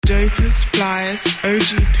dopest, flyest,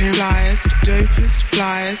 OG pimp, flyest, dopest,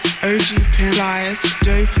 flyest, OG pimp, flyest,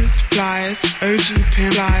 dopest, flyest, OG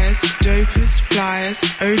pimp, flyest, dopest, flyest,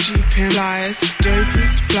 OG pimp, flyest,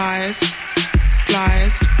 dopest, flyest,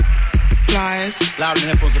 flyest, flyest, loud in the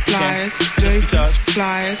headphones if you can. flyest, dopest,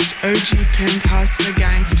 flyest, OG pimp, hustler,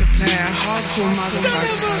 gangster player, hardcore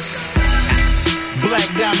motherfucker.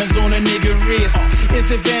 Black diamonds on a nigga wrist.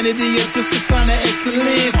 Is it vanity or just a sign of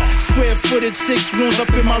excellence? Square footed, 6 rooms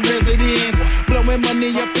up in my residence. Blowing money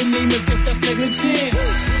up in Neiman's, guess that's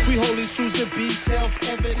negligence. We hold these truths to be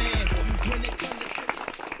self-evident.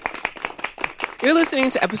 You're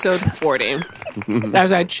listening to episode 40.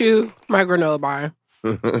 As I chew my granola bar,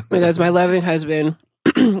 because my loving husband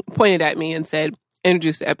pointed at me and said,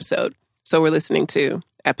 introduce the episode. So we're listening to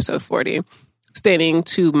episode 40. Standing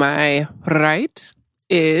to my right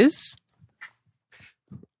is...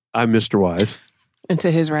 I'm Mr. Wise. And to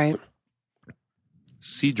his right...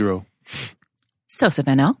 Cedro. Sosa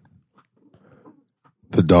Beno.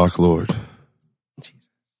 The Dark Lord.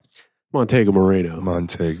 Montego Moreno.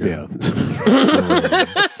 Montego. Yeah.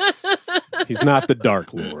 He's not the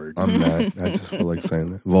Dark Lord. I'm not. I just feel like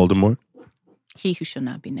saying that. Voldemort. He who shall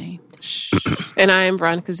not be named. And I am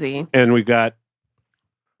Veronica Z. And we got...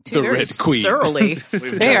 The Red Queen. Surly.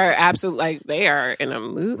 They are absolutely, like, they are in a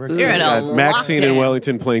mood. You're in a Maxine and lockdown.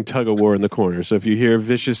 Wellington playing tug of war in the corner. So if you hear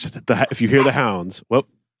if you hear the hounds, well,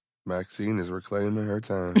 Maxine is reclaiming her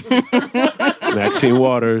time. Maxine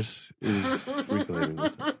Waters is reclaiming her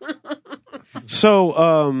time.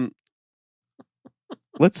 So,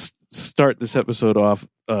 let's start this episode off.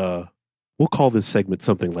 We'll call this segment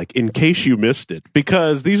something like "In Case You Missed It,"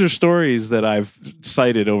 because these are stories that I've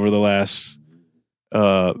cited over the last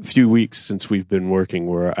few weeks since we've been working,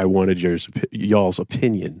 where I wanted y'all's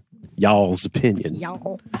opinion. Y'all.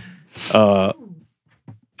 I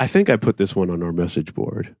think I put this one on our message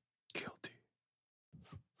board. Guilty.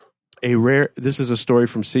 This is a story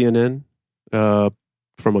from CNN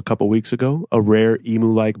from a couple weeks ago. A rare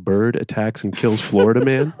emu-like bird attacks and kills Florida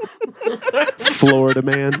man. Florida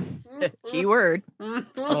man. Keyword.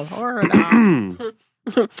 Florida.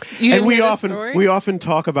 And we often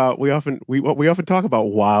talk about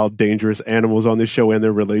wild, dangerous animals on this show and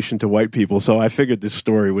their relation to white people. So I figured this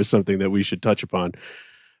story was something that we should touch upon.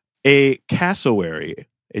 A cassowary,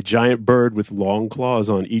 a giant bird with long claws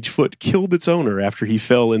on each foot, killed its owner after he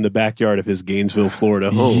fell in the backyard of his Gainesville, Florida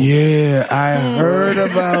home. Yeah, I heard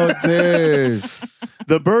about this.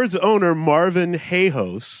 The bird's owner, Marvin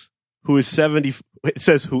Hayhos, who was 75,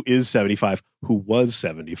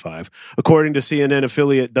 according to CNN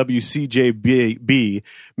affiliate WCJB,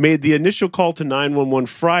 made the initial call to 911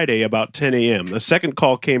 Friday about 10 a.m. A second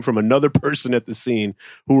call came from another person at the scene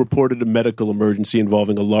who reported a medical emergency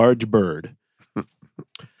involving a large bird.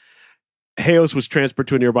 Hayos was transferred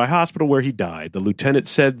to a nearby hospital where he died. The lieutenant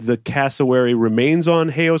said the cassowary remains on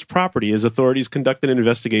Hayos' property as authorities conducted an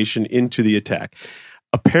investigation into the attack.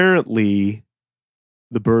 Apparently,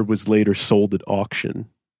 the bird was later sold at auction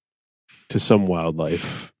to some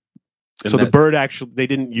wildlife. And so that, the bird actually, they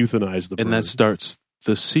didn't euthanize the bird. And that starts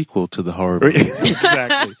the sequel to the horror movie.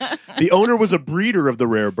 Exactly. The owner was a breeder of the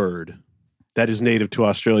rare bird that is native to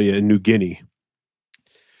Australia and New Guinea.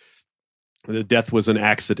 The death was an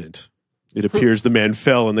accident. It appears the man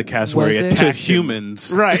fell and the cassowary attacked to him.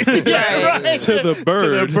 humans. Right. Right. To the bird.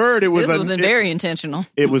 To the bird, it was This wasn't very intentional.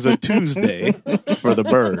 It was a Tuesday for the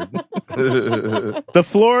bird. The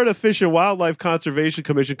Florida Fish and Wildlife Conservation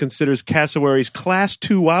Commission considers cassowaries Class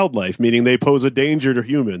 2 wildlife, meaning they pose a danger to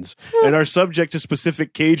humans and are subject to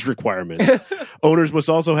specific cage requirements. Owners must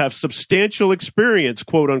also have substantial experience,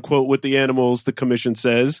 quote unquote, with the animals, the commission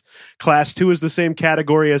says. Class 2 is the same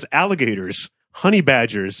category as alligators, honey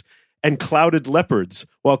badgers, and clouded leopards,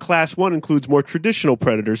 while Class 1 includes more traditional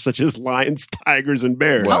predators such as lions, tigers, and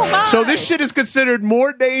bears. Wow. So this shit is considered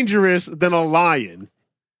more dangerous than a lion.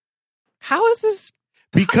 How is this?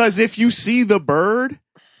 Because if you see the bird,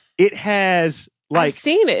 it has I've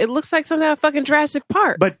seen it. It looks like something out of fucking Jurassic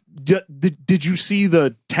Park. But did you see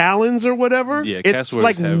the talons or whatever? Yeah, it's cassowaries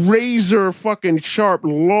like have razor fucking sharp,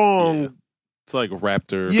 long. Yeah. It's like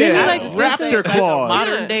raptor. Yeah, Didn't he, like, raptor just say- claws.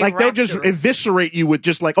 Modern day Like they'll just raptor. eviscerate you with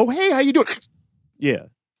just like, oh hey, how you doing? Yeah.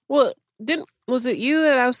 Well, was it you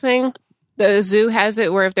that I was saying the zoo has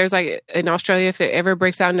it where if there's like in Australia, if it ever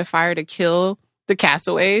breaks out into fire to kill the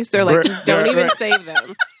cassoways, they're like, Right, just don't right, even right. save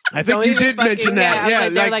them. I think Don't you even did fucking- mention that. yeah, I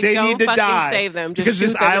was like, they're like, they don't need to fucking die. save them. Just because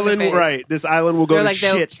this shoot them in the island, face. right? This island will go They're to like,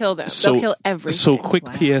 they'll shit. kill them. So- They'll kill everything. So quick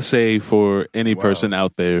Wow. PSA for any person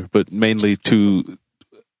out there, but mainly to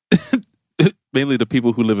mainly the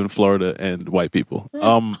people who live in Florida and white people.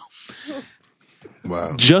 Wow.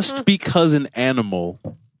 Just because an animal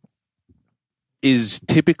is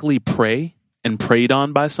typically prey and preyed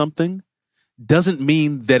on by something doesn't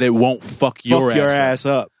mean that it won't fuck your ass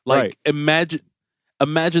up. Like, right.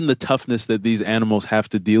 imagine the toughness that these animals have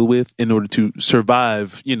to deal with in order to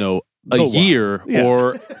survive, a year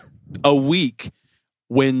or a week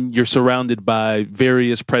when you're surrounded by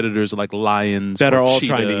various predators like lions that or are all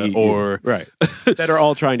cheetah trying to eat or you. Right. That are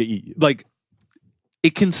all trying to eat you. Like,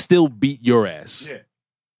 it can still beat your ass. Yeah.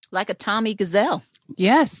 Like a Tommy Gazelle.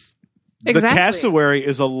 Yes. The Exactly. cassowary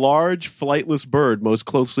is a large flightless bird most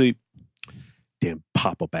closely... Damn,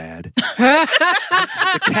 Papa Bad.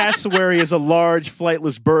 The cassowary is a large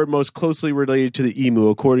flightless bird most closely related to the emu,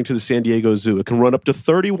 according to the San Diego Zoo. It can run up to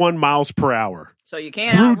 31 miles per hour. So you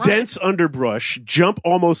can't Through outrun dense underbrush, jump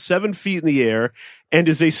almost 7 feet in the air, and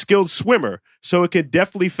is a skilled swimmer, so it can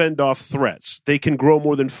definitely fend off threats. They can grow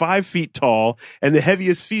more than 5 feet tall, and the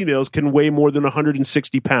heaviest females can weigh more than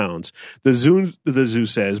 160 pounds. The zoo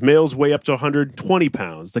says males weigh up to 120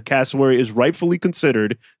 pounds. The cassowary is rightfully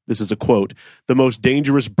considered, this is a quote, the most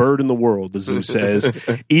dangerous bird in the world, the zoo says.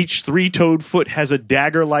 Each three-toed foot has a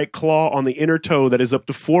dagger-like claw on the inner toe that is up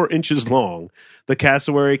to 4 inches long. The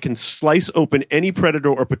cassowary can slice open any predator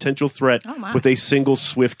or potential threat with a single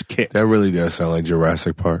swift kick. That really does sound like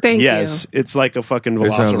Jurassic Park. Thank Yes, it's like a fucking velociraptor.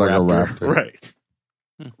 It sounds like a raptor. Right.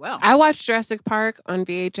 Well, I watched Jurassic Park on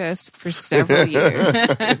VHS for several years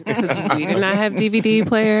because we did not have DVD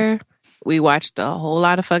player. We watched a whole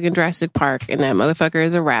lot of fucking Jurassic Park, and that motherfucker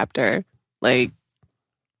is a raptor. Like,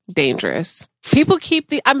 dangerous. People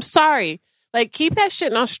keep I'm sorry. Like, keep that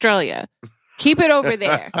shit in Australia. Keep it over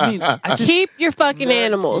there. I mean, Keep your fucking Man,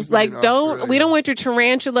 animals. keep it in Like, Australia. we don't want your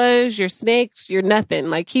tarantulas, your snakes, your nothing.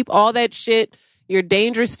 Like, keep all that shit, your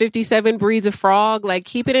dangerous 57 breeds of frog. Like,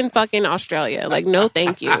 keep it in fucking Australia. Like, no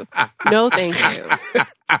thank you. No thank you.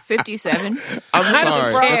 57. I don't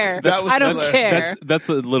sorry. care. That was I don't hilarious. care. that's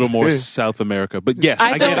a little more South America, but yes,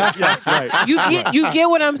 I I get don't- it. Yes, right. You get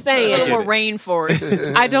what I'm A little saying. more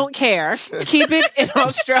rainforest. I don't care. Keep it in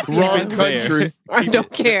Australia. Wrong there. country, I don't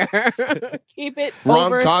care. Keep it wrong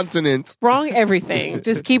over. continent. Wrong everything.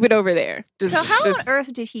 Just keep it over there. Just, So how just, on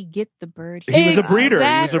earth did he get the bird? He was a breeder. He was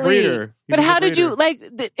a Exactly. breeder. He But was a how did you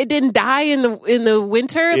breeder. it didn't die in the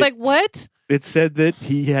winter? Like what? It said that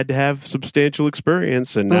he had to have substantial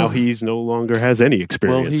experience, and now he's no longer has any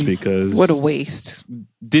experience he- because What a waste.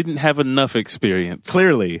 Didn't have enough experience.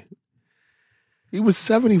 clearly He was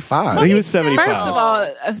 75. he was 75. First of all,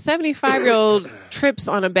 a 75-year-old trips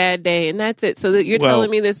on a bad day, and that's it. So that you're Well-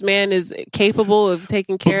 telling me this man is capable of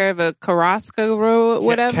taking care of a Carrasco or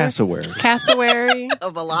whatever? Cassowary. Cassowary?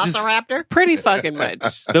 A velociraptor? Pretty fucking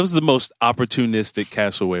much. That was the most opportunistic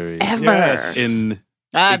cassowary Ever. Yes. in.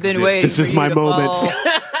 I've been Exists. waiting. This for is you my to moment. fall.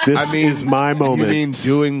 This I mean, is my You moment. mean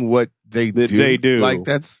doing what they That do? they do. Like,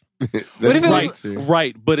 that's... What if it was-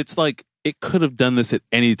 Right, but it's like it could have done this at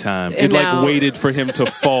any time. And It like now- waited for him to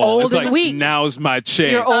fall. Old It's and like weak. now's my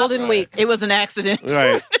chance. You're old and weak. It was an accident.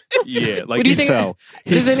 Right. Yeah, like What do you he think? fell.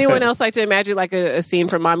 Does anyone else like to imagine like a scene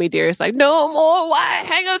from Mommy Dearest? Like, no more white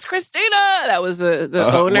hangers, Christina. That was the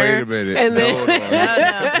owner. Wait a minute. And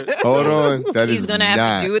then, Hold on. That is He's going to have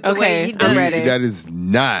not. to do it the Okay, way he I'm does. ready. That is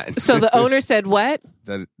not. so the owner said, "What?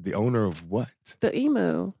 That the owner of what? The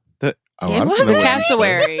emu, Oh, It I don't was know the what he said.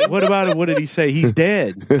 cassowary." What about him? What did he say? He's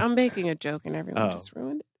dead. I'm making a joke, and everyone Oh. just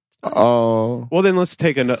ruined it. Oh, Well, then let's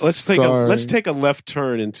take Sorry. a left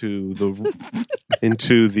turn into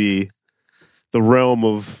the realm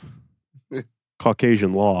of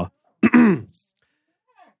Caucasian law.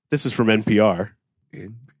 This is from NPR.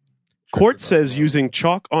 Court says using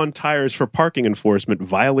chalk on tires for parking enforcement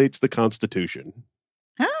violates the Constitution.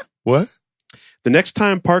 what? The next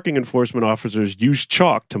time parking enforcement officers use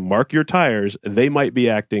chalk to mark your tires, they might be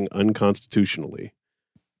acting unconstitutionally.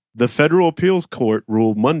 The Federal Appeals Court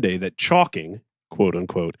ruled Monday that chalking, quote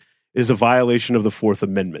unquote, is a violation of the Fourth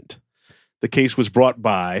Amendment. The case was brought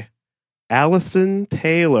by Allison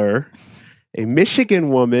Taylor, a Michigan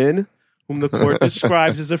woman whom the court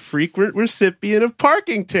describes as a frequent recipient of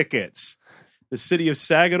parking tickets. The city of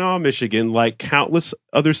Saginaw, Michigan, like countless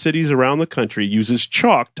other cities around the country, uses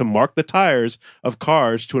chalk to mark the tires of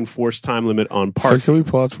cars to enforce time limit on So parking. can we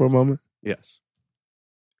pause for a moment? Yes.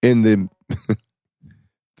 In the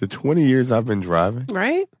the 20 years I've been driving,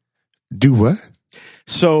 Right? do what?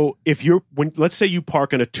 So if let's say you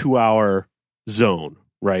park in a 2-hour zone,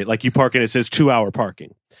 right? Like you park in, it says 2-hour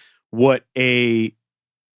parking. What a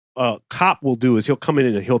cop will do is he'll come in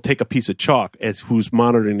and he'll take a piece of chalk as who's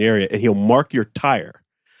monitoring the area, and he'll mark your tire.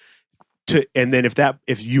 And then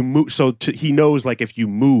if you move, he knows like if you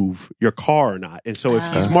move your car or not. And so if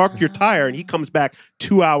he's marked your tire and he comes back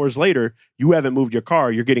 2 hours later, you haven't moved your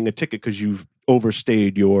car, you're getting a ticket because you've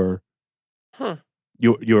overstayed your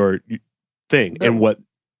your thing. But- And what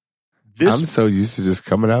this I'm so used to just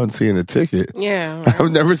coming out and seeing a ticket. Yeah.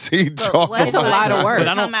 I've never seen But chalk. what That's a if lot of I work. But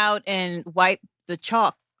I don't- come out and wipe the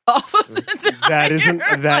chalk off of the tire? that isn't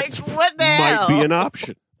that Like, what the might hell? be an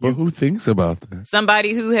option. But who thinks about that?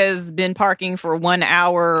 Somebody who has been parking for 1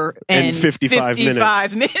 hour and 55 minutes.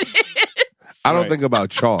 I don't Right. think about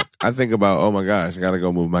chalk. I think about, oh my gosh, I got to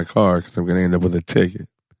go move my car because I'm going to end up with a ticket.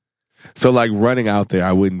 So, like running out there,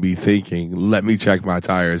 I wouldn't be thinking, let me check my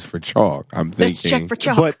tires for chalk. I'm thinking, Let's check for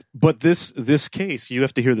chalk. But this case, you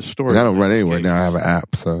have to hear the story. and I don't of run this anywhere case. now. I have an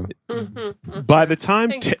app. So, By the time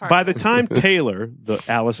Thank you, by the time Taylor, the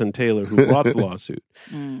Allison Taylor who brought the lawsuit,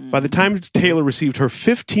 by the time Taylor received her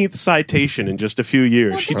 15th citation in just a few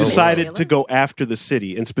years, she the decided hell? to go after the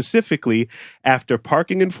city, and specifically after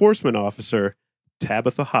parking enforcement officer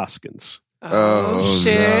Tabitha Hoskins. Oh,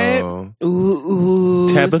 shit. no. Ooh,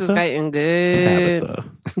 this is Tabitha? getting good. Tabitha.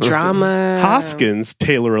 Drama. Hoskins,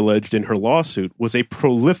 Taylor alleged in her lawsuit, was a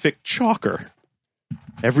prolific chalker.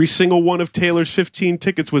 Every single one of Taylor's 15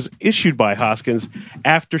 tickets was issued by Hoskins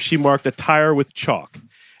after she marked a tire with chalk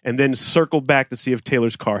and then circled back to see if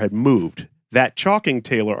Taylor's car had moved. That chalking,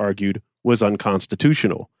 Taylor argued, was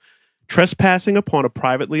unconstitutional. Trespassing upon a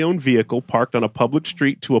privately owned vehicle parked on a public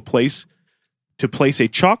street to place a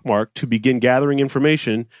chalk mark to begin gathering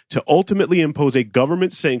information to ultimately impose a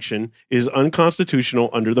government sanction is unconstitutional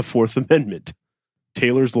under the Fourth Amendment.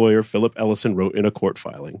 Taylor's lawyer, Philip Ellison, wrote in a court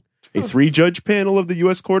filing. A 3-judge panel of the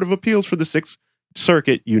U.S. Court of Appeals for the Sixth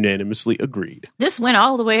Circuit unanimously agreed. This went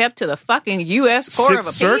all the way up to the fucking U.S. Court of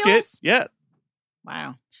Sixth Appeals? Circuit, yeah.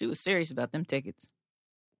 Wow. She was serious about them tickets.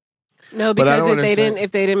 No, But I because don't if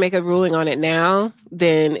understand. they didn't make a ruling on it now,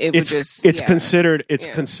 then it would just It's yeah. considered Yeah.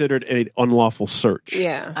 considered an unlawful search.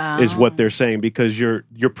 Yeah. Is what they're saying because you're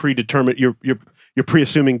predetermined you're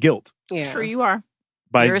pre-assuming guilt Yeah. True, you are.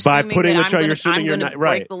 by You're assuming putting that the charge. You're I'm assuming you're gonna not break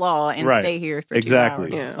right. the law and Right. stay here for Exactly.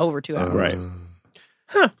 2 hours. Yeah. Over 2 hours.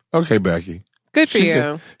 Right. Okay, Becky. Good for She you.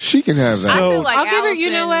 can- She can have that. I So- feel like I'll give her. You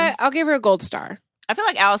know Allison- what? I'll give her a gold star. I feel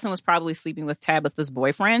like Allison was probably sleeping with Tabitha's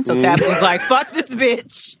boyfriend, so Tabitha was like, "Fuck this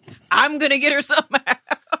bitch, I'm gonna get her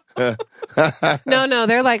somehow," No,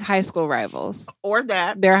 they're like high school rivals. or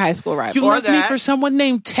that. They're high school rivals. You Or left me that. for someone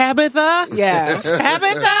named Tabitha? Yeah.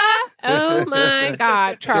 Tabitha? Oh my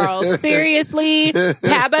God, Charles. Seriously?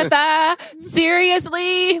 Tabitha?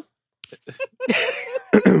 Seriously?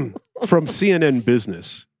 From CNN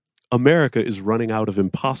Business, America is running out of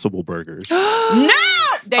Impossible Burgers. No,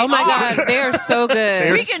 they Oh my are. God, they are so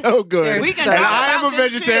They're good. so good. they're We can so And talk good. I am about a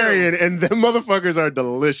this vegetarian, and them motherfuckers are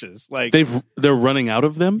delicious. Like They're running out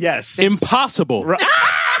of them? yes, Impossible. Right.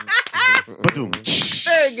 Ba-doom.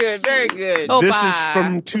 Very good, very good. Oh, This bye. is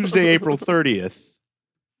from Tuesday, April 30th.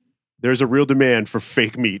 There's a real demand for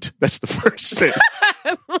fake meat. That's the first thing.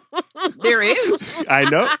 There is. I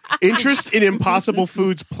know. Interest in Impossible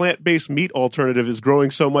Foods' plant-based meat alternative is growing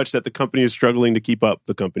so much that the company is struggling to keep up,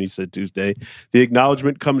 the company said Tuesday. The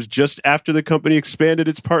acknowledgement comes just after the company expanded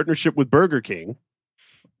its partnership with Burger King.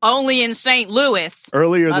 Only in St. Louis.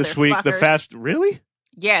 Earlier this week, the Motherfuckers. Really?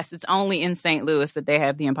 Yes, it's only in St. Louis that they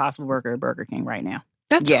have the Impossible Burger at Burger King right now.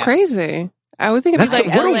 That's Yes. crazy. I would think it'd That's be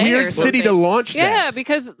like what LA a weird or city to something. launch Yeah, that.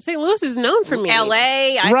 because St. Louis is known for meat.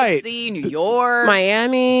 L.A., I Right. can see New York.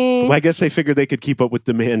 Miami. Well, I guess they figured they could keep up with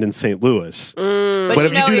demand in St. Louis. Mm. But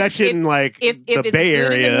if you know, you do that if- shit in like if the it's Bay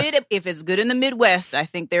good Area, in the if it's good in the Midwest, I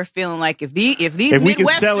think they're feeling like if these if we can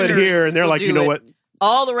sell it Midwesterners here, and they're will like, you do know it, what?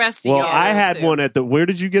 all the rest of Well, y'all I will had too. one at the. Where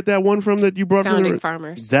did you get that one from that you brought from? Founding the,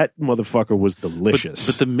 Farmers. That motherfucker was But, delicious.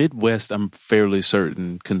 but the Midwest, I'm fairly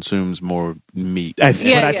certain, consumes more meat. I than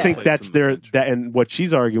Yeah, but I yeah. think place that's in the their country. that, and what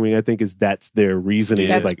she's arguing, I think, is that's their reasoning.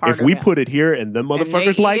 Yeah. Is like That's if part we of it. put it here and them And they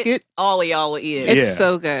motherfuckers eat like it, all of y'all will eat it. It's Yeah.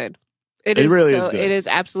 so good. It is really so, is good. It is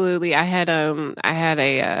absolutely. I had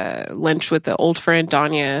a lunch with the old friend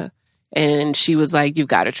Danya, and she was like, "You've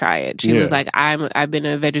got to try it." She Yeah. was like, "I've been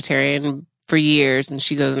a vegetarian for years," and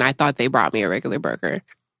she goes, "And I thought they brought me a regular burger."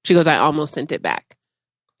 She goes, "I almost sent it back."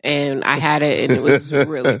 And I had it, and it was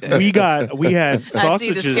really good. we had I see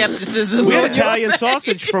sausages. the skepticism. We had on your Italian face.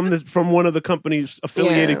 sausage from one of the company's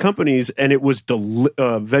affiliated Yeah. companies, and it was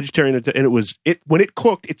vegetarian, and it was when it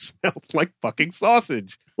cooked, it smelled like fucking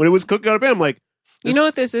sausage. When it was cooked out of pan, I'm like, You know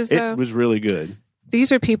what this is, though? It was really good.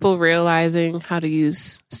 These are people realizing how to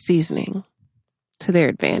use seasoning to their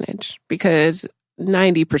advantage because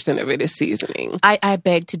 90% of it is seasoning. I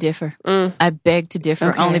beg to differ. Mm. I beg to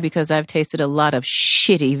differ Okay. only because I've tasted a lot of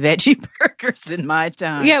shitty veggie burgers in my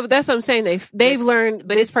time. Yeah, but that's what I'm saying. They've learned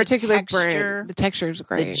But this it's the particular texture, brand. The texture is The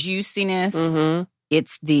great. juiciness. Mhm.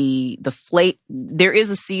 it's the flake. There is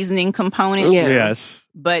a seasoning component. Yeah. Yes.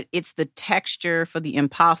 But it's the texture for the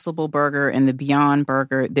Impossible Burger and the Beyond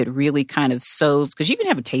Burger that really kind of sows, because you can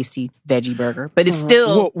have a tasty veggie burger, but it's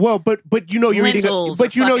still but you're eating lentils or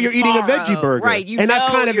you're eating a fucking veggie burger, right? And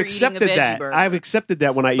I've kind of you're eating a accepted veggie that. burger. I've accepted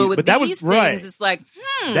that when I But eat, with but that these was things, right. it's like,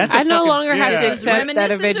 That's a I no fucking- longer have to yeah. accept that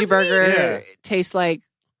a Reminiscent veggie of burger meat. tastes like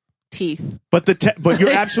teeth. But but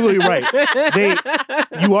you're absolutely right.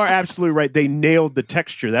 You are absolutely right. They nailed the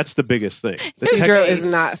texture. That's the biggest thing. The Cedro tex- is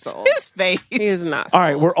not sold. his face. He is not sold. All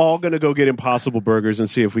right, we're all going to go get Impossible Burgers and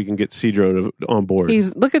see if we can get Cedro on board.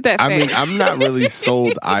 Look at that I face. mean, I'm not really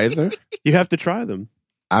sold either. You have to try them.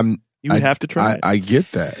 You I- have to try it. I get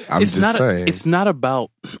that. I'm it's just not. saying. It's not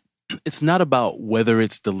about. It's not about whether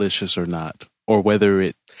it's delicious or not, or whether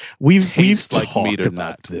it. We've tastes like talked meat or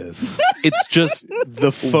about not. this. It's just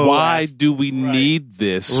The faux why act. do we need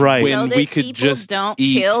this Right. when So that we could people just don't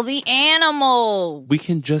eat? kill the animals. We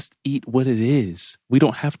can just eat what it is. We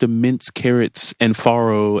don't have to mince carrots and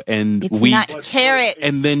farro and It's wheat not carrots.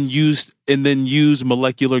 and then use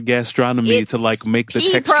molecular gastronomy It's to like make the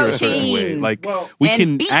pea texture a certain protein. way. Like Well, we and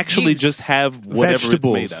can beet actually juice. just have whatever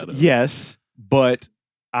Vegetables, it's made out of. yes, but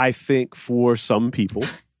I think for some people,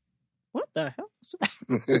 What the hell?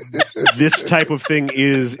 this type of thing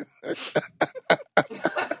is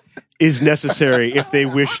necessary if they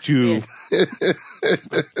wish to.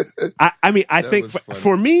 I mean, I That think was funny.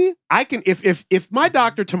 for me, I can. If my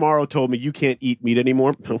doctor tomorrow told me you can't eat meat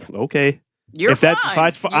anymore, okay. You're if that, fine.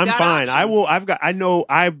 if I, You I'm got fine. I options. will. I know.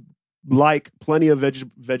 I like plenty of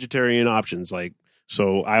vegetarian options. Like,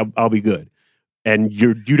 so I'll be good. And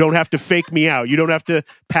you don't have to fake me out. You don't have to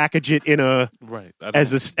package it in a Right. I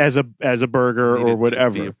don't as a burger need it or to be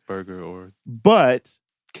whatever. a burger or But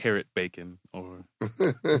carrot bacon or.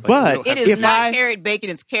 But It is if not carrot bacon.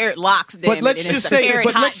 It's carrot lox. Damn but let's it, and just it's a say, carrot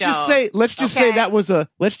hot dog. let's just say Okay. that was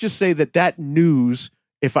let's just say that news.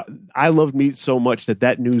 If I loved meat so much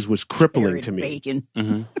that news was crippling Carrot to me. Bacon.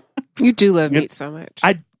 Mhm. You do love Yep. meat so much.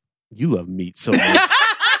 You love meat so much.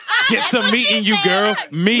 Get some meat in you, girl.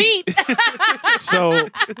 Meat. So,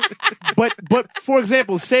 but for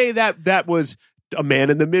example, say that was a man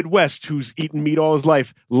in the Midwest who's eaten meat all his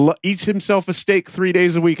life, eats himself a steak 3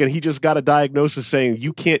 days a week, and he just got a diagnosis saying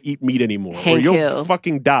you can't eat meat anymore or Hank you'll Hill.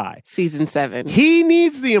 fucking die. Season 7. He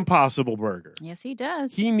needs the Impossible Burger. Yes, he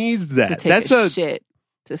does. He needs to that. take That's a shit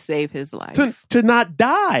to save his life. to not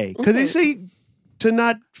die because they Okay. say to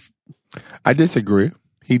not. I disagree.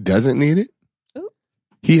 He doesn't need it. Ooh.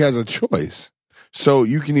 He has a choice. So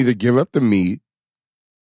you can either give up the meat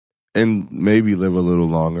and maybe live a little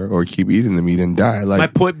longer, or keep eating the meat and die. My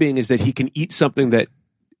Like point being is that he can eat something that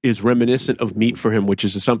is reminiscent of meat for him, which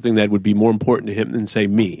is something that would be more important to him than say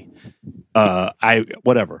me.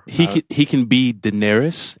 Whatever. He can be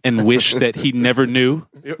Daenerys and wish that he never knew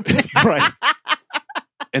Right.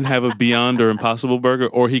 and have a Beyond or Impossible Burger,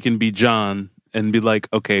 or he can be John and be like,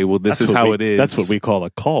 okay, well, this is how it is. That's what we call a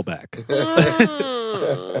callback.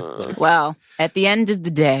 Well, at the end of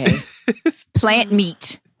the day, plant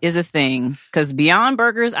meat is a thing because Beyond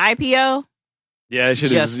Burgers IPO Yeah, it should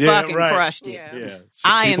just fucking crushed it. Yeah. Yeah.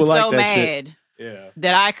 I am People like so that shit. mad Yeah.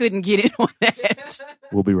 that I couldn't get in on that.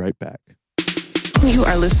 We'll be right back. You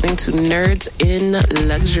are listening to Nerds in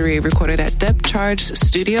Luxury, recorded at Depth Charge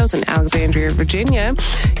Studios in Alexandria, Virginia.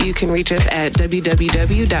 You can reach us at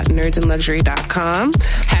www.nerdsinluxury.com.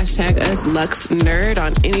 Hashtag us LuxNerd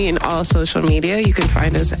on any and all social media. You can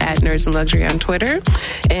find us at Nerds in Luxury on Twitter.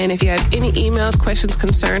 And if you have any emails, questions,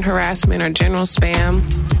 concern, harassment, or general spam,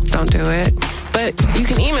 don't do it. But you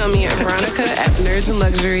can email me at Veronica at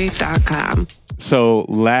nerdsinluxury.com. So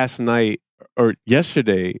last night or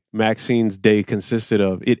yesterday, Maxine's day consisted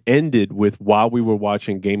of, it ended with, while we were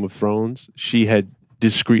watching Game of Thrones, she had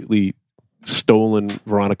discreetly stolen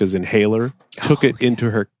Veronica's inhaler, took it into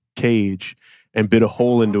her cage, and bit a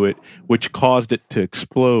hole into it, which caused it to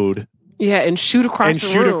explode Yeah, and shoot across and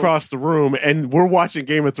the shoot room. across the room. And we're watching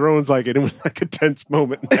Game of Thrones like it. It was like a tense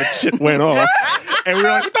moment. And that shit went off. And we were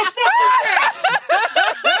like, what the fuck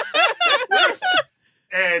was that?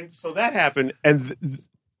 And so that happened. And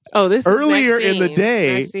Oh, this earlier is in the Maxine.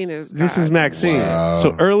 day, Maxine is this is God. Maxine. Wow.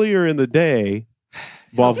 So earlier in the day,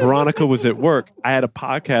 while Veronica was at work, I had a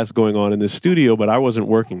podcast going on in the studio, but I wasn't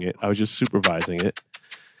working it. I was just supervising it.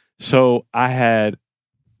 So I had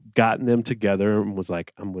gotten them together and was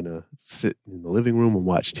like, I'm going to sit in the living room and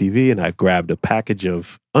watch TV. And I grabbed a package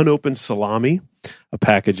of unopened salami, a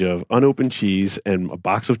package of unopened cheese, and a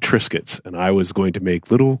box of Triscuits. And I was going to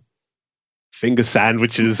make little finger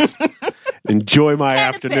sandwiches, enjoy my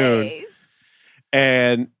afternoon.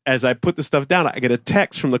 And as I put the stuff down, I get a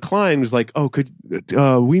text from the client who's like, "Oh,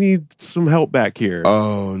 we need some help back here."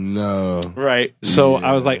 Oh no! Right. So Yeah.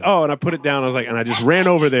 I was like, "Oh," and I put it down. I was like, and I just ran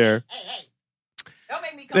over there. Don't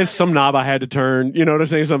make me come There's some knob I had to turn. You know what I'm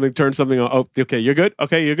saying? Turn something on. Oh, okay, you're good.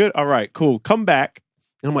 Okay, you're good. All right, cool. Come back.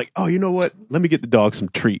 And I'm like, oh, you know what? Let me get the dog some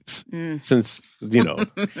treats. Since,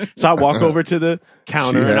 So I walk over to the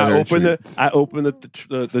counter and I open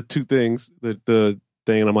the two things, the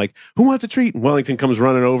thing, and I'm like, who wants a treat? And Wellington comes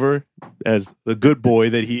running over as the good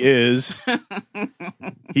boy that he is.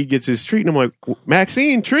 He gets his treat, and I'm like,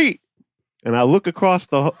 Maxine, treat. And I look across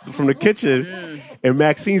from the kitchen, and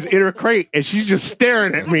Maxine's in her crate, and she's just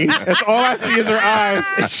staring at me. That's all I see is her eyes,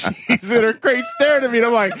 and she's in her crate staring at me. And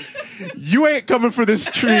I'm like, you ain't coming for this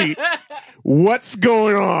treat. What's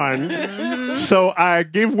going on? So I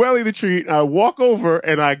give Welly the treat, and I walk over,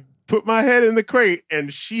 and I put my head in the crate,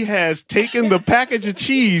 and she has taken the package of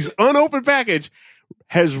cheese, unopened package,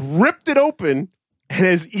 has ripped it open, and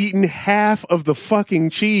has eaten half of the fucking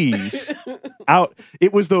cheese out.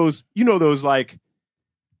 It was those like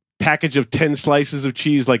package of 10 slices of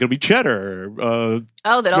cheese, like it'll be cheddar.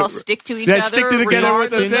 that all stick to each that other. stick together with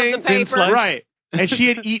the regardless thing, of the paper. right? And she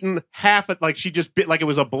had eaten half it, like she just bit like it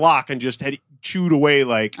was a block and just had chewed away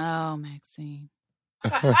like. Oh, Maxine.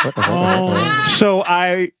 So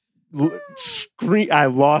I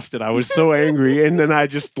lost it. I was so angry, and then I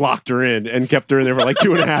just locked her in and kept her in there for like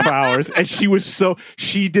 2.5 hours. And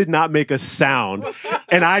she did not make a sound.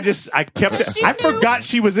 And I kept it. I forgot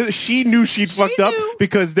she was in. She knew she'd fucked up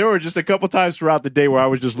because there were just a couple times throughout the day where I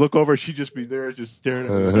would just look over. She'd just be there, just staring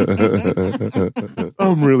at me.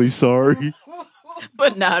 I'm really sorry.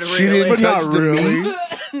 But not really. She didn't But touch not the really. meat?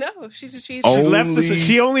 No, she's a cheese. Oh. She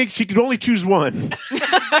left she could only choose one.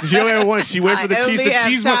 She only had one. She went for the I cheese. only The have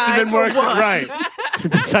cheese must have been time more for one. right.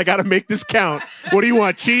 So I got to make this count. What do you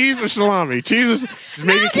want, cheese or salami? Cheese or just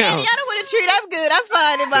make it Daddy, count. I don't want a treat. I'm good. I'm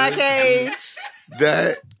fine in my cage.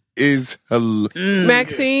 That is hilarious.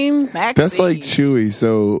 Maxine. That's like Chewy.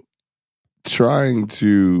 So trying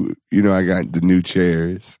to, I got the new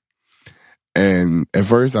chairs, and at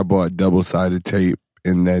first I bought double-sided tape,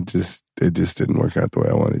 and it just didn't work out the way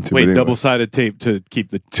I wanted to. Wait, But anyway, double-sided tape to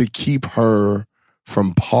keep her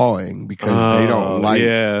from pawing because they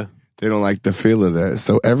don't like the feel of that.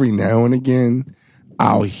 So every now and again,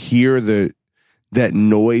 I'll hear that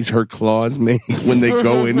noise her claws make when they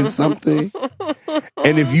go into something.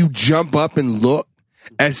 And if you jump up and look,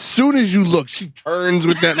 as soon as you look, she turns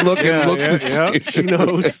with that look and looks at you. She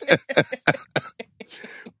knows.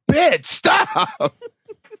 Bitch, stop.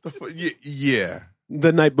 Yeah.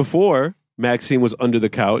 The night before, Maxine was under the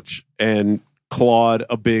couch and clawed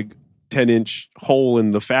a big 10-inch hole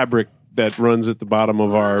in the fabric that runs at the bottom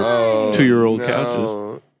of our 2-year-old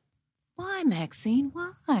couches. Why, Maxine?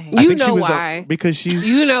 Why? I You think she know was why. Because she's...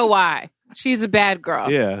 You know why. She's a bad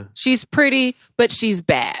girl. Yeah. She's pretty, but she's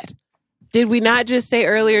bad. Did we not just say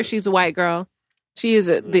earlier she's a white girl? She is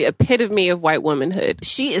the epitome of white womanhood.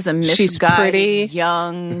 She is a She's misguided pretty.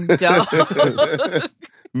 young dog.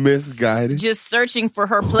 Misguided. Just searching for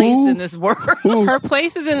her place in this world. Her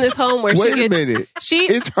place is in this home where Wait she a gets... minute. She,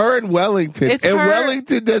 It's her and Wellington. It's and her-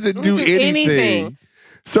 Wellington doesn't do anything.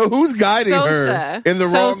 So who's guiding her Sosa. in the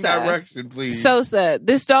wrong Sosa. direction, please? Sosa,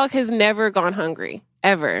 this dog has never gone hungry,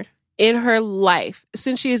 ever, in her life.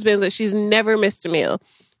 Since she has been, she's never missed a meal.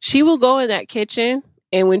 She will go in that kitchen,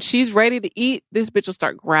 and when she's ready to eat, this bitch will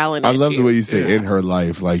start growling I at love you. the way you say in her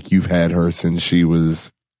life, like you've had her since she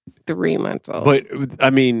was 3 months old. But,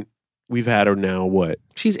 I mean, we've had her now, what?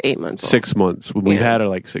 She's 8 months old. 6 months. We've Yeah. had her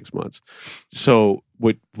like 6 months. So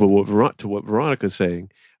what Veronica's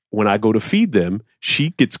saying, when I go to feed them, she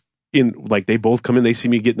gets in, like they both come in, they see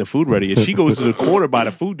me getting the food ready, and she goes to the corner by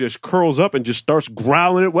the food dish, curls up, and just starts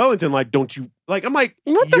growling at Wellington, like, don't you, like, I'm like,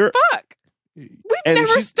 What the fuck? We've And never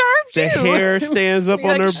she's- starved the you. hair stands up on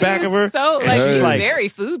Like, her she back is of her. So, like, Hey. she's Like- Very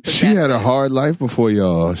food she had a possessive. hard life before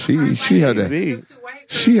y'all. She had to Maybe.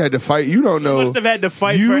 fight. You don't know. Must have had to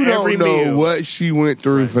fight for You every don't know meal. what she went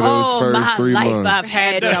through for those Oh, first my 3 life months. I've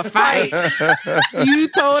had to fight. You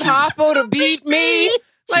told Harpo to beat me.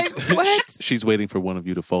 Like, what? She's waiting for one of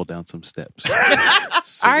you to fall down some steps. I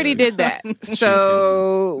already did that.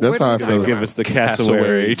 So That's how I Gonna feel. give us the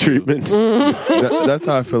cassowary treatment. That's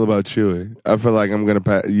how I feel about Chewy. I feel like I'm gonna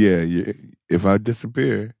pass. Yeah. If I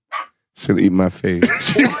disappear, she's gonna eat my face.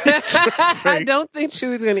 I don't think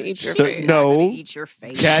Chewy's going to eat your So- face. no. Eat your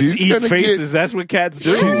face. Cats She's eat gonna faces. That's what cats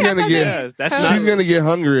do. She's gonna get. Yes, that's not. She's gonna get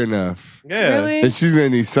hungry enough, Yeah. Really? and she's gonna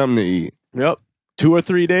need something to eat. Yep. 2 or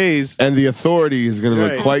 3 days. And the authority is gonna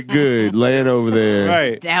Right. look quite good laying over there.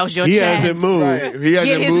 Right. Now's your He chance. hasn't moved. Right. He Get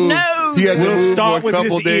hasn't his moved. nose He has to We'll move start for a with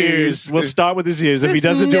couple his days. ears. We'll start with his ears. If he Just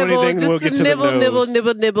doesn't do nibble, anything, we'll just get to nibble,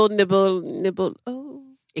 the nose. nibble. Oh.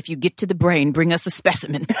 If you get to the brain, bring us a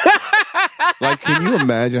specimen. Like, can you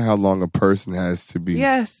imagine how long a person has to be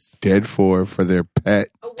Yes. dead for their pet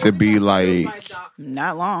to be like,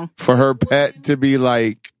 Not long. for her pet to be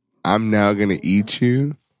like, I'm now going to eat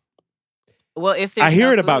you? Well, if there's I hear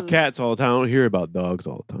no it about food- cats all the time. I don't hear about dogs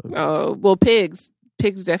all the time. Oh, well, pigs.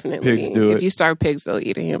 Pigs definitely. Pigs do If it. you starve pigs, they'll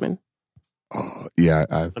eat a human. Oh, yeah,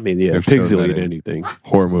 I mean, yeah, They've pigs shown will that eat in- anything.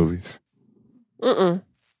 horror movies. Mm-mm.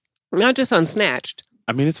 Not just on Snatched.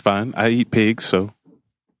 I mean, it's fine. I eat pigs, so.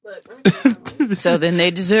 So then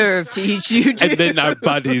they deserve to eat you too. And then our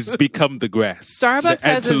bodies become the grass. Starbucks The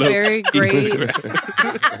has a antelopes very eat the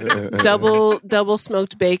great grass. double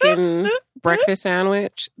smoked bacon breakfast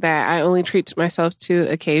sandwich that I only treat myself to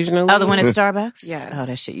occasionally. Oh, the one at Starbucks? Yes. Oh,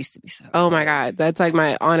 that shit used to be so Oh my God. That's like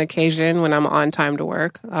my on occasion when I'm on time to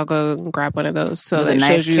work. I'll go and grab one of those. So With that a nice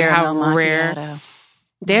shows you how caramel rare. macchiato.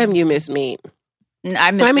 Damn, you miss meat.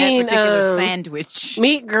 I missed I mean, that particular um, sandwich.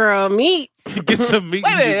 Meat, girl, meat. Get some meat.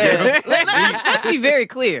 Wait, in you, girl. let's be very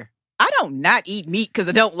clear. I don't not eat meat because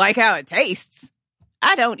I don't like how it tastes.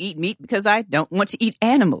 I don't eat meat because I don't want to eat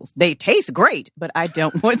animals. They taste great, but I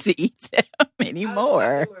don't want to eat them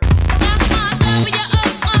anymore. Talk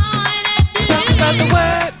about the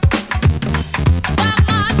word.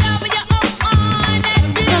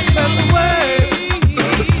 Talk about the word.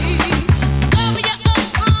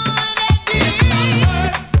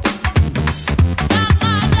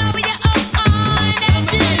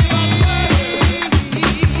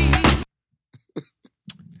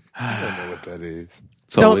 I don't know what that is.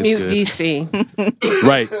 It's Don't always mute good. DC.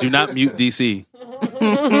 Right. Do not mute DC.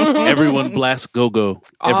 Everyone blast go-go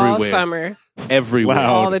All everywhere. summer. Everywhere.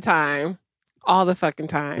 Wow. All the time. All the fucking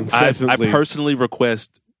time. I Incessantly. personally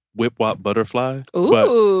request Whip Wop Butterfly. But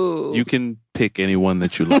Ooh. you can pick anyone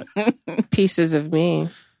that you like. Pieces of me.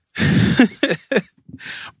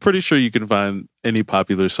 Pretty sure you can find any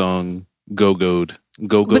popular song go-goed.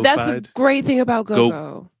 Go-go But that's the great thing about Go-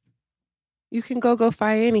 go-go. You can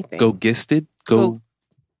go-fi anything. Go-gisted. Go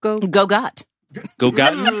Go. Go-got.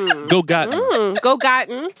 Go-gotten. Go-gotten.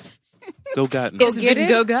 Go-gotten. Go-gotten. Go It's get been it?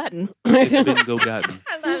 go-gotten. It's been go-gotten.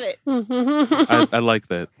 I love it. I like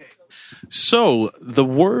that. So, the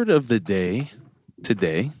word of the day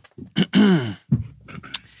today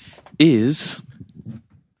is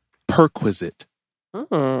perquisite.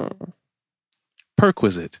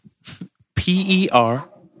 Perquisite. Perquisite.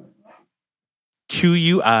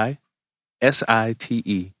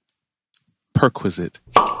 Perquisite.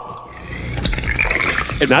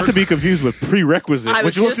 And Not to be confused with prerequisite, I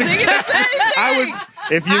was which looks just thinking the same thing. I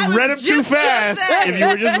would, if you I was read them too just gonna fast, say. if you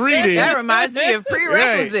were just reading, That reminds me of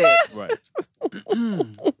prerequisite. Right.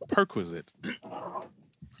 Perquisite.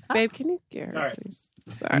 Babe, can you get her, please?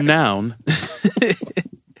 Sorry. Noun.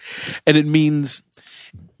 And it means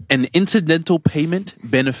an incidental payment,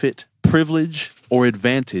 benefit, privilege, or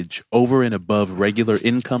advantage over and above regular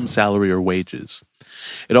income, salary, or wages.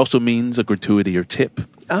 It also means a gratuity or tip.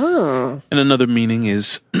 Oh. And another meaning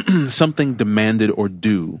is something demanded or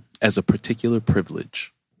due as a particular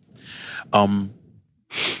privilege.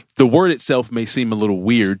 The word itself may seem a little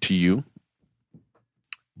weird to you,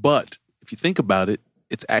 but if you think about it,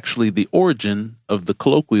 it's actually the origin of the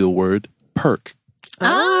colloquial word perk.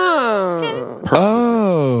 Oh.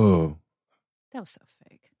 Oh. That was so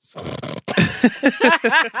fake.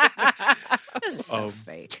 That was so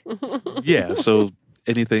fake. Yeah, so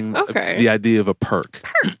anything, Okay. the idea of a perk.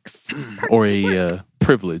 Or a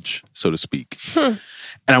privilege, so to speak. And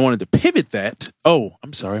I wanted to pivot that. Oh,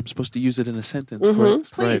 I'm sorry. I'm supposed to use it in a sentence,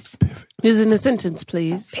 correct? Please. Right. Use it in a sentence,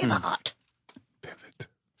 please. Pivot.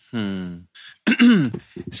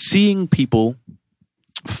 Seeing people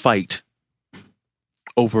fight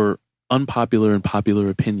over unpopular and popular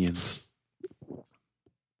opinions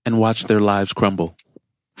and watch their lives crumble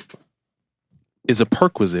is a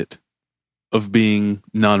perquisite of being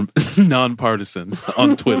nonpartisan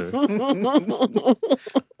on Twitter.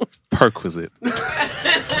 Perquisite.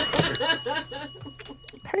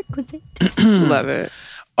 Perquisite. Love it.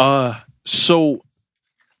 So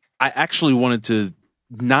I actually wanted to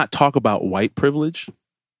not talk about white privilege,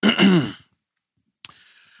 but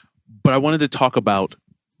I wanted to talk about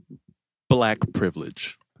black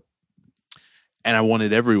privilege. And I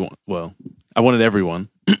wanted everyone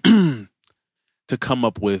to come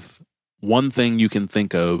up with one thing you can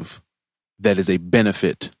think of that is a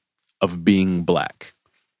benefit of being black.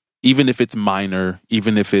 Even if it's minor,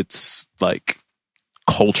 even if it's like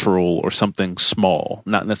cultural or something small,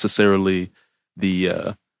 not necessarily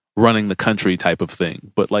the running the country type of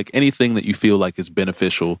thing, but like anything that you feel like is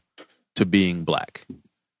beneficial to being black?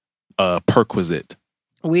 Perquisite.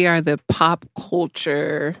 We are the pop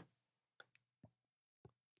culture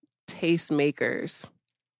tastemakers.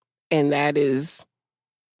 And that is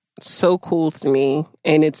so cool to me.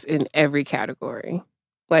 And it's in every category.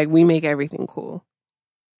 Like, we make everything cool.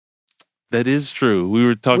 That is true. We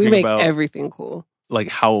were talking we make about everything cool. Like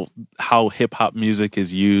how hip hop music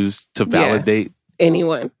is used to validate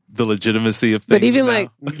anyone. The legitimacy of things. But even now.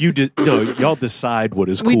 Y'all decide what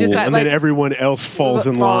is cool, decide, and like, then everyone else falls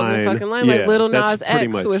in line. Fucking line. Yeah, like Lil Nas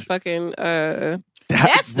X much. with fucking.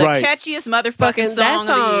 That's the catchiest motherfucking song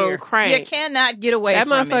of the year. Crank. You cannot get away that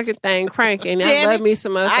from motherfucking thing cranking. Damn I love me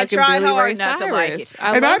some motherfucking Billy Ray not Cyrus. to like it.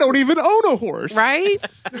 I don't even own a horse. Right?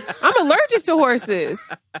 I'm allergic to horses.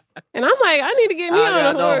 And I'm like, I need to get me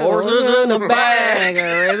on a horse. Horses in the bag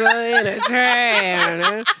or in a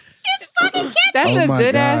train. It's fucking catchy. That's a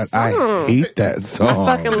good ass song. I hate that song.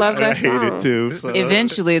 I fucking love that song. I hate it too. So.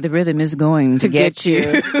 Eventually, the rhythm is going to get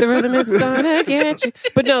you. The rhythm is gonna get you.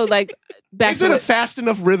 But no, like, back is to it a fast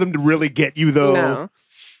enough rhythm to really get you though? No.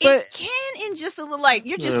 But it can in just a little, like,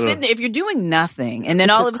 you're just sitting there, if you're doing nothing, and then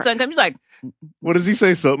all of a sudden comes, you're like, what does he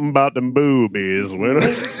say? Something about them boobies.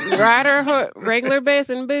 Rider, regular bass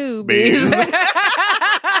and boobies.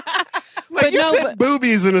 Like, you said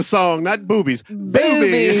boobies in a song, not boobies.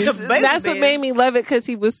 Boobies. That's what made me love it, because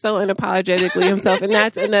he was so unapologetically himself, and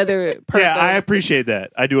that's another perk. Yeah, I appreciate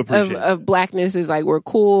that. I do appreciate of blackness is like, we're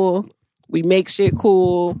cool. We make shit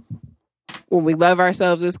cool. When we love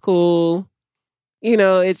ourselves, it's cool. You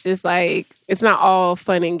know, it's just like, it's not all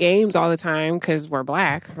fun and games all the time because we're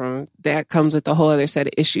black. That comes with a whole other set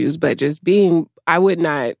of issues. But just being, I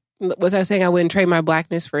wouldn't trade my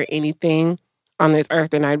blackness for anything on this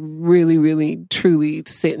earth. And I really, really, truly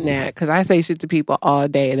sit in that, because I say shit to people all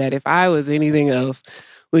day that if I was anything else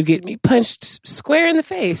would get me punched square in the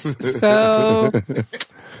face. So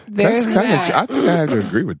there's that. I think I have to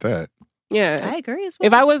agree with that. Yeah, I agree as well.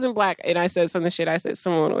 If I wasn't black and I said some of the shit I said,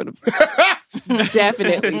 someone would have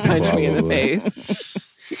definitely punched me in the face.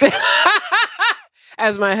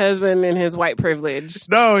 As my husband and his white privilege.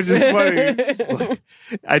 No, it's just funny. It's like,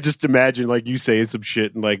 I just imagine, like, you saying some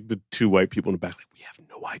shit and, like, the two white people in the back, like, we have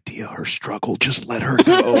no idea her struggle. Just let her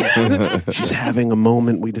go. She's having a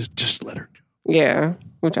moment. We just let her go. Yeah,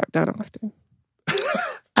 which I've done often.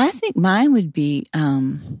 I think mine would be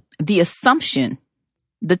the assumption,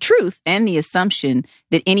 the truth and the assumption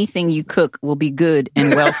that anything you cook will be good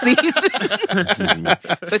and well seasoned.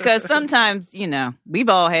 Because sometimes, you know, we've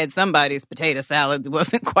all had somebody's potato salad that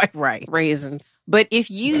wasn't quite right. Raisins. But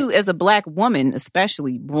if you, as a black woman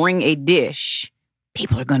especially, bring a dish,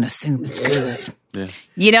 people are going to assume it's good. Yeah.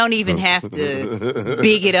 You don't even have to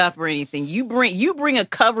big it up or anything. You bring a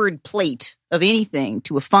covered plate of anything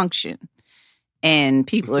to a function, and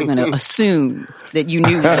people are going to assume that you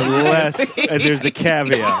knew. Unless, and there's a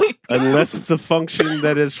caveat, unless it's a function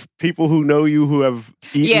that is people who know you who have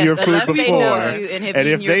eaten your food before. They know you and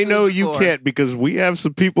if they know you can't, because we have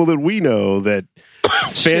some people that we know that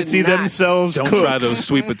fancy themselves Don't cooks. try those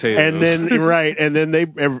sweet potatoes. And then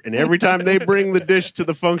every time they bring the dish to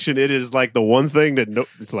the function, it is like the one thing that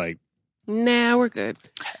it's like, nah, we're good.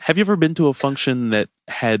 Have you ever been to a function that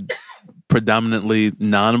had predominantly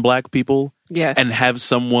non-black people? Yes. And have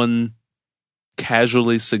someone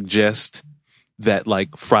casually suggest that,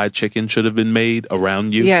 like, fried chicken should have been made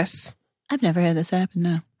around you? Yes. I've never had this happen,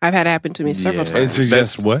 no. I've had it happen to me several And times.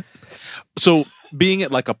 suggest what? So being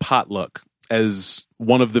at, like, a potluck as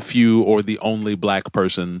one of the few or the only black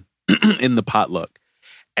person in the potluck,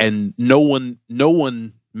 and no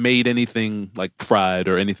one made anything like fried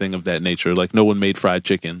or anything of that nature. Like, no one made fried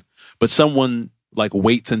chicken, but someone like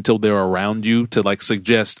waits until they're around you to like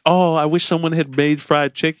suggest, oh, I wish someone had made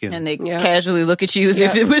fried chicken. And they casually look at you as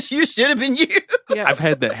if it was you, should have been you. Yeah. I've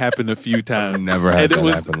had that happen a few times. I've never had that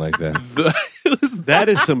happen like that. that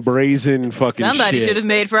is some brazen fucking Somebody shit. should have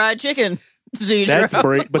made fried chicken. That's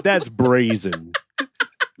but that's brazen.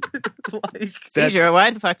 Cedro, why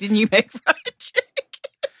the fuck didn't you make fried chicken?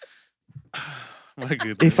 My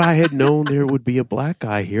goodness. If I had known there would be a black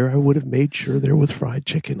guy here, I would have made sure there was fried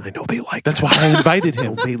chicken. I know they like That's that. why I invited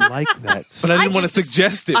him. They like that. But I didn't want to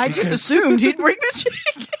suggest it. I just assumed he'd bring the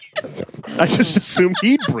chicken. I just assumed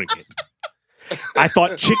he'd bring it. I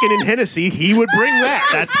thought chicken and Hennessy, he would bring that.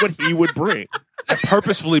 That's what he would bring. I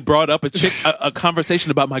purposefully brought up a conversation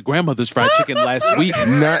about my grandmother's fried chicken last week.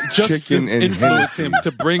 Not just chicken to and influence Hennessy. him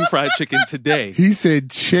to bring fried chicken today. He said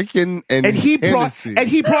chicken and he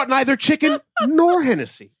Hennessy. brought neither chicken nor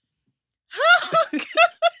Hennessy.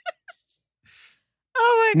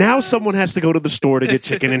 Oh my Now someone has to go to the store to get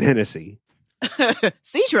chicken and Hennessy.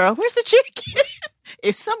 Cedro, where's the chicken?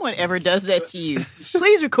 If someone ever does that to you,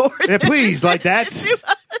 please record. Yeah, please. Like that's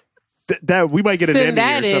that we might get an Send Emmy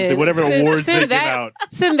or that something. in. Whatever awards they give that, out.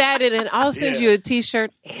 Send that in, and I'll send you a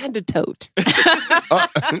T-shirt and a tote.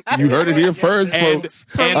 You heard it here first, folks.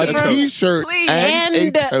 A T-shirt and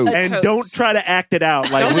a tote. And don't try to act it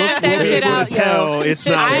out. Like Don't act that we'll be shit able out, to tell it's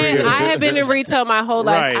not real. I have been in retail my whole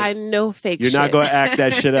life. Right. I know fake You're shit. not going to act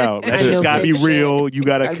that shit out. That I shit's know got to be fake shit. real. You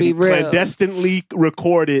got Gotta to be real. clandestinely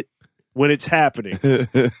record it when it's happening.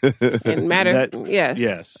 And matter, yes.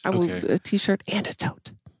 Yes. I will Okay. a T-shirt and a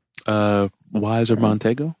tote. Wise or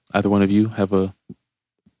Montego? Either one of you have a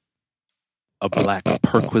black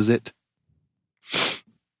perquisite?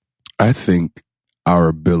 I think our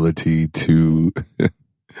ability to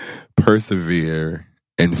persevere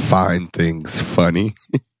and find things funny,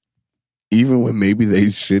 even when maybe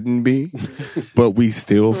they shouldn't be, but we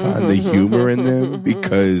still find the humor in them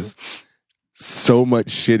because so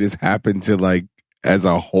much shit has happened to, like, as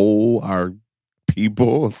a whole, our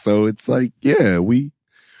people. So it's like, yeah, we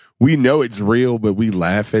know it's real, but we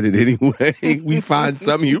laugh at it anyway. We find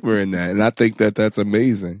some humor in that. And I think that that's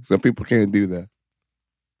amazing. Some people can't do that.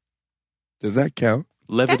 Does that count?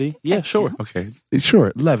 Levity? Yeah, sure. Okay.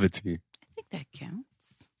 Sure. Levity. I think that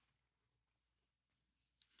counts.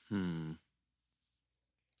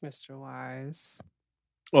 Mr. Wise.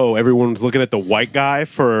 Oh, everyone's looking at the white guy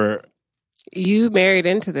for... You married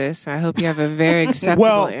into this. I hope you have a very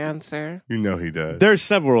acceptable answer. You know he does. There's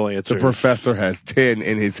several The answers. professor has 10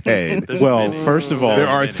 in his head. Well, first of all, There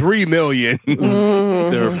are 3 million.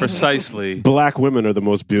 They're precisely. black women are the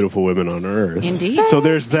most beautiful women on earth. Indeed. So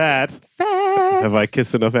there's that. Facts. Have I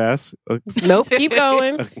kissed enough ass? Nope. Keep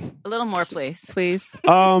going, A little more, please. please.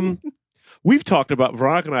 We've talked about,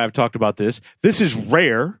 Veronica and I have talked about this. This is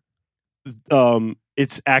rare.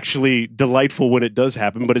 It's actually delightful when it does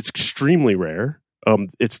happen, but it's extremely rare.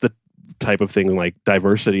 It's the type of thing like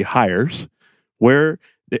diversity hires, where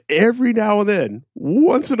every now and then,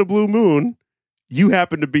 once in a blue moon, you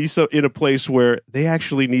happen to be in a place where they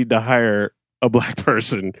actually need to hire a black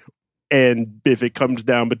person. And if it comes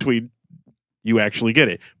down between, you actually get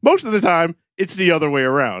it. Most of the time, it's the other way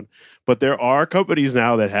around. But there are companies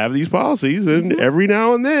now that have these policies, and every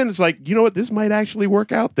now and then, it's like, you know what, this might actually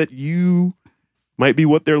work out, that you might be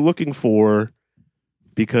what they're looking for,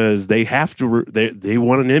 because they have to. They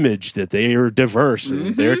want an image that they are diverse,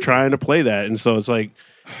 and they're trying to play that. And so it's like,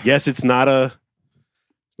 yes, it's not a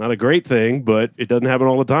great thing, but it doesn't happen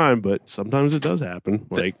all the time. But sometimes it does happen.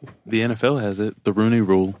 Like The NFL has it, the Rooney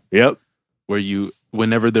Rule. Yep. Where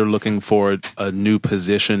whenever they're looking for a new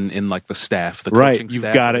position in like the staff, the coaching staff,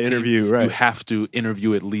 you've got to of the team, interview. Right, you have to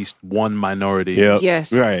interview at least one minority. Yep.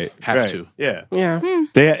 Yes. Right. Have to. Yeah. Yeah.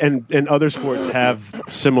 They and other sports have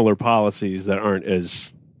similar policies that aren't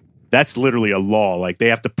as. That's literally a law. Like they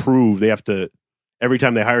have to prove. They have to every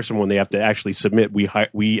time they hire someone, they have to actually submit. We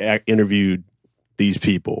interviewed these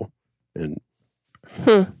people, and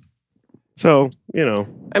so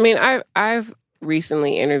I mean, I've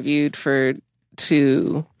recently interviewed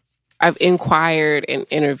I've inquired and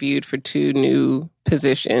interviewed for 2 new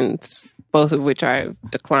positions, both of which I've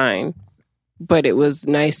declined. But it was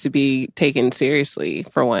nice to be taken seriously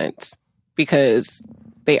for once, because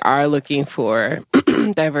they are looking for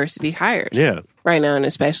diversity hires right now, and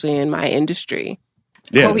especially in my industry.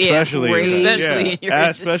 Yeah, Oh, yeah. especially Especially in your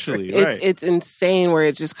especially right. It's insane where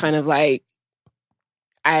it's just kind of like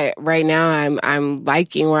right now I'm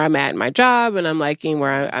liking where I'm at in my job, and I'm liking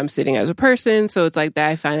where I'm sitting as a person. So it's like that.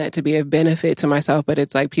 I find that to be a benefit to myself. But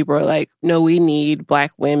it's like people are like, no, we need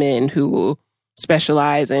black women who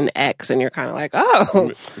specialize in X, and you're kind of like,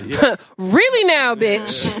 oh, really now,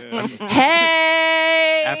 bitch?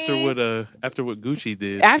 Hey, After what Gucci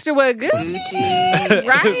did, after what Gucci,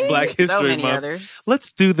 right? Black History So many Month. others.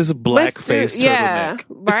 Let's do this blackface turtleneck. Yeah,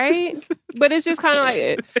 right. But it's just kind of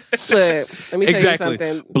like, look, let me tell Exactly. you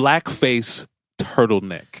something. Blackface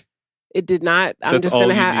turtleneck. It did not. I'm That's just all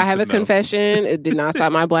gonna you have. need I have to a know. confession. It did not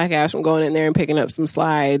stop my black ass from going in there and picking up some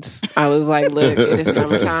slides. I was like, look, it is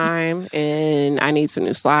summertime, and I need some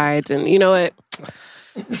new slides. And you know what?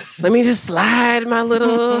 Let me just slide my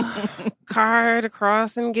little card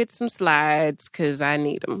across and get some slides because I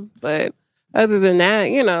need them. But other than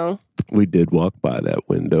that, We did walk by that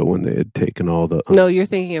window when they had taken all the. no, you're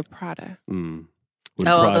thinking of Prada. When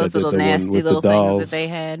Oh, Prada those did little the one nasty with little the things dolls, that they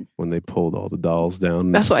had. when they pulled all the dolls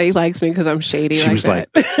down. That's why he likes me, because I'm shady. She like was that.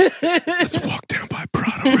 like, let's walk down by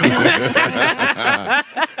Prada real quick.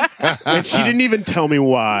 And she didn't even tell me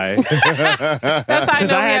why. That's how I Because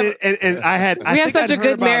know I had we it, and I had. have, we have such a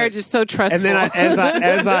good marriage. It's so trustful. And then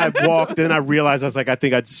as I walked, then I realized, I was like, I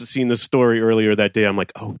think I'd seen the story earlier that day. I'm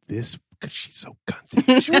like, oh, this because she's so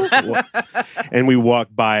cunty. She wants to walk. And we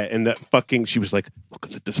walked by it, and that fucking, she was like, look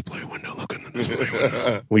in the display window, look in the display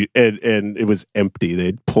window. And it was empty.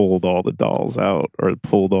 They'd pulled all the dolls out, or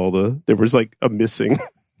there was like a missing.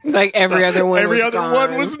 Like every other one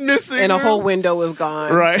one was missing. And a whole window was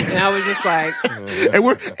gone. Right. And I was just like.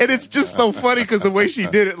 and it's just so funny because the way she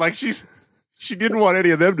did it, like she didn't want any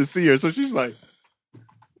of them to see her, so she's like.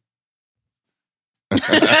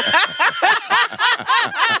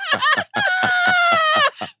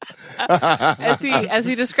 As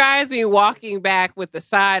he describes me walking back with the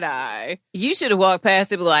side eye. You should have walked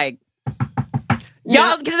past it like,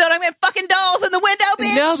 y'all don't have fucking dolls in the window,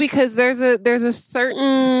 bitch. No, because there's a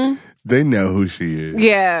certain. They know who she is.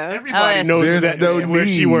 Yeah, everybody knows where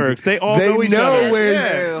she works. They all know each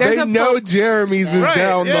other. They know Jeremy's is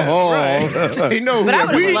down the hall. Right. They know.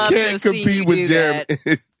 But we can't compete with Jeremy.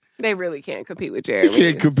 They really can't compete with Jeremy. You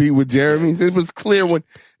can't compete with Jeremy's. It was clear when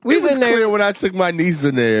I took my niece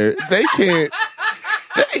in there. They can't.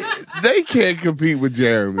 They can't compete with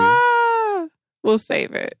Jeremy. We'll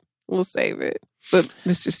save it. But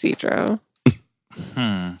Mr. Cedro.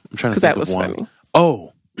 I'm trying to think that of was one. funny.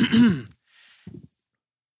 Oh.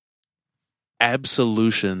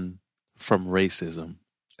 Absolution from racism.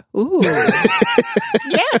 Ooh.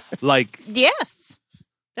 Yes. Yes.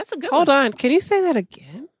 That's a good Hold one. on. Can you say that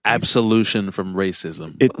again? Absolution from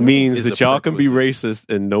racism. It means that y'all can be racist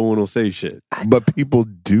and no one will say shit. But people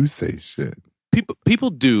do say shit. People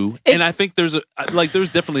do, and I think there's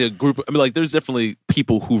definitely a group. I mean, like there's definitely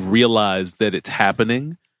people who realize that it's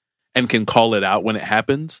happening and can call it out when it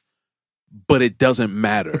happens, but it doesn't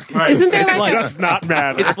matter. Right. Isn't there it does not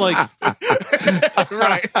matter? It's like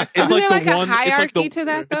right. It's Isn't like there the one. A hierarchy It's to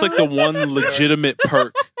that, though? It's like the one legitimate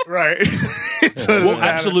perk. Right. Well,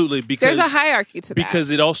 absolutely, because there's a hierarchy to that. Because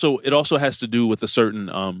it also has to do with a certain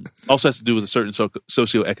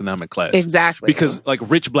socioeconomic class. Exactly. Because like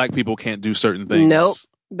rich black people can't do certain things. Nope.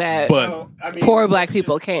 Poor black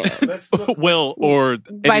people can't. Well, or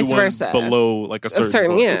vice versa. Below like a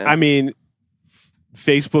certain yeah. I mean,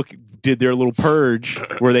 Facebook did their little purge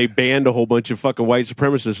where they banned a whole bunch of fucking white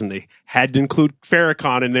supremacists, and they had to include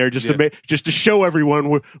Farrakhan in there just to show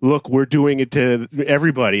everyone, look, we're doing it to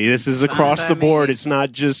everybody. This is across the board. It's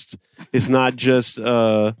not just.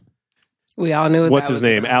 We all knew what's his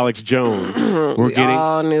name, Alex Jones. We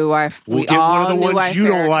all knew why. We'll get one of the ones you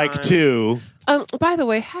don't like too. By the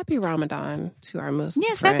way, happy Ramadan to our Muslim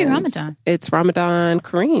friends. Happy Ramadan. It's Ramadan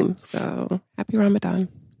Kareem, so happy Ramadan.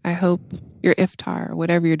 I hope your iftar,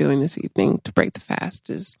 whatever you're doing this evening to break the fast,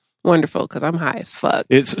 is wonderful because I'm high as fuck.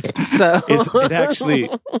 It actually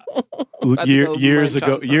years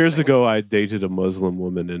ago I dated a Muslim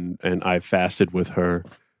woman and I fasted with her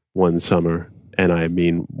one summer, and I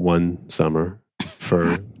mean one summer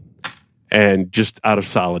and just out of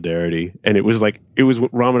solidarity. And it was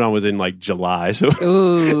Ramadan was in like July, so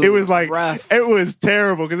Ooh, it was like rough. It was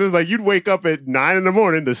terrible because it was like you'd wake up at 9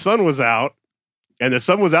 a.m, the sun was out. And the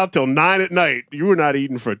sun was out till 9 p.m. You were not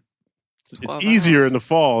eating for. It's easier in the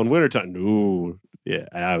fall and wintertime. No, yeah.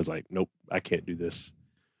 And I was like, nope, I can't do this.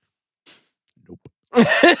 Nope.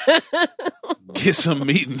 Get some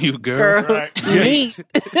meat in you, girl. Right. Meat.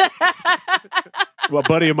 Well, a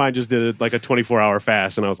buddy of mine just did a 24-hour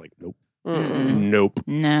fast, and I was like, nope. Nope.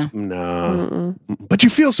 No. Nah. But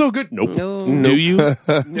you feel so good. Nope. No. Do you?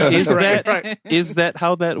 Is right. Is that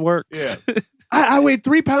how that works? Yeah. I weighed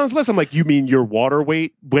 3 pounds less. I'm like, you mean your water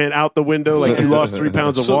weight went out the window? Like you lost 3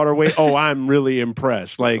 pounds of water weight? Oh, I'm really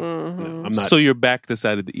impressed. Like, no, I'm not. So your back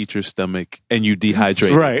decided to eat your stomach and you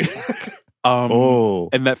dehydrated. Right.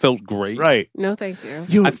 And that felt great. Right. No, thank you.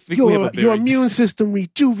 Your immune system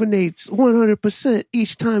rejuvenates 100%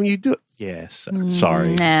 each time you do it. Yes.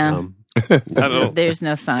 Sorry. No. There's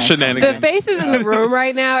no science. Shenanigans. The faces in the room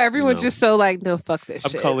right now, everyone's just so like, no, fuck this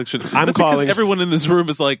shit. I'm calling everyone in this room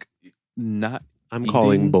is like, not. I'm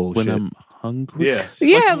calling bullshit when I'm hungry.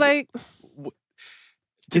 Yeah, like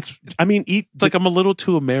it's. I mean, it's like I'm a little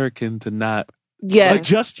too American to not. Yes,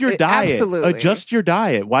 adjust your diet. Absolutely, adjust your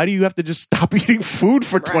diet. Why do you have to just stop eating food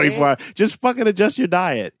for 24 hours? Just fucking adjust your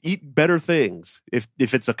diet. Eat better things if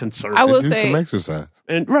it's a concern. I will do say some exercise.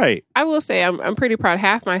 And right, I will say I'm pretty proud.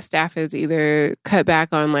 Half my staff has either cut back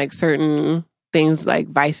on like certain things like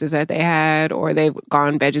vices that they had, or they've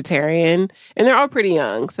gone vegetarian, and they're all pretty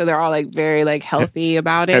young, so they're all like very like healthy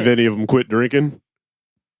about it. Have any of them quit drinking?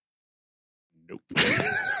 Nope. So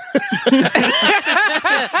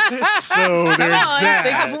there's that.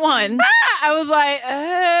 Think of one. I was like,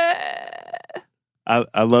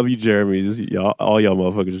 I love you, Jeremy. Y'all, all y'all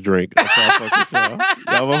motherfuckers drink. That's all I fuck with y'all.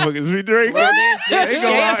 Y'all motherfuckers be drinking. Well, there's Ain't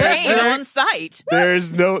gonna lie. champagne on site.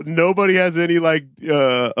 There's nobody has any like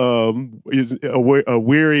is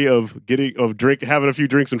weary of having a few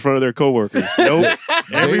drinks in front of their coworkers. Nope.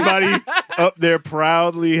 Everybody up there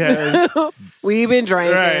proudly has. We've been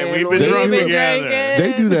drinking. Right, we've been drunk together.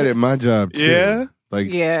 They do that at my job too. Yeah. Like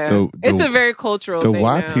it's a very cultural the thing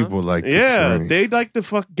white now. people like to drink. They like to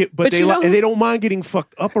but you know and they don't mind getting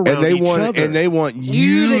fucked up around and they each want other. and they want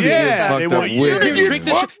you to get fucked up with. Drink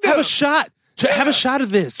this shit. Have a shot. Have a shot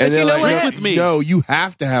of this. And you know what? with me. No, you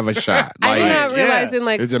have to have a shot. I did Like, not realize in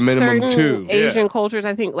like It's a minimum certain 2. Asian cultures,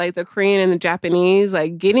 I think like the Korean and the Japanese,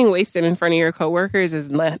 like getting wasted in front of your coworkers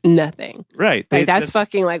is nothing. Right. Like that's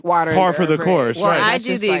fucking like water. par under for a the bridge. course. Well, Right. I That's do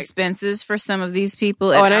just the like- expenses for some of these people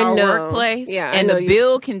Oh, at and I our know. workplace. Yeah, I and know the you-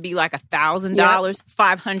 bill can be like $1,000.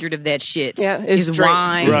 500 of that shit is is drinks.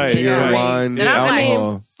 wine. Right, and yeah. drinks. Wine, and I'm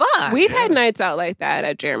alcohol. like, fuck. We've had nights out like that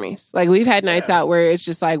at Jeremy's. Like we've had nights out where it's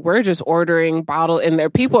just like we're just ordering bottle, and there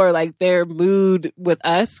people are like their mood with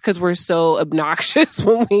us because we're so obnoxious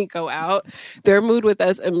when we go out. Their mood with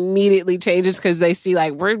us immediately changes because they see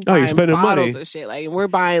like we're you're buying spending bottles money. of shit. Like and we're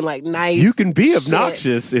buying like nice. You can be shit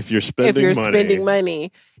obnoxious if you're spending if you're money. spending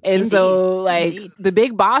money. And so, like, the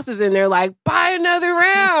big boss is in there, like, buy another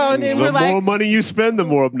round. And The we're like, more money you spend, the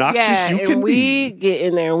more obnoxious yeah, you and can we be. get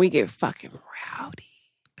in there and we get fucking rowdy.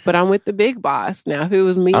 But I'm with the big boss. Now, if it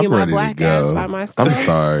was me I'm and my ready to black ass go. by myself. I'm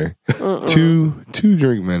sorry. Two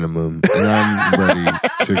drink minimum, and I'm ready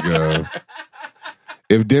to go.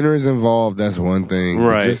 If dinner is involved, that's one thing. But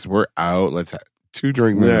Right. just we're out. Let's have 2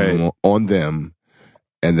 drink minimum on them,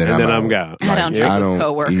 and then I'm out. I don't drink with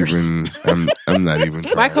coworkers. I'm not even.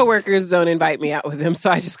 My trying. coworkers don't invite me out with them, so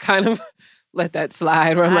I just kind of let that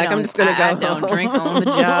slide. Where I'm like, I'm just gonna go. I don't drink on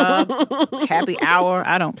the job. Happy hour.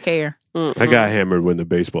 I don't care. I got hammered when the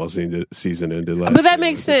baseball season ended last But that year.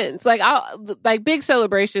 makes sense. Like, like big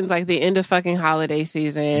celebrations, like the end of fucking holiday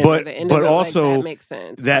season. But- or the end but of also, that makes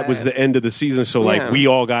sense. That was the end of the season, so like Yeah. we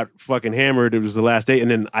all got fucking hammered. It was the last day,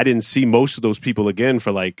 and then I didn't see most of those people again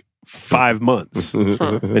for like 5 months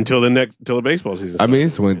until the baseball season I started. mean,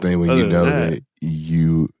 it's one thing when Other you know than that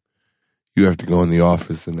you have to go in the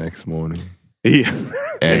office the next morning. Yeah.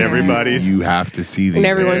 And everybody's you have to see these And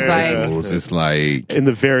everyone's like- animals. It's like in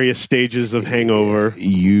the various stages of hangover.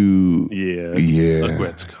 yeah.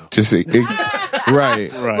 Gretzko. Just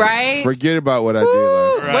right. right. Forget about what I did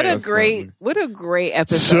last night. What a That's great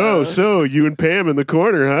episode. So you and Pam in the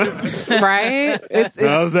corner, huh? Right? It's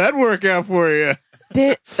How's that work out for you?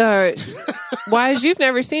 Wise, you've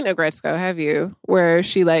never seen a Gretzko, have you? Where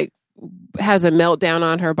she like has a meltdown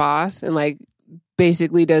on her boss and like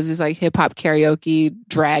basically does this like hip hop karaoke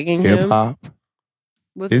dragging hip him. hop.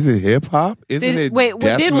 Is it hip hop? Isn't it?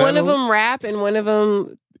 Death Did one of metal? them rap and one of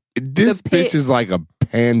them? This the pit- bitch is like a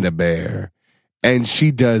panda bear, and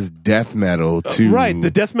she does death metal too. Right,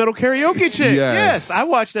 the death metal karaoke chick. Yes, I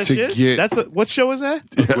watched that To shit. get- What show is that?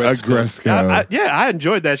 Gretzko. I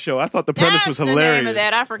enjoyed that show. I thought the premise was That's hilarious. the name of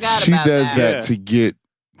that. I forgot She about does that. that Yeah. to get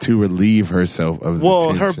to relieve herself of the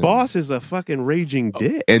Well, her tension. boss is a fucking raging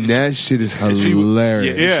dick. and that shit is She-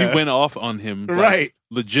 hilarious. Yeah, Yeah. she went off on him, like, Right.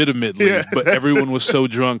 legitimately, Yeah. but everyone was so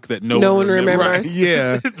drunk that no one one remembered. remembers.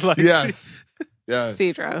 Yeah. Like, Yes. Yes.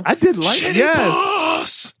 Cedra. I did like Shitty yes.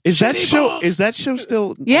 boss. Is that Shitty show? boss. Is that show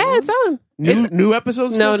still? Yeah, it's on. New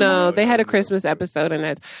episodes. No, still coming out? they had a Christmas episode, and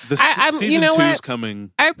that's. The I'm- season you know 2 what? is coming.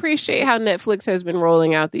 I appreciate how Netflix has been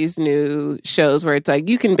rolling out these new shows where it's like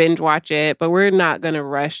you can binge watch it, but we're not going to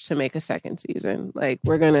rush to make a second season. Like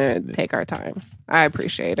we're going to take our time. I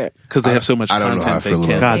appreciate it. Because they have so much I don't know how I content feel they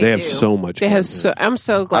about can. God, They they have do. so much. They have content. I'm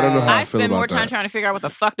so glad. I don't know how I I feel spend more about time that. trying to figure out what the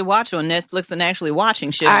fuck to watch on Netflix than actually watching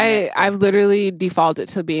shit. on Netflix. I've literally defaulted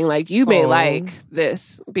to being like, you may Oh. like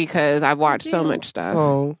this because I've watched so much stuff.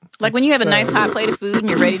 Oh, Like when you have a nice hot plate of food and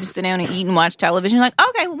you're ready to sit down and eat and watch television, you're like,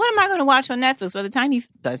 okay, well, what am I going to watch on Netflix? By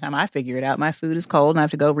the time I figure it out, my food is cold and I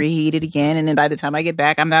have to go reheat it again. And then by the time I get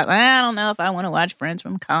back, I'm not. I don't know if I want to watch Friends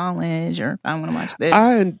from College or if I want to watch this.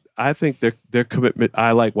 I think their commitment.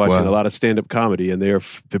 I like watching Wow. a lot of stand up comedy, and they're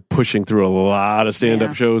pushing through a lot of stand up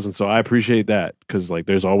Yeah. shows, and so I appreciate that because like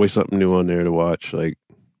there's always something new on there to watch. Like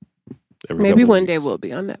every Maybe couple one weeks. day we'll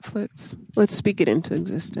be on Netflix. Let's speak it into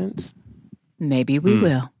existence. Maybe we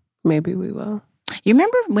will. Maybe we will. You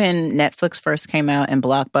remember when Netflix first came out and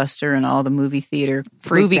Blockbuster and all the movie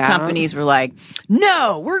Freaked out. companies were like,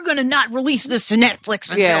 no, we're going to not release this to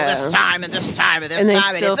Netflix until Yeah. this time and this time and this And they time.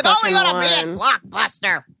 And still it's only fucking going to be at won.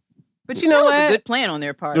 Blockbuster. But you know That was what? a good plan on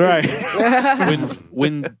their part. Right.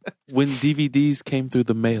 when DVDs came through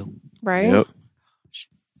the mail. Right? Yep.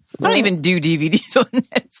 I don't even do DVDs on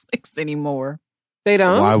Netflix anymore. They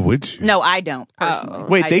don't? Why would you? No, I don't personally.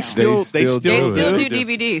 Wait, they don't. still They still They do still it. do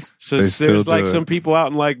DVDs. So They still there's like do it. some people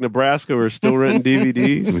out in like Nebraska who are still renting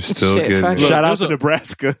DVDs. We're still Shit, getting fuck it. it. Shout out there's to a-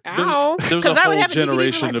 Nebraska. Ow. There's 'Cause a I would whole have a DVD for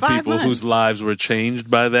generation like of 5 people whose months. lives were changed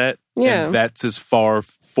by that. Yeah. And that's as far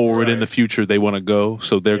forward in the future they want to go.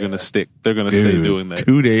 So they're going to stick. They're going to stay Dude, doing that.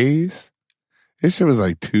 2 days? This shit was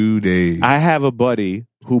like 2 days. I have a buddy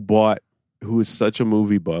who is such a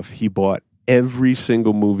movie buff. He bought every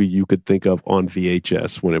single movie you could think of on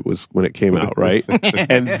VHS when it came out, right?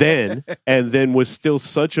 and then was still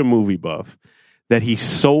such a movie buff that he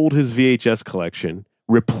sold his VHS collection,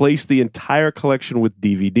 replaced the entire collection with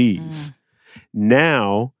DVDs.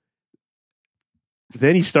 Now,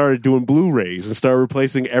 then he started doing Blu-rays and started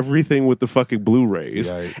replacing everything with the fucking Blu-rays.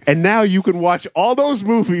 Yikes. And now you can watch all those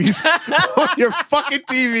movies on your fucking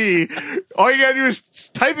TV. All you gotta do is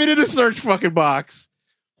type it in the search fucking box.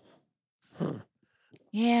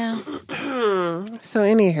 Yeah. So,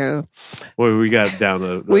 anywho, Boy, we got down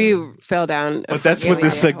the. we fell down. But that's fucking what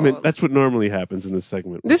this rabbit segment. hole. That's what normally happens in this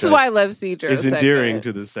segment. This is why I love Cedro. is endearing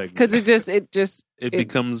to this segment. because it just It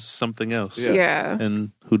becomes something else. yeah.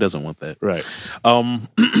 And who doesn't want that? Right.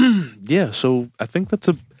 Yeah. So I think that's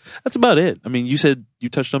about it. I mean, you said you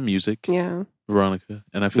touched on music, Yeah. Veronica,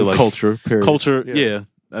 and I feel like Culture. Period. culture. Yeah. Yeah.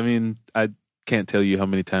 I mean, I can't tell you how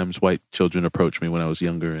many times white children approached me when I was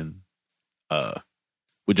younger and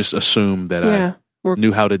would just assume that Yeah. I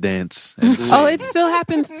knew how to dance. And sing. Oh, it still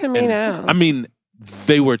happens to me And, now. I mean,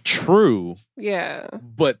 they were true, yeah.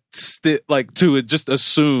 but still, like to just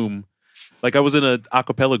assume. Like I was in an a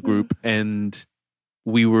cappella group and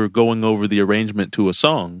we were going over the arrangement to a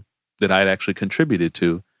song that I'd actually contributed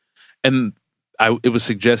to, and it was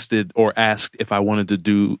suggested or asked if I wanted to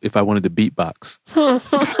beatbox.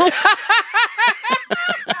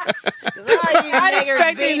 Not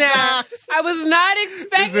expecting that. I was not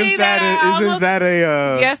expecting that. Isn't that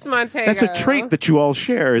a? Yes, Montego. That's a trait that you all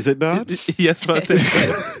share, is it not? Yes,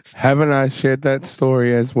 Haven't I shared that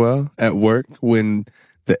story as well at work when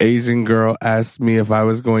the Asian girl asked me if I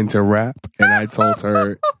was going to rap and I told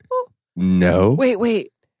her no.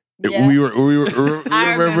 Wait. Yeah. We were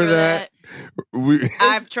I remember that. We,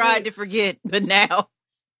 I've tried to forget, but now.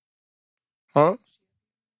 huh?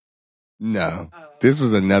 No. This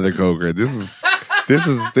was another co-grad. This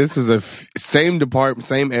was a same department,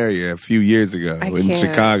 same area a few years ago I in can't.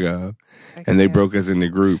 Chicago, and they broke us into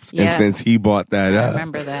groups. Yes. And since he bought that I up,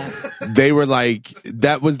 remember that. they were like,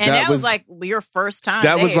 that was like your first time.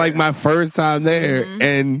 that was there. like my first time there, Mhm.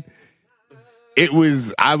 and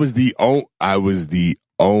I was the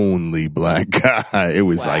only black guy. It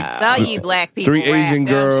was like It's all you black people. 3 rap, Asian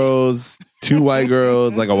don't you? girls, 2 white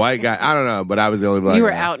girls, like a white guy. I don't know, but I was the only black You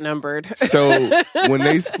were guy. outnumbered. So when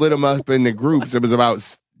they split them up into groups, it was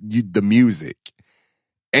about the music.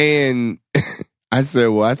 And I said,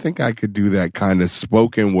 well, I think I could do that kind of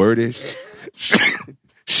spoken wordish.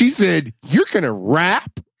 She said, you're going to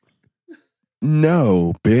rap?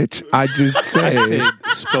 No, bitch. I just said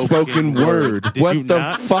spoken word. Did What you the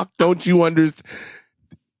not? fuck don't you understand?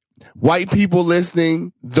 White people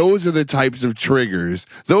listening, those are the types of triggers.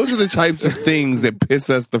 Those are the types of things that piss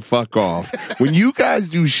us the fuck off. When you guys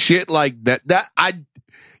do shit like that,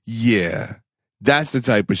 that's the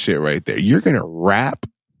type of shit right there. You're gonna rap?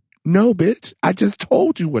 No, bitch. I just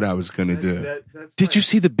told you what I was gonna do. Did you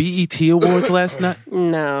see the BET Awards last night?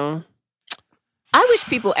 No. I wish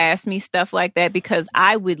people asked me stuff like that because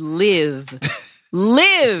I would live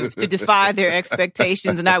to defy their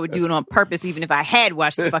expectations, and I would do it on purpose, even if I had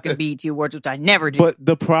watched the fucking BET Awards, which I never do. But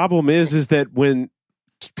the problem is that when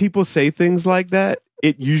people say things like that,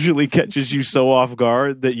 it usually catches you so off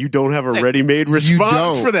guard that you don't have a ready-made response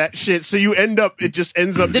don't. for that shit. So it just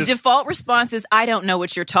ends up. The default response is, I don't know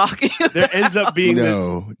what you're talking about. There ends up being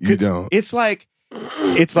No, you don't. It's like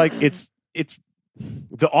The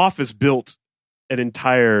Office built an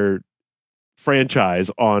entire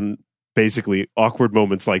franchise on basically awkward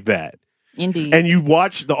moments like that. Indeed. And you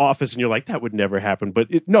watch The Office and you're like, that would never happen. But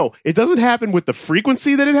it doesn't happen with the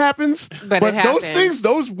frequency that it happens. But it those happens. things,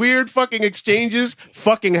 those weird fucking exchanges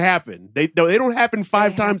fucking happen. They don't happen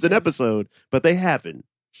 5 times an episode, but they happen.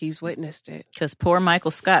 He's witnessed it. Because poor Michael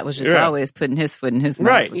Scott was just Yeah. always putting his foot in his mouth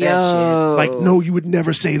Right. with that Yo. Like, no, you would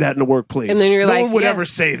never say that in the workplace. And then you're no like, one would yes. ever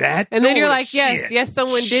say that. And No then you're one- like, yes, shit.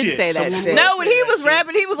 someone did say that Someone shit. shit. No, when he was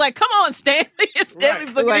rapping, he was like, come on, Stanley. And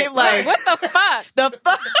Stanley's looking at him like, what the fuck? the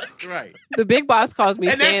fuck? Right. The big boss calls me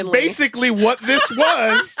And that's Stanley. basically what this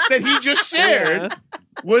was that he just shared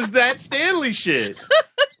was that Stanley shit.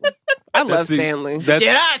 I love That's the- Stanley. That,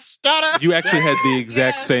 Did I stutter? you actually had the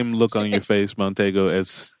exact same look on your face, Montego,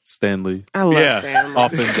 as Stanley I love Yeah. Stanley.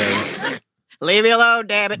 often does. Leave me alone,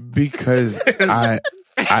 damn it. Because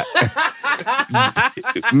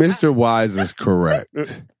Mr. Wise is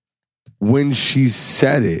correct. When she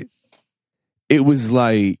said it, it was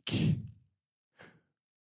like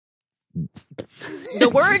the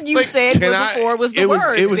word you said before was the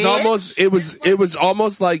word. It was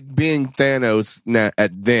almost like being Thanos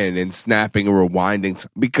at then and snapping and rewinding.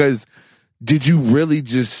 Because did you really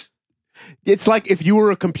just? It's like if you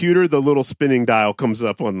were a computer, the little spinning dial comes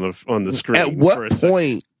up on the screen. At what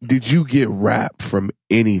point did you get rap from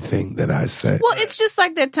anything that I said? Well, it's just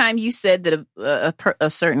like that time you said that a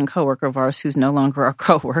certain coworker of ours, who's no longer our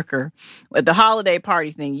coworker, at the holiday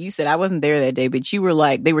party thing, you said I wasn't there that day, but you were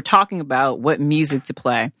like they were talking about what music to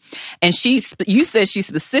play, and you said she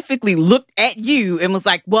specifically looked at you and was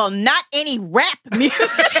like, "Well, not any rap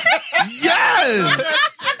music."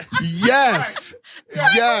 Yes.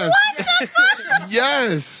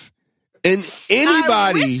 And anybody,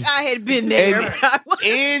 I wish I had been there.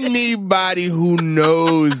 Anybody who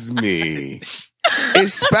knows me,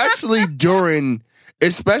 especially during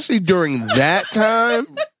that time,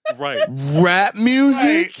 right? Rap music.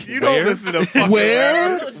 Right. You don't listen to fucking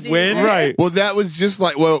when right? Well, that was just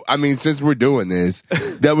like, well, I mean, since we're doing this,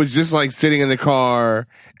 that was just like sitting in the car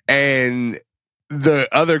and the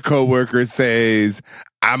other coworker says,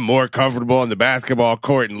 I'm more comfortable on the basketball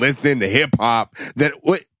court and listening to hip hop.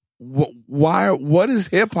 What does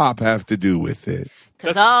hip hop have to do with it?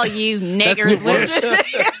 Because all you niggers listen.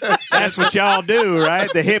 That's what y'all do,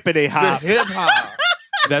 right? The hippity hop. The hip hop.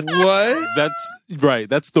 That's what? That's right.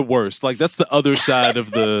 That's the worst. Like that's the other side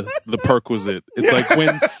of the perquisite. It's like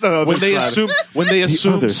when they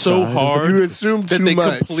assume so hard you assume that they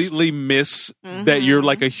completely miss that you're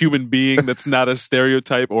like a human being that's not a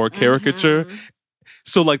stereotype or a caricature. Mm-hmm.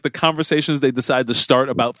 So like the conversations they decide to start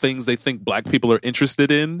about things they think black people are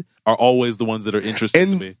interested in are always the ones that are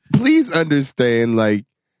interesting to me. Please understand, like,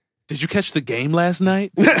 did you catch the game last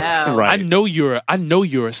night? No. I Right. know you're a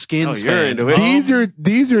Skins fan. These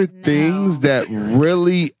are things that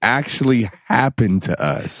really actually happen to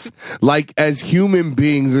us. Like as human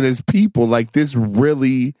beings and as people, like this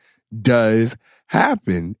really does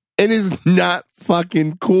happen. And it's not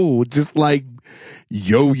fucking cool. Just like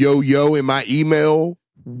yo in my email.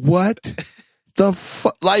 What the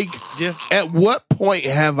fuck? Like, at what point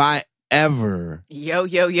have I ever yo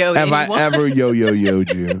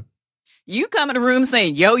you? You come in the room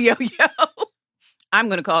saying yo, I'm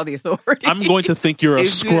going to call the authorities. I'm going to think you're a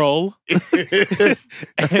scroll. Points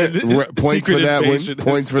for that one.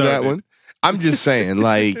 Points for that one. I'm just saying,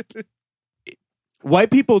 like,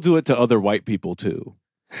 white people do it to other white people too.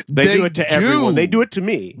 They do it to everyone. They do it to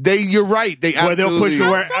me. You're right. They absolutely.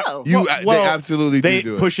 They absolutely they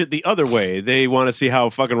do push it the other way. They want to see how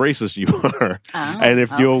fucking racist you are, and if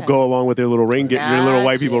you'll go along with their little your little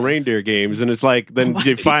white people reindeer games, and it's like then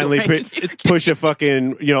you finally push a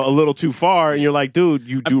fucking a little too far, and you're like, dude,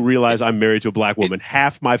 you do realize I'm married to a black woman.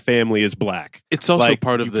 Half my family is black. It's also like,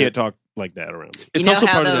 part of you can't talk like that around me. It's also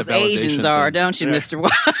how those Asians are, don't you, Mr.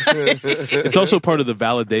 White? It's also part of the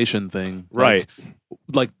validation thing, right?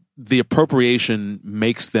 Like the appropriation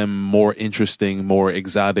makes them more interesting, more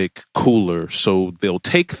exotic, cooler. So they'll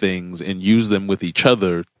take things and use them with each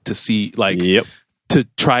other to see, like, to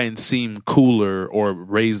try and seem cooler or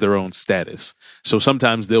raise their own status. So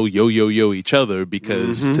sometimes they'll yo each other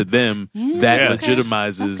because to them that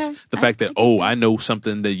legitimizes the fact that, I know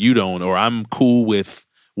something that you don't, or I'm cool with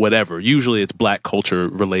whatever. Usually it's black culture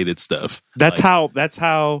related stuff. That's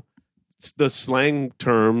how the slang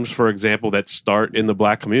terms, for example, that start in the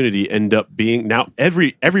black community end up being now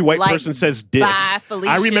every white person says diss. I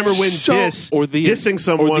remember when dissing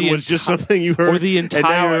someone was just something you heard, or the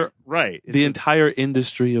entire the entire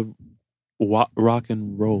industry of rock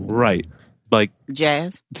and roll, right? Like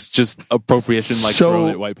jazz. It's just appropriation, like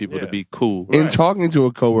throwing at white people to be cool. In talking to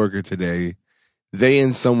a coworker today, they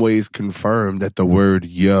in some ways confirmed that the word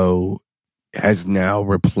yo has now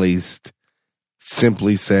replaced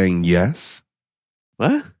simply saying yes.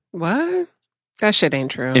 What? That shit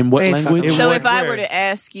ain't true. In what language? So if I were to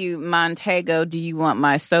ask you, Montego, do you want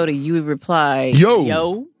my soda? You would reply,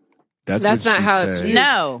 yo. That's not how it's used.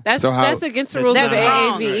 No. That's against the rules of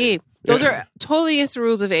AAVE. Those are totally against the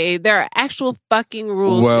rules of AAVE. There are actual fucking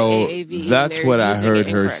rules to AAVE. That's what I heard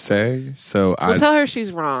her say. So we'll tell her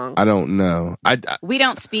she's wrong. I don't know. We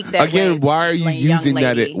don't speak that way. Again, why are you using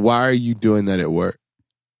that? Why are you doing that at work?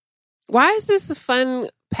 Why is this a fun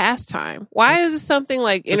pastime? Why is this something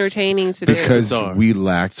like entertaining to do? Because we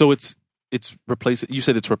lack. So it's it's replacing. You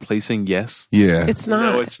said it's replacing yes. Yeah, It's not.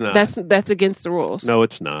 No, it's not. That's against the rules. No,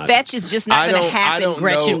 it's not. Fetch is just not going to happen,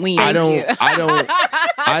 Gretchen Wiener.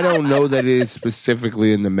 I don't know that it is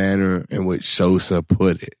specifically in the manner in which Sosa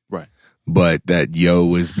put it. Right. But that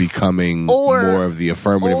yo is becoming more of the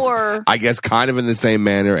affirmative. Or I guess kind of in the same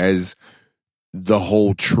manner as the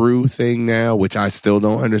whole true thing now, which I still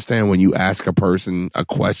don't understand. When you ask a person a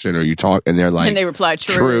question or you talk and they're like, and they reply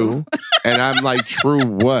true. And I'm like, true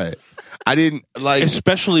what? I didn't like,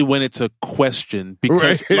 especially when it's a question,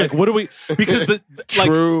 because Right. like, what do we? Because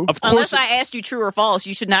True. of course, Unless I asked you true or false,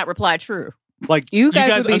 you should not reply true. like You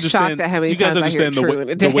guys would be understand- shocked at how many you guys times I hear understand true in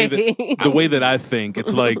a day. the way that I think.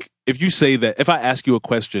 It's like if you say that, if I ask you a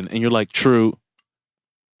question and you're like true,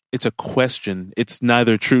 it's a question. It's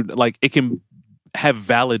neither true. Like it can have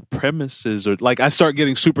valid premises, or like I start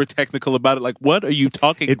getting super technical about it. Like, what are you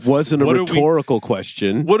talking? It wasn't a What are we- rhetorical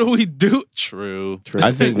question. What do we do? True.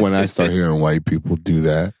 I think when I start hearing white people do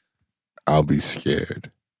that, I'll be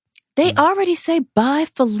scared. They already say bye,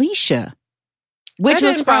 Felicia, which That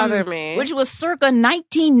was didn't from bother me. which was circa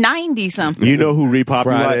 1990 something. You know who Friday.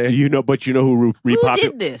 repopularized? But you know who Who repopularized?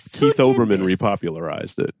 did this? Who Keith did Olbermann this?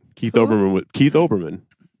 repopularized it. Keith Olbermann.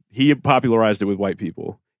 He popularized it with white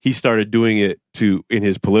people. He started doing it in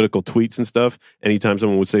his political tweets and stuff. Anytime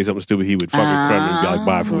someone would say something stupid, he would fucking crumb and be like,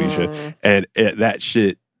 "Bye, Felicia," and that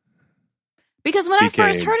shit. Because when I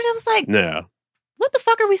first became- heard it, I was like, No, what the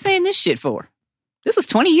fuck are we saying this shit for? This was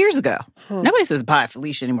 20 years ago. Nobody says bye,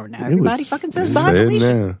 Felicia anymore. Now everybody fucking says bye, Say it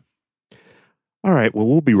Felicia. now. all right. Well,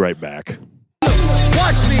 we'll be right back.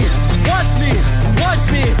 Watch me, watch me, watch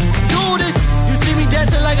me do this. You see me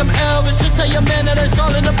dancing like I'm Elvis. Just tell your man that it's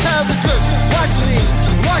all in the pelvis. Look, watch me,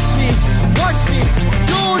 watch me, watch me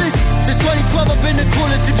do this. Since 2012, I've been the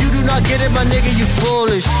coolest. If you do not get it, my nigga, you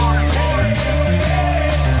foolish.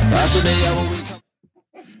 That's what they ever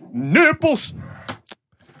Nipples.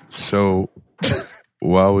 So,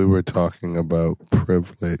 while we were talking about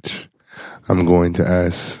privilege, I'm going to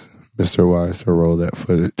ask Mr. Wise to roll that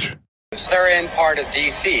footage. They're in part of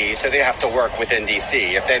D.C., so they have to work within D.C.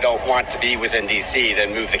 If they don't want to be within D.C.,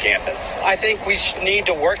 then move the campus. I think we need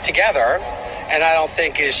to work together, and I don't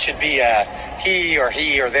think it should be a he or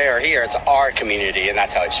they or here. It's our community, and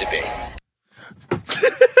that's how it should be.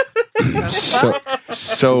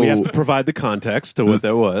 So We have to provide the context to what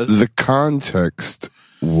that was. the context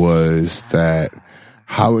was that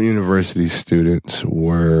Howard University students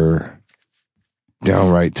were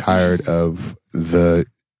downright tired of the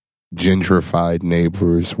gentrified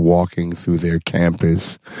neighbors walking through their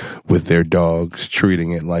campus with their dogs,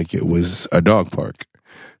 treating it like it was a dog park.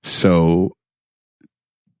 So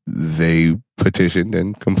they petitioned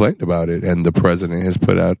and complained about it, and the president has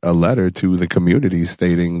put out a letter to the community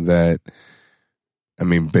stating that, I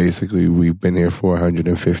mean, basically, we've been here for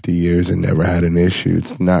 150 years and never had an issue.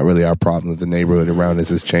 It's not really our problem that the neighborhood around us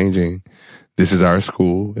is changing. This is our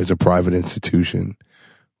school. It's a private institution.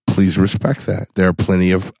 Please respect that. There are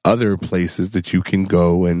plenty of other places that you can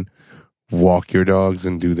go and walk your dogs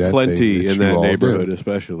and do that. Plenty in that all neighborhood, do.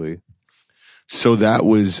 especially. So that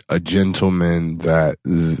was a gentleman that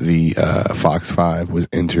the Fox 5 was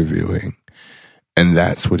interviewing. And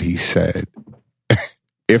that's what he said.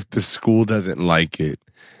 If the school doesn't like it,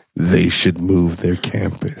 they should move their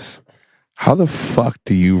campus. How the fuck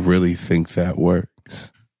do you really think that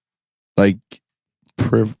works? Like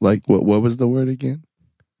what was the word again?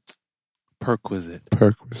 Perquisite.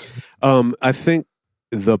 Perquisite. I think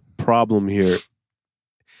the problem here,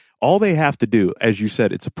 all they have to do, as you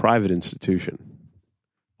said, it's a private institution.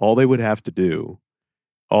 All they would have to do,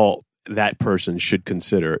 all that person should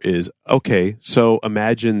consider is, okay, so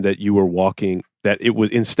imagine that you were walking, that it was,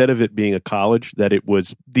 instead of it being a college, that it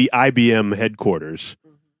was the IBM headquarters,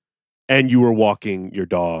 and you were walking your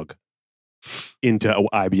dog into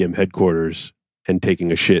IBM headquarters and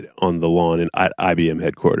taking a shit on the lawn at IBM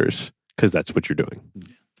headquarters, because that's what you're doing.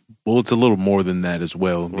 Well, it's a little more than that as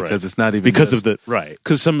well, because it's not even because of the right.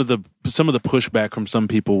 Because some of the pushback from some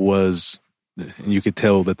people was, and you could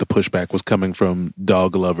tell that the pushback was coming from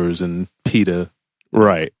dog lovers and PETA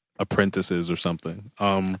apprentices or something.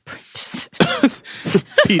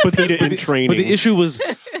 PETA in training. But the issue was,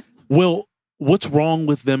 well, what's wrong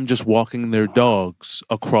with them just walking their dogs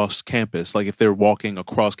across campus? Like if they're walking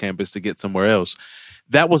across campus to get somewhere else.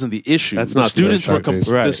 That wasn't the issue. That's the not students the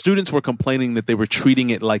were the students were complaining that they were treating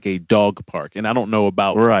it like a dog park, and I don't know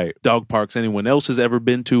about dog parks anyone else has ever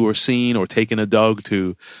been to or seen or taken a dog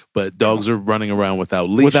to, but dogs are running around without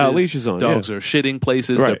leashes. Without leashes on. Dogs are shitting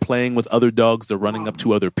places. They're playing with other dogs. They're running up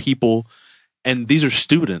to other people, and these are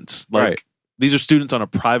students. These are students on a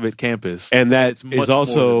private campus, and that it's much is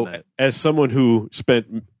also, more than that. as someone who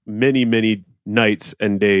spent many, many nights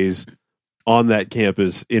and days on that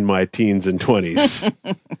campus in my teens and 20s.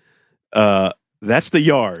 That's the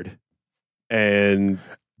Yard. And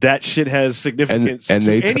that shit has significance. And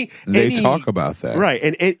they talk about that. Right.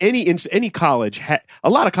 And any college, a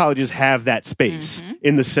lot of colleges have that space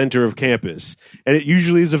in the center of campus. And it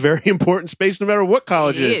usually is a very important space no matter what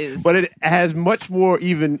college it is. But it has much more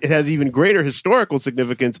it has even greater historical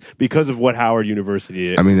significance because of what Howard University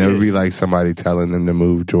is. I mean, that would be like somebody telling them to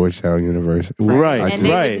move Georgetown University. Right. And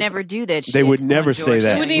they would never do that shit. They would never say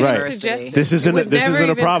that. They wouldn't even right. suggest it. This isn't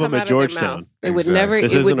a problem at Georgetown. It would never.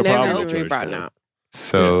 This It isn't would a problem never at be brought Georgetown. out.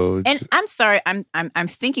 So, and I'm sorry, I'm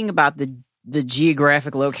thinking about the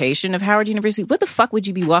geographic location of Howard University. What the fuck would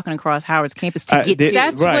you be walking across Howard's campus to get to?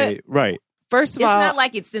 That's right. First of it's all, not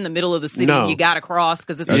like it's in the middle of the city No. and you got to cross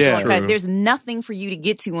because it's a shortcut. There's nothing for you to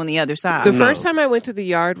get to on the other side. the first time I went to the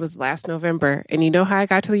Yard was last November, and you know how I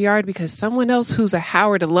got to the Yard? Because someone else who's a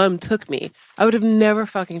Howard alum took me. I would have never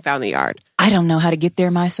fucking found the Yard. I don't know how to get there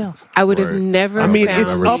myself. I would have never. I mean, found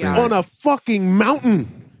it's the up Yard. on a fucking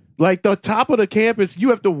mountain. Like the top of the campus, you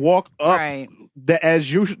have to walk up Right.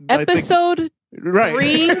 as you Episode right.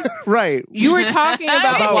 3. right. You were talking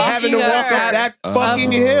about having to walk up that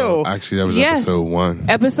fucking hill. Actually, that was Yes. episode 1.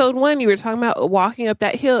 Episode 1, you were talking about walking up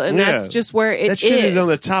that hill, and that's just where it is. That shit is on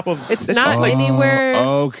the top of. It's not anywhere.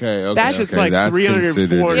 Okay. That's It's like that's 300,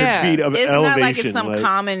 considered- 400 Yeah. feet of It's elevation. not like it's some like-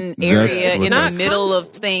 common area in the not middle of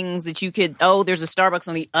things that you could. Oh, there's a Starbucks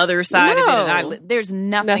on the other side of it. No. And there's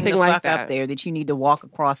nothing Nothing to like fuck that. up there that you need to walk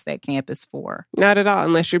across that campus for. Not at all,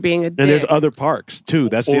 unless you're being a dick. And there's other parks too.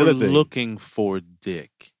 That's the or other thing. looking for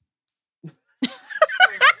dick.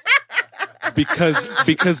 because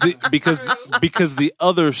the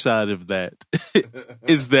other side of that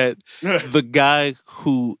is that the guy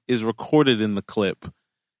who is recorded in the clip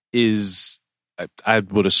is, I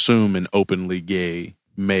would assume, an openly gay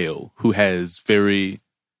male who has very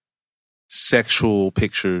sexual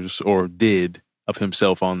pictures, or did, of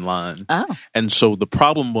himself online. Oh. And so the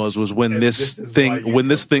problem was when this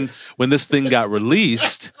thing got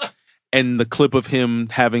released, and the clip of him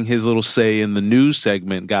having his little say in the news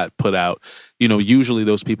segment got put out, you know, usually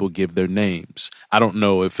those people give their names. I don't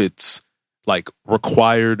know if it's like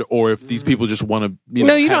required or if these people just want to,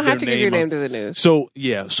 No, you don't their have to give your name on- to the news. So,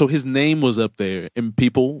 yeah, so his name was up there, and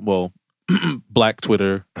people, well, Black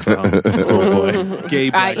Twitter, gay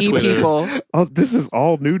Black I.e. Twitter, people. Oh, this is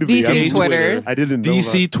all new to me. DC I mean, Twitter. I didn't know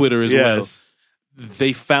DC about- Twitter as Yes. well.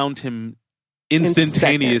 They found him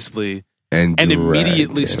instantaneously and immediately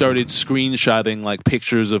dragged him. started screenshotting like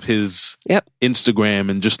pictures of his Yep. Instagram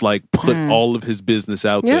and just like put all of his business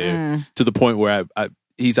out Yep. there to the point where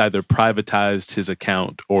he's either privatized his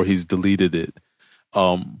account or he's deleted it.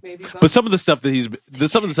 But some of the stuff that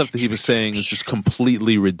he was saying is just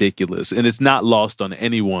completely ridiculous, and it's not lost on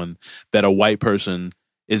anyone that a white person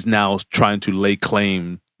is now trying to lay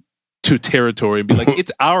claim to territory and be like,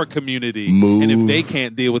 it's our community, and if they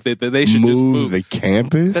can't deal with it, then they should just move. the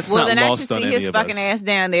campus. That's Well, not then I should lost on see any his of fucking us. ass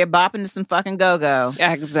down there bopping to some fucking go-go.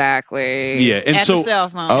 Exactly. Yeah, and At so the cell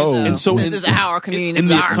phone. Oh. and so this is our community. This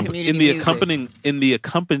is our community. in the music.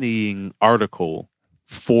 accompanying article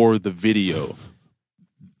for the video,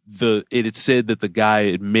 it said that the guy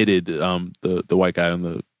admitted, the white guy on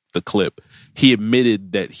the clip, he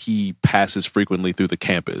admitted that he passes frequently through the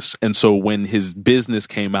campus. And so when his business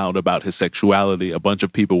came out about his sexuality, a bunch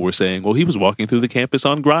of people were saying, well, he was walking through the campus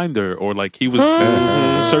on Grindr, or like he was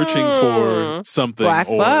searching for something, Black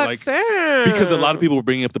or bucks. like, because a lot of people were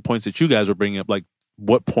bringing up the points that you guys were bringing up, like,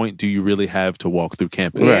 what point do you really have to walk through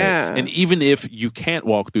campus? Yeah. And even if you can't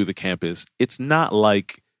walk through the campus, it's not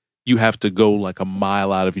like you have to go like a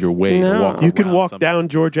mile out of your way to No. walk. You can around walk something. down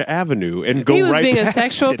Georgia Avenue and go He was right being a past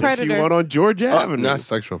sexual it if predator. you went on Georgia Avenue. Not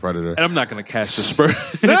sexual predator. And I'm not going to cast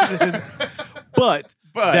aspersions, but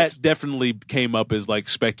that definitely came up as like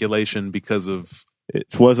speculation because of.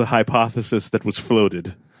 It was a hypothesis that was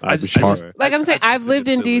floated. I'm sure. Like I'm saying, I've lived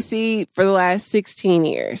in DC for the last 16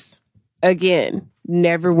 years. Again,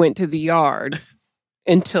 never went to the Yard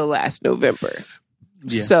until last November.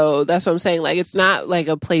 Yeah. So that's what I'm saying. Like, it's not like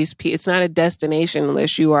a place. It's not a destination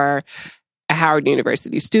unless you are a Howard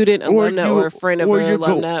University student, alumna, or a friend of an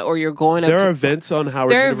alumna, or you're going up. There are events on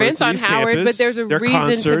Howard. There are events on University's Howard, campus. but there's a There are reason to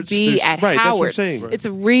concerts. be There's- at right, that's what I'm Howard. saying. It's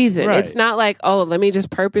a reason. Right. It's not like, oh, let me just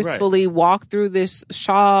purposefully walk through this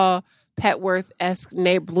Shaw Petworth-esque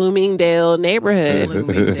Bloomingdale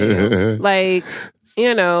neighborhood. Like,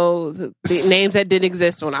 you know, the names that didn't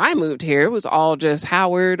exist when I moved here, it was all just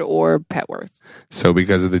Howard or Petworth. So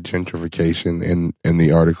because of the gentrification in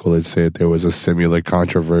the article, it said there was a similar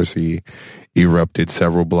controversy erupted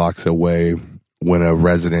several blocks away when a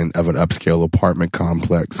resident of an upscale apartment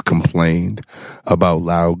complex complained about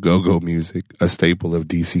loud go-go music, a staple of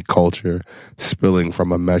DC culture, spilling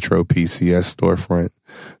from a Metro PCS storefront.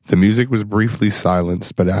 The music was briefly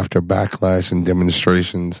silenced, but after backlash and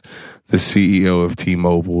demonstrations, the CEO of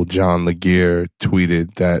T-Mobile, John Laguerre,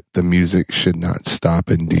 tweeted that the music should not stop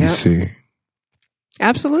in DC. Yep.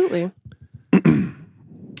 Absolutely.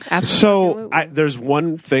 So there's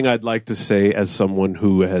one thing I'd like to say as someone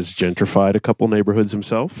who has gentrified a couple neighborhoods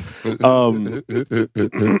himself. The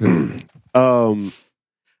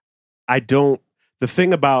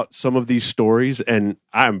thing about some of these stories, and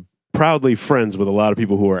I'm proudly friends with a lot of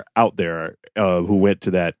people who are out there who went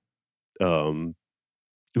to that, who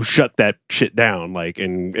shut that shit down, like,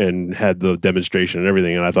 and had the demonstration and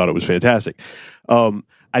everything, and I thought it was fantastic.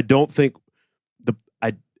 I don't think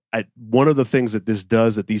one of the things that this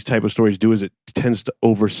does, that these type of stories do, is it tends to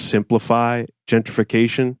oversimplify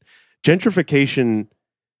gentrification. Gentrification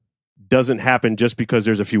doesn't happen just because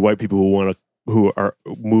there's a few white people who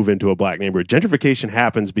move into a black neighborhood. Gentrification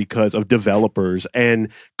happens because of developers and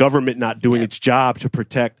government not doing its job to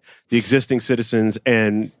protect the existing citizens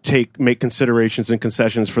and make considerations and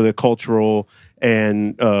concessions for the cultural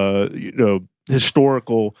and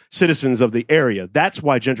historical citizens of the area. That's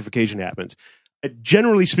why gentrification happens.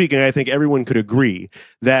 Generally speaking, I think everyone could agree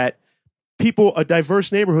that a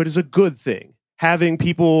diverse neighborhood is a good thing. Having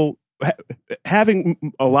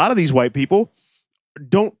a lot of these white people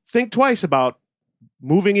don't think twice about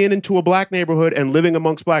moving into a black neighborhood and living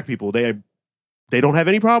amongst black people. They don't have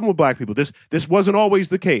any problem with black people. This wasn't always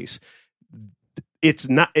the case. It's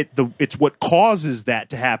not. It's what causes that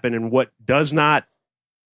to happen, and what does not.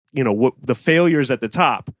 What the failures at the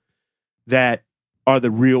top that are the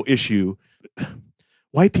real issue.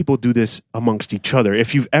 White people do this amongst each other.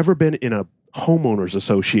 If you've ever been in a homeowners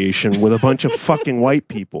association with a bunch of fucking white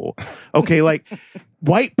people, okay, like,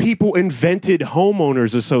 white people invented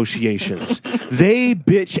homeowners associations. They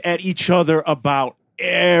bitch at each other about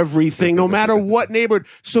everything, no matter what neighborhood.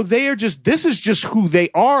 So this is just who they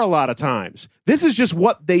are a lot of times. This is just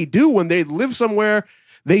what they do when they live somewhere.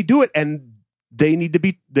 They do it, and it needs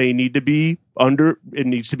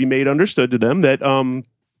to be made understood to them that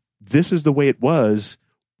this is the way it was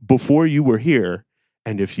before you were here,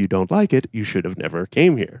 and if you don't like it, you should have never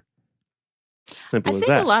came here. Simple as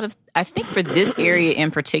that. I think for this area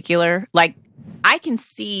in particular, like, I can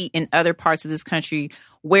see in other parts of this country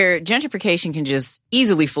where gentrification can just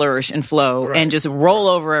easily flourish and flow and just roll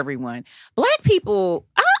over everyone. Black people,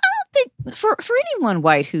 I don't think, for anyone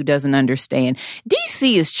white who doesn't understand,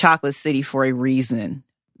 DC is Chocolate City for a reason.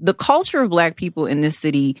 The culture of black people in this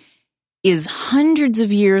city is hundreds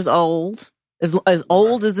of years old, as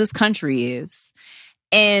old as this country is.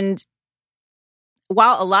 And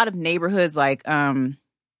while a lot of neighborhoods like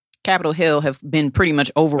Capitol Hill have been pretty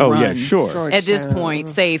much overrun at this point,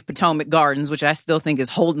 save Potomac Gardens, which I still think is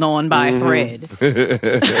holding on by a thread.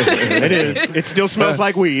 It is. It still smells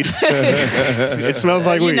like weed. It smells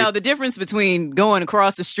like weed. The difference between going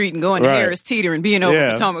across the street and going to Harris Teeter and being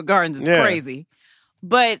over Potomac Gardens is crazy.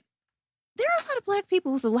 But there are a lot of black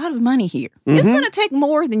people with a lot of money here. Mm-hmm. It's going to take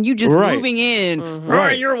more than you just moving in,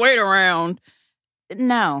 running your weight around.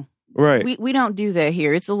 No. Right. We don't do that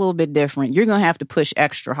here. It's a little bit different. You're going to have to push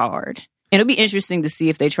extra hard. And it'll be interesting to see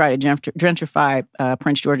if they try to gentrify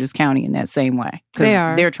Prince George's County in that same way.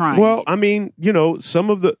 Because they're trying. Well, I mean, some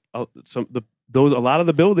of a lot of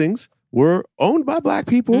the buildings were owned by black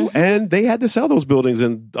people, and they had to sell those buildings,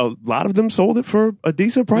 and a lot of them sold it for a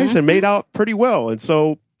decent price and made out pretty well. And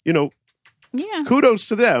so, kudos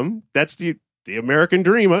to them. That's the American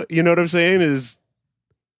dream. You know what I'm saying? Is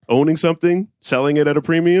owning something, selling it at a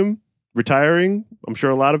premium, retiring. I'm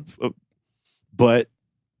sure a lot of, but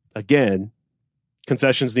again,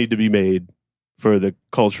 concessions need to be made for the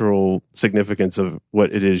cultural significance of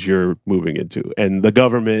what it is you're moving into. And the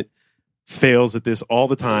government fails at this all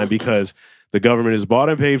the time because the government is bought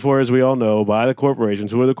and paid for, as we all know, by the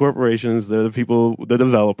corporations. Who are the corporations? They're the people, the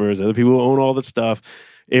developers, they're the people who own all the stuff.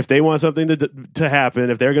 If they want something to happen,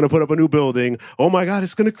 if they're going to put up a new building, oh my God,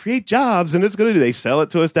 it's going to create jobs, and they sell it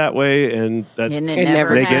to us that way, and that's they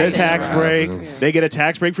get a tax break. They get a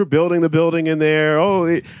tax break for building the building in there.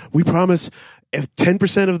 Oh, we promise if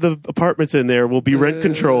 10% of the apartments in there will be rent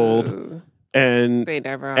controlled. And they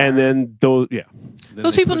never are. And then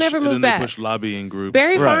those people never move back. They push lobbying groups.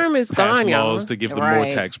 Berry Farm is pass gone, laws y'all. to give them more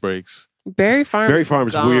tax breaks. Berry Farm. Berry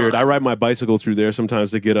Farm's gone. weird. I ride my bicycle through there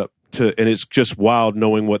sometimes to get up to, and it's just wild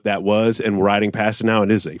knowing what that was and riding past it now.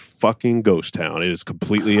 And it is a fucking ghost town. It is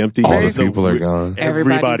completely empty. All the people are gone.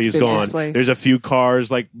 Everybody's been gone. displaced. There's a few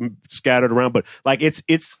cars like scattered around, but like it's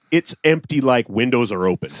empty. Like windows are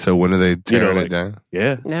open. So when are they tearing like, it down?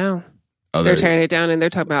 Yeah, No, Oh, they're tearing it down, and they're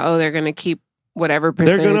talking about they're going to keep whatever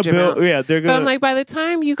they're percentage gonna build. amount. Yeah, they're But gonna. I'm like, by the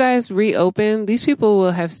time you guys reopen, these people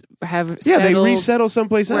will have yeah, they settled resettle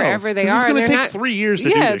someplace else. wherever they This are. is and going to they're take not- 3 years to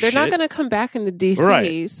do Yeah, this they're not shit. going to come back into DC.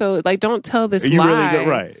 Right. So, like, don't tell this You lie really get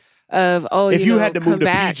right. of If you know, had to come move to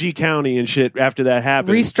back, PG County and shit after that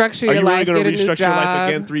happened, restructure are your you life, really going get to a new restructure your life job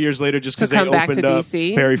again 3 years later just to because they come back to opened up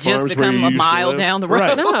DC? Berry Just Farms to where come you a used to mile live? down the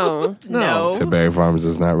Right. road. No. To Berry Farms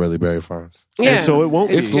is not really Berry Farms. Yeah. And so it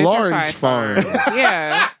won't It's be. Lawrence Farms.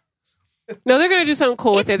 Yeah. No, they're gonna do something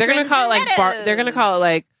cool with It's it. They're gonna call it like Prince they're gonna call it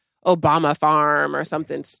like Obama Farm or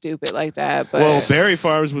something stupid like that. But Well, Berry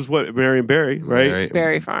Farms was what? Marion Berry, right?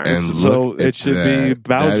 Berry Farms. And So look it at should that. be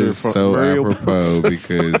Bowser That is Farm. so Mario apropos Bowser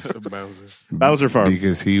because Bowser Farm.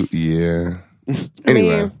 because he I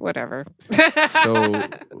Anyway, mean, whatever. so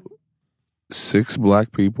 6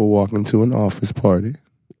 black people walk into an office party.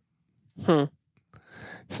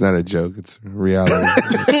 It's not a joke. It's reality.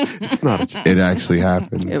 It's not a joke. It actually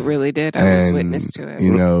happened. It really did. I was And, witness to it.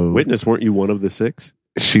 You know, Witness, weren't you one of the 6?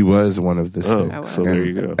 she was one of the 6. Oh, so there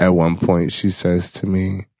you go. At one point, she says to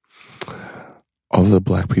me, all the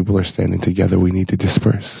black people are standing together. We need to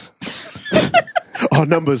disperse. Our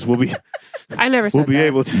numbers will be. I never said We'll be that.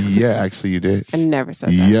 able to. Yeah, actually, you did. I never said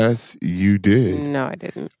that. Yes, you did. No, I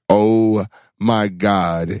didn't. Oh my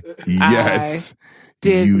God. Yes.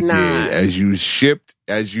 did you not. did. As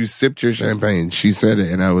you sipped your champagne, she said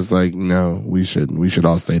it. And I was like, no, we shouldn't. We should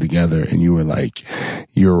all stay together. And you were like,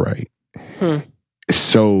 you're right.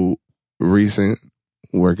 So recent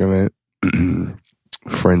work event,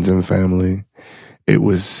 friends and family. It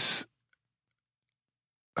was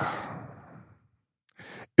a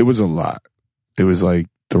lot. It was like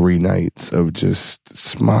 3 nights of just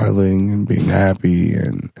smiling and being happy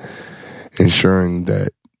and ensuring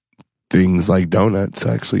that things like donuts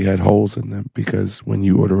actually had holes in them, because when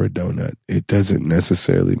you order a donut, it doesn't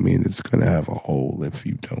necessarily mean it's going to have a hole if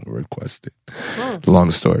you don't request it.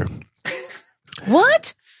 Long story.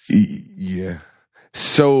 What? Yeah.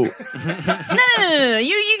 So No.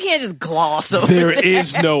 You can't just gloss over There that.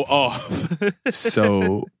 is no off.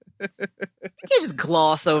 so You can't just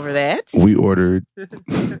gloss over that. we ordered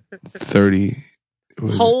 30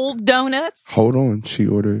 Whole donuts? Hold on. She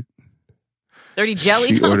ordered 30 jelly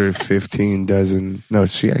She donuts? ordered 15 dozen. No,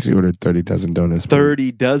 she actually ordered 30 dozen donuts.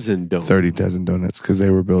 30 dozen donuts. 30 dozen donuts because they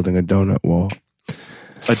were building a donut wall.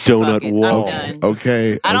 A donut Fuck it, wall. I'm done.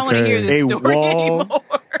 Okay. I don't want to hear okay. this A story wall anymore.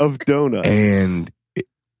 of donuts. And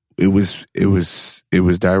it was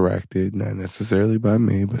directed not necessarily by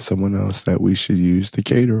me, but someone else, that we should use the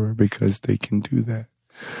caterer because they can do that.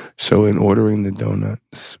 So in ordering the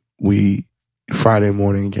donuts, Friday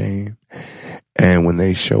morning came, and when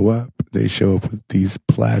they show up with these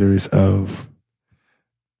platters of.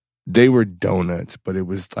 They were donuts, but it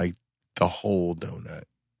was like the whole donut.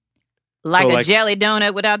 Like So, a like- jelly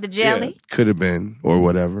donut without the jelly? Could have been, or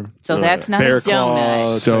whatever. So that's not Bear a donut.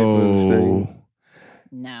 claw type of thing.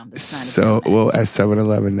 No, that's not a So, donut. well, at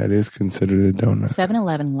 7-Eleven, that is considered a donut.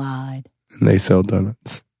 7-Eleven lied. And they sell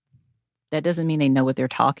donuts. That doesn't mean they know what they're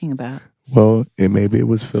talking about. Well, maybe it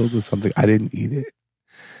was filled with something. I didn't eat it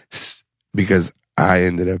because I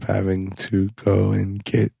ended up having to go and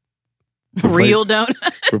get Real donut.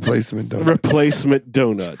 replacement donuts. Replacement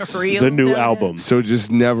Donuts. Real the new donuts. album. So just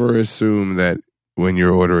never assume that when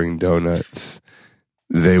you're ordering donuts,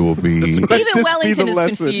 they will be Even Just be Wellington the is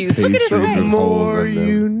lesson. confused. Look at his Pastry face. with holes in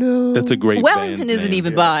them. know. That's a great Wellington band isn't name.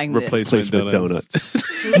 even buying this. Replacement Donuts.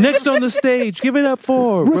 Next on the stage, give it up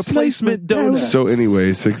for Replacement Donuts. So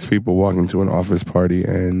anyway, 6 people walk into an office party,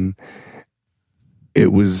 and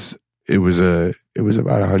it was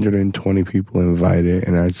about 120 people invited,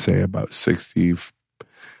 and I'd say about 60,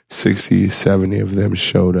 70 of them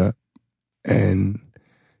showed up, and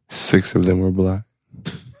 6 of them were black.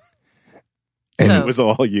 And So- It was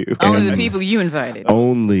all you. Only the And- people you invited.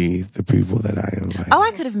 only the people that I invited. Oh, I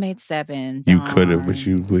could have made 7. You could have, Darn. but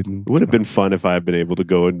you wouldn't. It would have been fun if I had been able to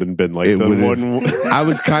go and been like It the would've- one. I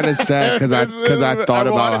was kind of sad because I thought I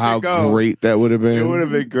about wanted how to go. great that would have It been. would have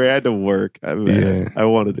been great. I had to work. I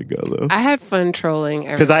wanted to go though. I had fun trolling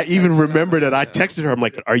Because I even remember that I texted her. I'm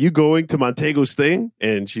like, "Are you going to Montego's thing?"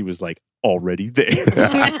 And she was like, "Already there."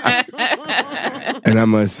 And I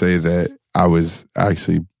must say that I was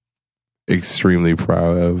actually extremely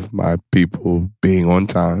proud of my people being on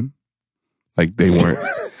time. Like they weren't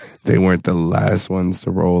they weren't the last ones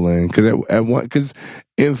to roll in. Because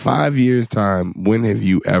in 5 years' time, when have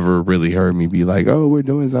you ever really heard me be like, "Oh, we're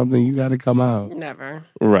doing something, you got to come out"? Never.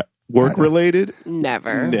 Right. Work related?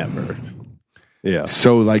 Never. Yeah.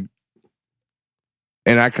 So like,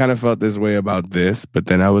 and I kind of felt this way about this, but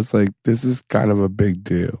then I was like, this is kind of a big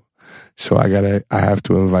deal. So I have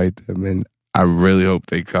to invite them, and I really hope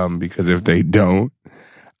they come, because if they don't,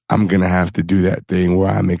 I'm going to have to do that thing where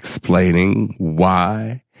I'm explaining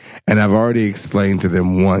why. And I've already explained to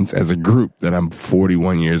them once as a group that I'm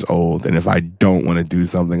 41 years old, and if I don't want to do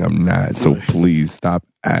something, I'm not. So please stop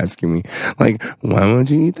asking me, like, why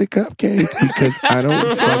won't you eat the cupcake? Because I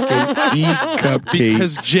don't fucking eat cupcakes.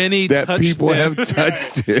 Because Jenny that touched people them. have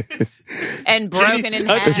touched it. And broken in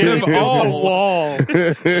half. Them on the wall.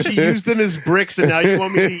 She used them as bricks, and now you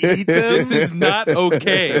want me to eat them? This is not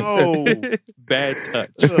okay. Oh, Bad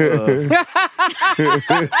touch. What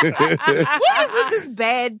is with this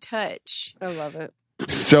bad touch? I love it.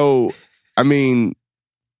 So, I mean,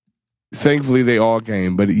 thankfully they all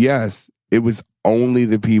came, but yes, it was only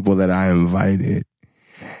the people that I invited.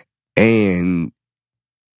 And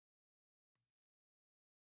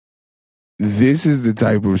this is the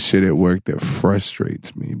type of shit at work that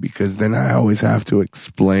frustrates me, because then I always have to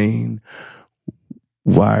explain,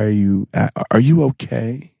 why are you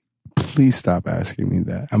okay? Please stop asking me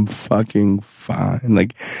that. I'm fucking fine.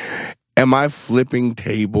 Like, am I flipping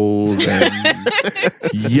tables and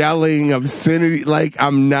yelling obscenity? Like,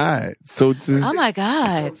 I'm not. So just, Oh my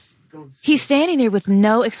God. He's standing there with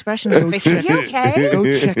no expression on his face. Is he okay?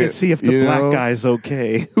 go check and see if the black guy's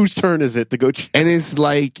okay. Whose turn is it to go check? and it's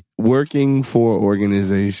like working for an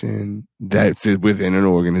organization that's within an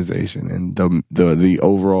organization, and the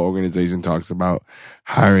overall organization talks about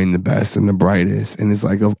hiring the best and the brightest. And it's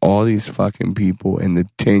like, of all these fucking people in the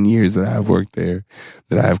 10 years that I've worked there,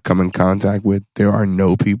 that I have come in contact with, there are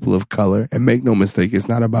no people of color. And make no mistake, it's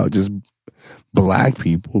not about just black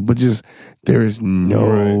people, but just there is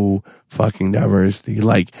no fucking diversity.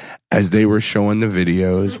 Like, as they were showing the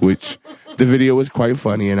videos, which the video was quite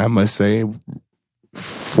funny, and I must say,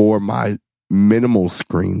 for my minimal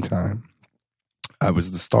screen time, I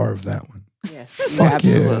was the star of that one. Yes, Fuck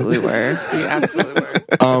you absolutely were. You absolutely were.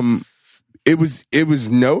 It was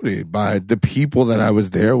noted by the people that I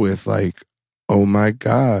was there with, like, oh my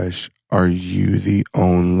gosh, are you the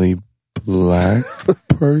only black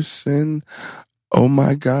person? Oh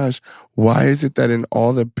my gosh, why is it that in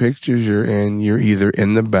all the pictures you're in, you're either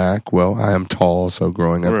in the back? Well, I am tall, so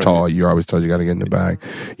growing up tall, you're always told you got to get in the back.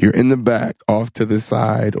 You're in the back, off to the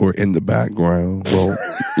side, or in the background. Well,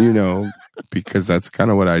 you know, because that's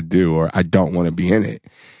kind of what I do, or I don't want to be in it.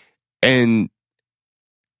 And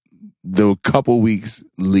the couple weeks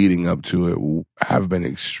leading up to it have been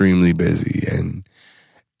extremely busy, and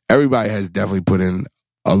everybody has definitely put in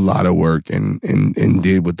a lot of work and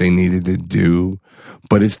did what they needed to do.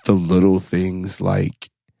 But it's the little things,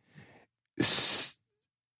 like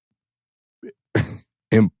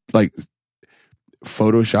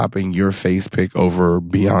photoshopping your face pic over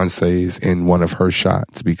Beyonce's in one of her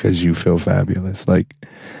shots because you feel fabulous. Like,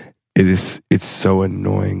 it's so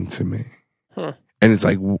annoying to me. And it's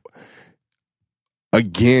like,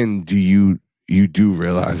 again, you do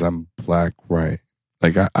realize I'm black, right?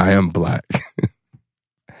 Like, I am black.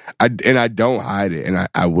 I don't hide it, and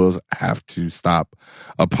I will have to stop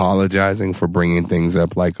apologizing for bringing things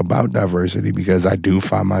up, like, about diversity, because I do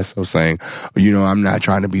find myself saying, you know, I'm not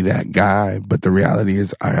trying to be that guy, but the reality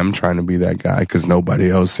is I am trying to be that guy, because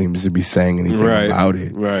nobody else seems to be saying anything about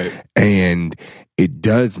it. Right. And it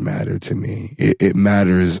does matter to me. It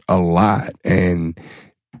matters a lot, and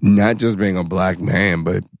not just being a black man,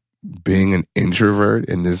 but being an introvert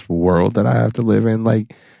in this world that I have to live in.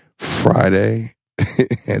 Like, Friday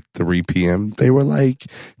at 3 p.m., they were like,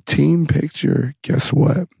 team picture. Guess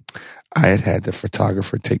what? I had the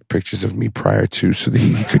photographer take pictures of me prior to, so that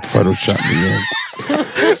he could Photoshop me in.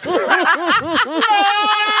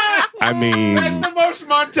 I mean, that's the most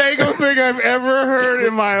Montego thing I've ever heard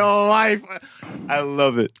in my life. I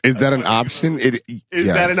love it. Is that an option? Is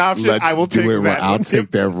that an option? I will take that. I'll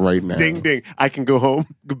take that right now. Ding, ding. I can go home.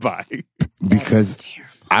 Goodbye. Because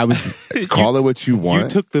I was, call it what you want. You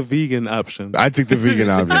took the vegan option. I took the vegan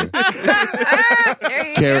option.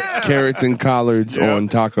 Carrots and collards on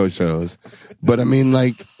taco shows. But I mean,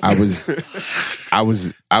 like, I was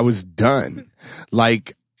done.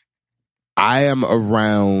 Like, I am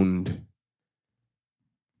around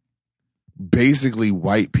basically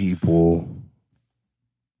white people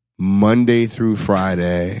Monday through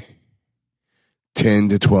Friday, 10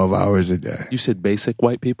 to 12 hours a day. You said basic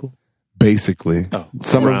white people? Basically. Oh,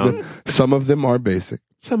 some of them are basic.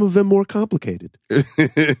 some of them more complicated.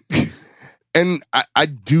 And I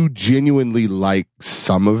do genuinely like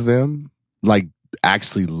some of them. Like,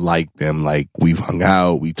 actually like them. Like, we've hung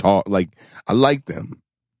out, we talk. Like, I like them.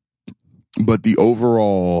 But the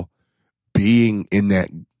overall being in that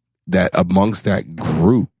amongst that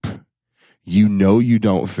group, you know you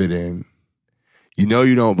don't fit in. You know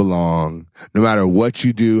you don't belong. No matter what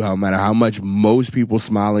you do, no matter how much most people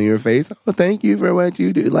smile in your face, oh, thank you for what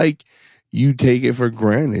you do. Like, you take it for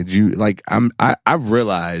granted. I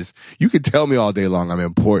realize you could tell me all day long I'm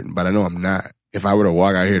important, but I know I'm not. If I were to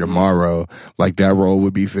walk out here tomorrow, like, that role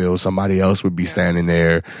would be filled. Somebody else would be standing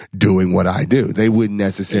there doing what I do. They wouldn't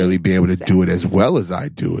necessarily be able to do it as well as I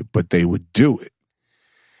do it, but they would do it.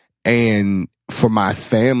 And for my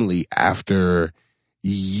family, after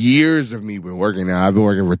years of me been working now, I've been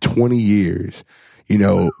working for 20 years, you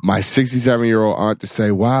know, my 67-year-old aunt to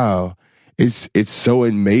say, wow, it's so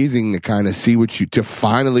amazing to kind of see to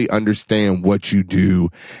finally understand what you do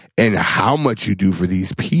and how much you do for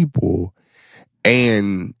these people.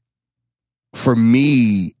 And for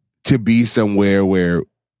me to be somewhere where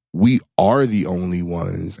we are the only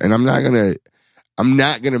ones, and I'm not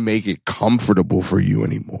gonna make it comfortable for you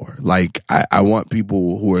anymore. Like, I want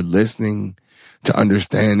people who are listening to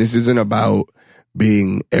understand this isn't about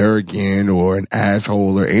being arrogant or an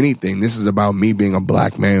asshole or anything. This is about me being a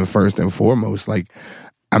black man first and foremost. Like,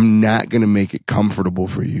 I'm not going to make it comfortable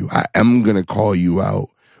for you. I am going to call you out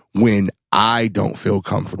when I don't feel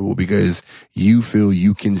comfortable because you feel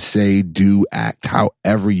you can say, do, act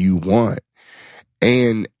however you want.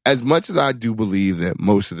 And as much as I do believe that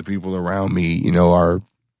most of the people around me, you know, are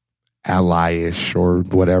ally-ish or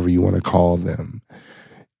whatever you want to call them,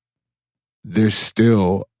 there's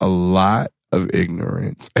still a lot of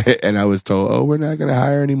ignorance. And I was told, oh, we're not going to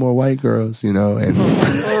hire any more white girls, you know. And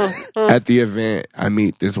at the event, I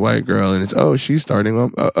meet this white girl and it's, oh, she's starting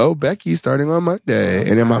on, Becky's starting on Monday.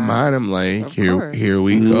 And in my mind, I'm like, here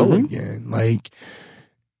we go again. Like,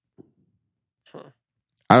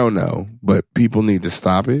 I don't know, but people need to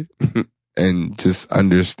stop it and just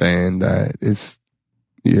understand that it's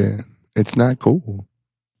not cool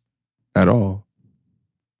at all.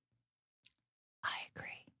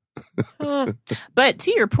 But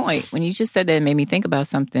to your point, when you just said that, it made me think about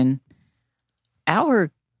something. Our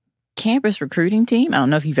campus recruiting team, I don't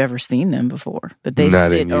know if you've ever seen them before, but they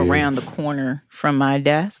sit around the corner from my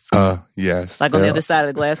desk. Yes. Like on the other side of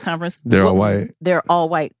the glass conference. They're all white. They're all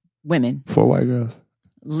white women. 4 white girls.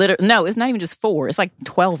 No, it's not even just 4. It's like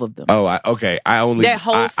 12 of them. Oh, okay. That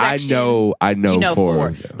whole section. I know 4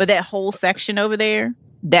 of them. But that whole section over there,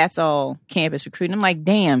 that's all campus recruiting. I'm like,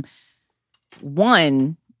 damn.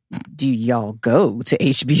 One, do y'all go to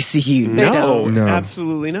HBCU? No,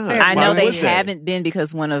 absolutely not. I know they haven't been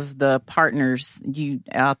because one of the partners,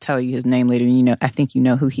 I'll tell you his name later. You know, I think you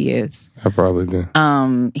know who he is. I probably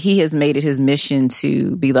do. He has made it his mission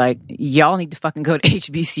to be like, y'all need to fucking go to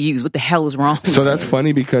HBCUs. What the hell is wrong? So that's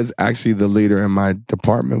funny because actually the leader in my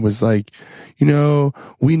department was like, you know,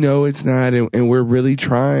 we know it's not, and we're really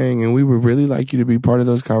trying, and we would really like you to be part of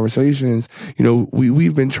those conversations. You know,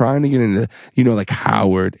 we've been trying to get into, you know, like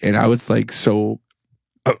Howard. And I was like, so,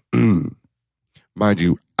 mind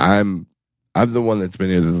you, I'm the one that's been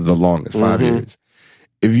here the longest, 5 years.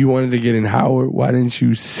 If you wanted to get in Howard, why didn't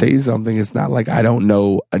you say something? It's not like I don't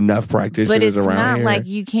know enough practitioners around here. But it's not like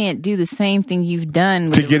you can't do the same thing you've done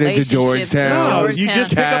with to get into Georgetown. No, you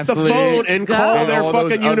just Catholic, pick up the phone and call their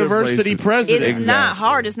fucking university president. It's not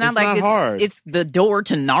hard. It's not like it's the door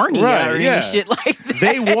to Narnia or any shit like that.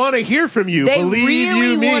 They want to hear from you. Believe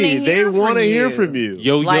you me. They want to hear from you.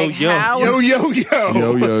 Yo. And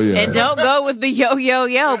don't go with the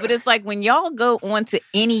yo. But it's like when y'all go onto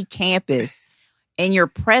any campus and your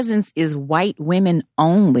presence is white women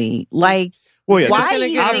only. Like, why do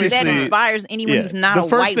you think that inspires anyone who's not a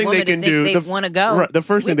white woman to think they want to go? Right, the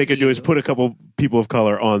first thing they could do is put a couple people of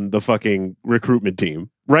color on the fucking recruitment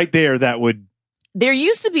team. Right there, that would... There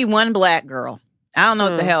used to be one black girl. I don't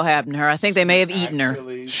know what the hell happened to her. I think they may have eaten her.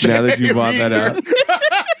 Now that you brought that up,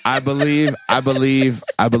 I believe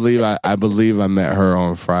I met her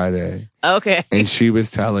on Friday. Okay. And she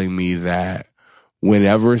was telling me that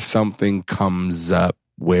whenever something comes up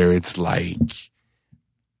where it's like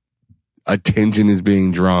attention is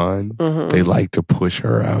being drawn, they like to push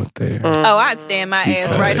her out there. Oh, I'd stand my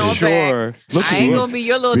ass right on back. I ain't gonna be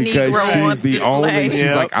your little Negro on display. She's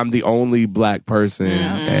like, I'm the only black person,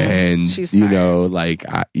 and she's you know, like,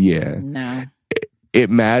 no.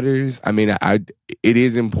 It matters. I mean, it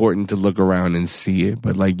is important to look around and see it,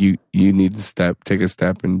 but like you need to take a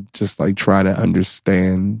step and just like try to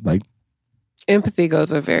understand, like. Empathy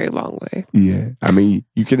goes a very long way. Yeah. I mean,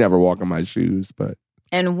 you can never walk in my shoes, but.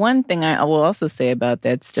 And one thing I will also say about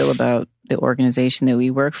that, still about the organization that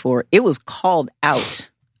we work for, it was called out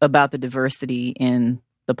about the diversity in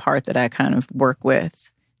the part that I kind of work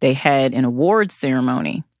with. They had an awards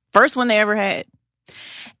ceremony, first one they ever had.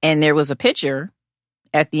 And there was a picture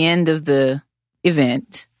at the end of the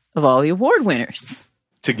event of all the award winners.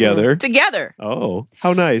 Together? Together. Oh,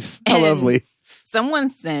 how nice. How And lovely. Someone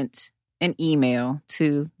sent an email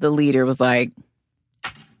to the leader, was like,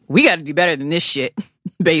 we got to do better than this shit,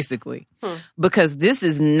 basically. Because this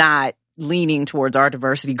is not leaning towards our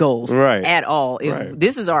diversity goals at all. If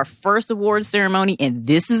this is our first award ceremony and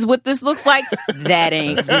this is what this looks like, that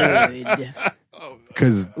ain't good.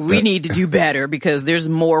 Because we need to do better, because there's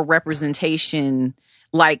more representation,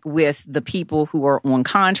 like with the people who are on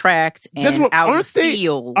contract and out in the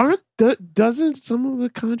field. Doesn't some of the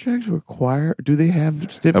contracts require? Do they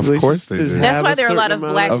have stipulations? Of course they do. That's why there are a lot of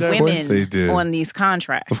black women on these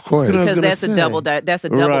contracts. Of course, because that's a double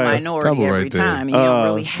minority every time. You don't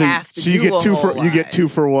really have to do you get a whole lot. You get 2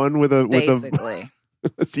 for 1 with a basically.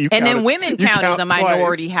 So and then women count as a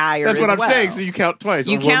minority hire. That's what I'm well. saying. So you count twice.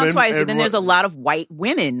 You count twice, but then there's a lot of white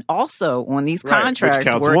women also on these contracts. Which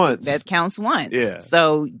counts once. That counts once. Yeah.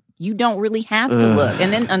 So you don't really have to look.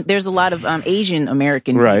 And then there's a lot of Asian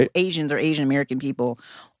American Asians or Asian American people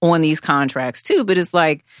on these contracts too. But it's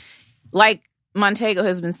like Montego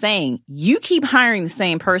has been saying, you keep hiring the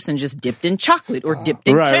same person just dipped in chocolate or dipped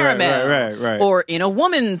in caramel or in a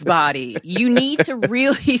woman's body. You need to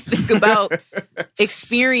really think about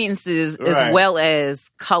experiences as well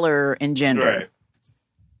as color and gender.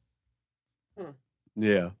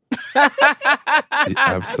 Yeah.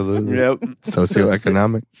 Absolutely. Yep.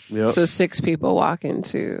 Socioeconomic. Yep. So 6 people walk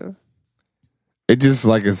into. It just,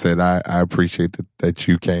 like I said, I appreciate that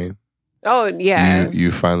you came. Oh, yeah.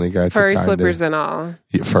 You finally got furry slippers and all.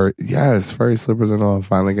 Furry slippers and all.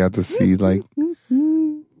 Finally got to see, like.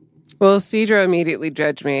 Well, Cedro immediately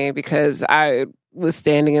judged me because I was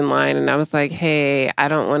standing in line and I was like, hey, I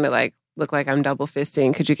don't want to like look like I'm double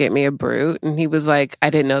fisting. Could you get me a brute? And he was like,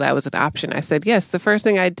 I didn't know that was an option. I said, yes. The first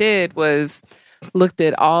thing I did was looked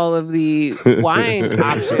at all of the wine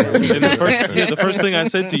options. And the first thing I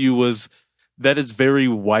said to you was, that is very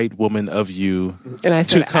white woman of you and I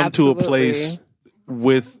said, to come absolutely. To a place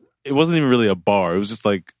with, it wasn't even really a bar. It was just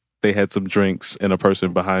like they had some drinks and a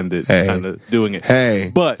person behind it kind of doing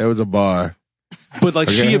it. But there was a bar. But like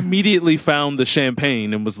she immediately found the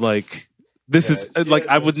champagne and was like, this is like,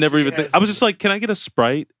 I would never even think. I was just like, can I get a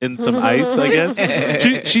Sprite and some ice, I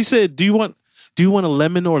guess? She said, do you want a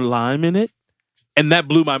lemon or lime in it? And that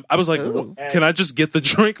blew my. I was like, "Can I just get the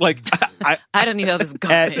drink?" Like, I don't need all this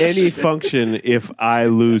garbage. At any function, if I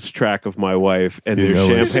lose track of my wife and there's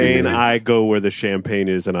champagne, I go where the champagne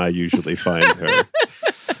is, and I usually find her.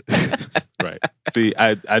 Right. See,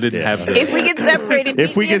 I didn't have that. If we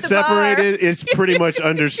get separated, it's pretty much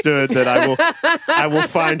understood that I will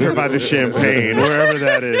find her by the champagne, wherever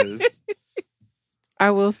that is.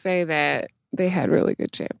 I will say that they had really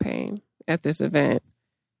good champagne at this event,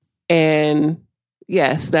 and.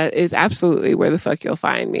 Yes, that is absolutely where the fuck you'll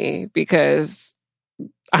find me because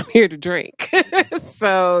I'm here to drink.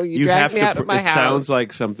 So you drag me out of my house. It sounds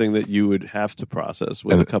like something that you would have to process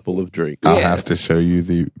with a couple of drinks. I'll have to show you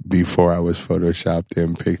the before I was photoshopped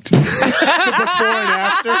in picture. The before and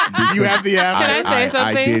after? You have the after? Can I say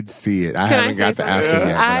something? I did see it. I haven't got the after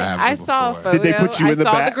yet. But I saw a photo. Did they put you in the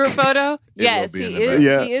back? I saw the group photo. Yes, he is.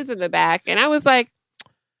 Yeah. He is in the back. And I was like,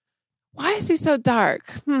 why is he so dark?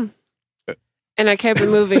 And I kept it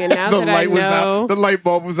moving, and now that I know... The light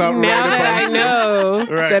bulb was out. Now that I know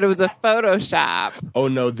that it was a Photoshop. Oh,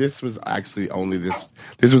 no, this was actually only this...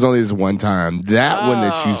 This was only this one time. That one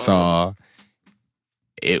that you saw,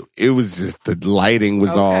 it was just... The lighting was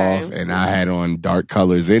off, and I had on dark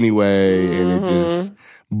colors anyway, and it just...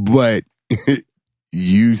 But...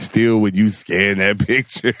 You still, when you scan that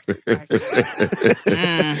picture,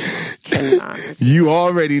 you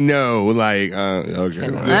already know, like, okay.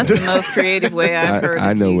 That's the most creative way I've heard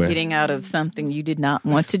of you getting out of something you did not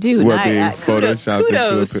want to do. What, being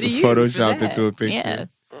photoshopped into a picture? Yes.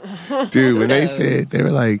 Dude, when they said, they were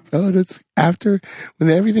like, oh, that's after, when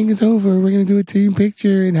everything is over, we're going to do a team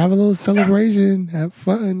picture and have a little celebration, have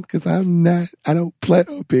fun, because I don't plan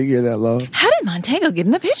on being here that long. How did Montego get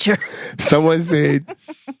in the picture? Someone said,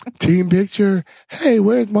 team picture, hey,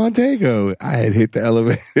 where's Montego? I had hit the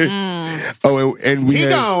elevator. Oh, and we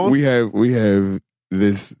have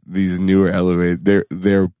these newer elevators.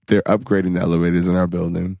 They're upgrading the elevators in our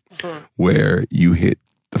building where you hit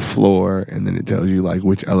the floor, and then it tells you like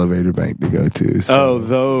which elevator bank to go to. So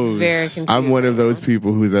those. Very confusing. I'm one of those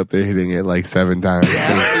people who's up there hitting it like 7 times.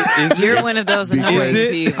 You're one of those annoying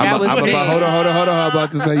people. That was big. Hold on. I'm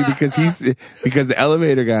about to tell you because the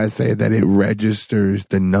elevator guys say that it registers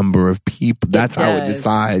the number of people. That's how it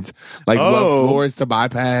decides like what floors to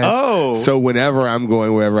bypass. So whenever I'm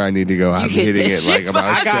going wherever I need to go, I'm hitting it like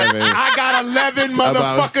about 7. I got 11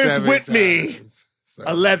 motherfuckers with me. So,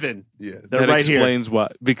 11. Yeah, they're that right explains here. why.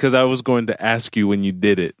 Because I was going to ask you when you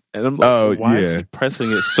did it, and I'm like, why is he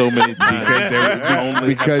pressing it so many times?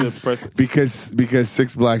 because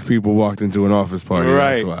 6 black people walked into an office party.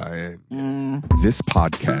 Right. That's why. This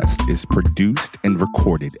podcast is produced and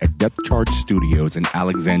recorded at Depth Charge Studios in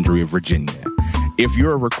Alexandria, Virginia. If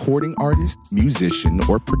you're a recording artist, musician,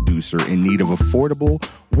 or producer in need of affordable,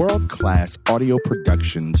 world-class audio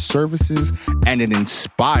production services and an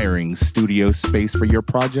inspiring studio space for your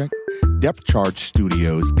project, Depth Charge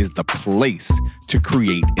Studios is the place to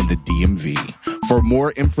create in the DMV. For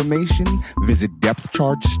more information, visit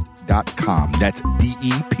depthcharge.com. That's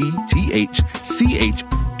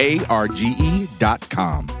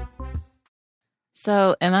DEPTHCHARGE.com.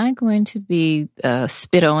 So, am I going to be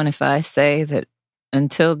spit on if I say that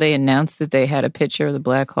until they announced that they had a picture of the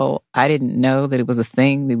black hole, I didn't know that it was a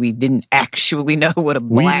thing, that we didn't actually know what a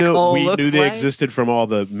black hole looks like? We knew they existed from all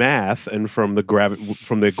the math and from the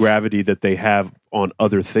gravity that they have on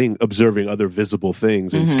other things, observing other visible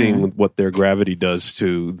things and seeing what their gravity does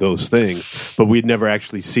to those things. But we'd never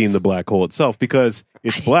actually seen the black hole itself because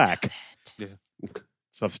it's black. Yeah.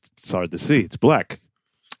 It's hard to see. It's black.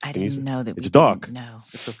 I didn't know that. It's dark. No,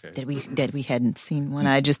 it's okay. That we hadn't seen one.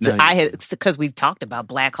 I had because we've talked about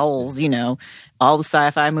black holes. You know, all the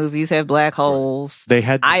sci-fi movies have black holes. They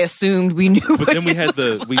had. I assumed we knew. But then we had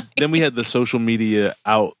the social media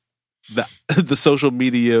out. The social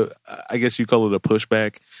media, I guess you call it a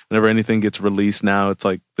pushback. Whenever anything gets released now, it's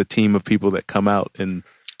like the team of people that come out and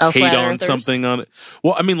hate on something on it.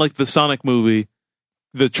 Well, I mean, like the Sonic movie,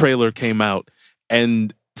 the trailer came out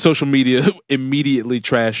and social media immediately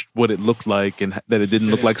trashed what it looked like and that it didn't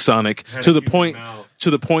look like Sonic to the point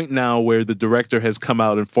now where the director has come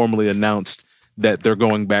out and formally announced that they're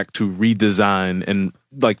going back to redesign and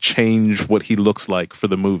like change what he looks like for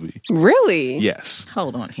the movie. Really? Yes.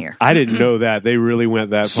 Hold on here. I didn't know that. They really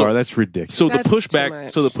went that far. That's ridiculous. So That's the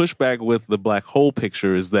pushback with the black hole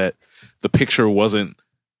picture is that the picture wasn't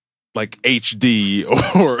like HD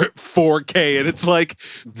or 4K, and it's like,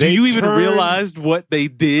 do you even realize what they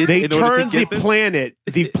did? They in order turned to get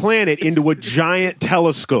the planet into a giant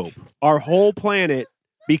telescope. Our whole planet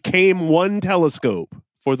became one telescope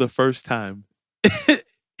for the first time.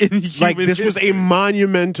 In like this history. was a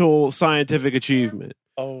monumental scientific achievement.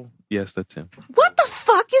 Oh, yes, that's him. What the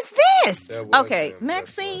fuck is this? Okay,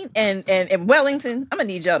 Maxine and Wellington, I'm gonna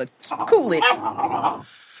need y'all to cool it.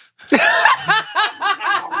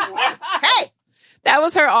 Hey, that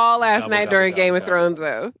was her all last night during Game of Thrones,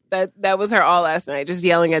 though. That was her all last night, just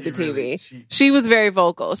yelling at the TV. She was very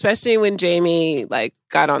vocal, especially when Jamie like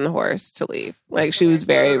got on the horse to leave. Like she was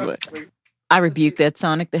very. I rebuke that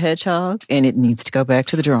Sonic the Hedgehog, and it needs to go back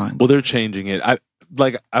to the drawing board. Well, they're changing it. I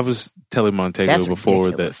was telling Montego before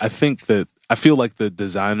ridiculous. that I feel like the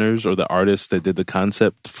designers or the artists that did the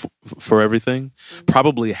concept for everything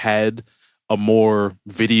probably had a more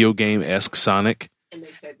video game-esque Sonic.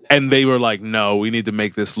 And they were like, no, we need to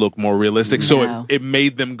make this look more realistic. So it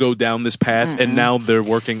made them go down this path, and now they're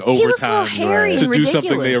working overtime to do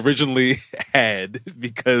something they originally had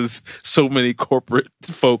because so many corporate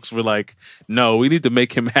folks were like, no, we need to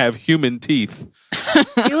make him have human teeth.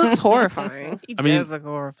 He looks horrifying. He does look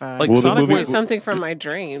horrifying. Like Sonic wears something from my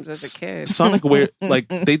dreams as a kid. Sonic like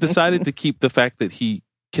they decided to keep the fact that he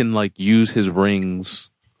can like use his rings.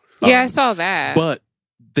 Yeah, I saw that. But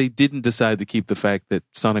they didn't decide to keep the fact that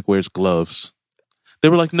Sonic wears gloves. They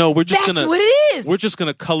were like, no, we're just That's what it is. We're just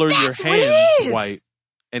gonna color your hands white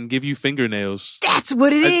and give you fingernails. That's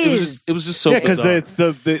what it is. It was just so bizarre.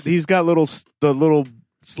 Because he's got the little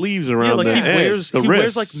sleeves around like he wears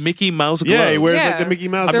like Mickey Mouse gloves. Yeah, he wears like the Mickey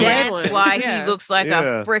Mouse gloves. That's why he looks like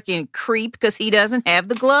a freaking creep because he doesn't have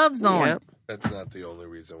the gloves on. Yep. That's not the only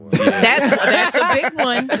reason why. That's a big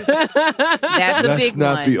one. That's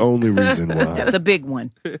not the only reason why. That's a big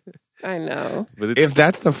one. I know. If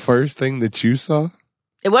that's the first thing that you saw,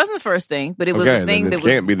 it wasn't the first thing, but it was the thing then that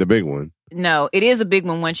can't be the big one. No, it is a big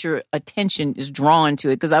one once your attention is drawn to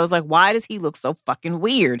it. Because I was like, why does he look so fucking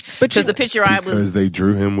weird? Because the picture because they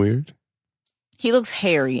drew him weird. He looks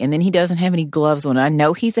hairy, and then he doesn't have any gloves on. I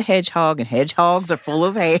know he's a hedgehog, and hedgehogs are full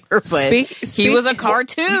of hair, but he was a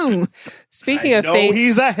cartoon. Speaking of things,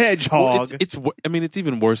 he's a hedgehog. Well, it's I mean, it's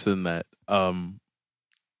even worse than that.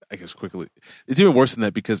 I guess quickly. It's even worse than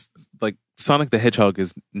that because like Sonic the Hedgehog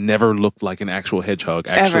has never looked like an actual hedgehog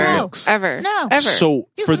actually looks. Ever. No. Ever. So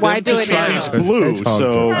for why them do to it try now? He's blue, Hedgehogs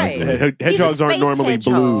so are ugly. hedgehogs aren't space normally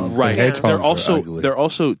hedgehog. blue. Right. Hedgehogs are They're ugly.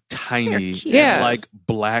 also tiny. cute. Yeah. And like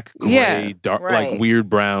black, gray, Yeah. dark, Right. like weird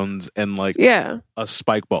browns and like Yeah. a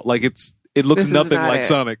spike ball. Like it looks This is nothing not like it.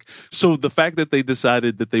 Sonic. So the fact that they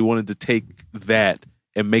decided that they wanted to take that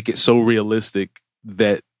and make it so realistic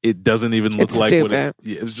that it doesn't even look It's like what stupid.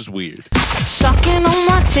 it was just weird. Sucking on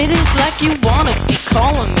my titties like you wanna be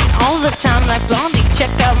calling me all the time like Blondie. Check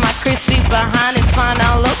out my Chrissy behind, it's fine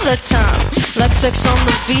all of the time. Like sex on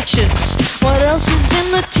the beaches. What else is in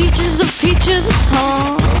the teachers of peaches?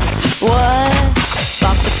 Huh? What?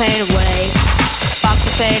 Fuck the pain away. Fuck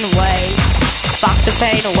the pain away. Fuck the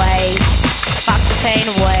pain away. Fuck the pain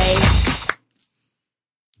away.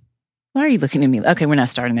 Why are you looking at me? Okay, we're not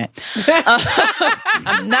starting that.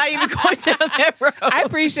 I'm not even going down that road. I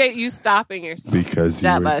appreciate you stopping yourself. Because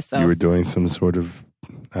Stop myself. you were doing some sort of,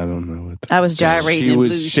 I don't know what. I was gyrating She and was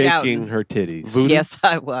blue shaking shouting. her titties. Yes,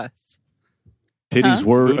 I was. Titties Huh?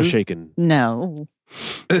 were Voodoo? a shaken. No.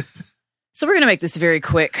 So we're going to make this very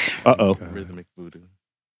quick. Uh-oh. Rhythmic voodoo.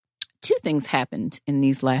 Two things happened in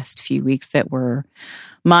these last few weeks that were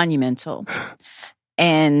monumental.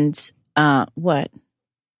 And what?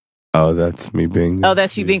 Oh, that's me being there. Oh,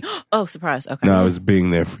 that's you being. Oh, surprise. Okay. No, I was being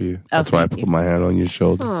there for you. That's Oh, why I thank put you. my hand on your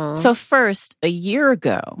shoulder. Aw. So first, a year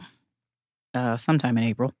ago, sometime in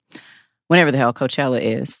April, whenever the hell Coachella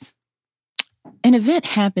is, an event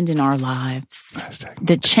happened in our lives Hashtag.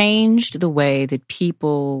 that changed the way that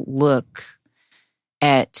people look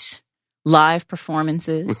at live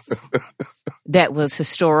performances. That was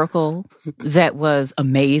historical, that was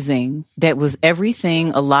amazing, that was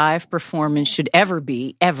everything a live performance should ever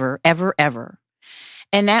be, ever, ever, ever.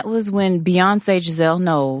 And that was when Beyonce Giselle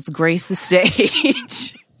Knowles graced the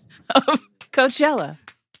stage of Coachella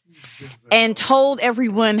and told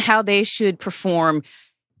everyone how they should perform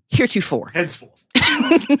heretofore. Henceforth.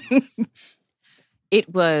 It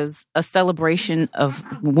was a celebration of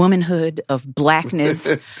womanhood, of blackness,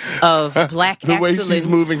 of black The way excellence. she's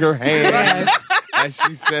moving her hand Yes. as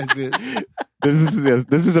she says it.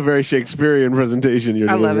 This is a very Shakespearean presentation you're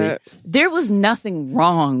I doing. love it. There was nothing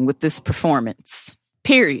wrong with this performance.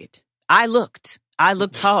 Period. I looked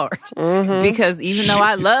hard Mhm. because even though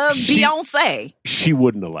I love she- Beyonce, She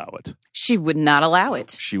wouldn't allow it. she would not allow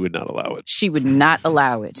it. She would not allow it. She would not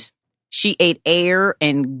allow it. She ate air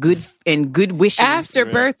and good wishes After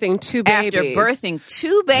birthing two babies. After birthing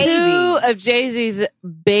two babies. Two of Jay-Z's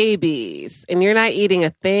babies. And you're not eating a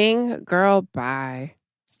thing? Girl, bye.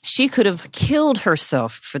 She could have killed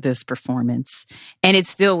herself for this performance, and it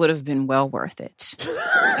still would have been well worth it.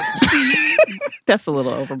 That's a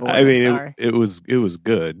little overboard. I mean, I'm sorry. it was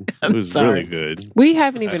good. I'm It was sorry. really good. We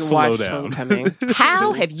haven't even Slow watched down. Homecoming.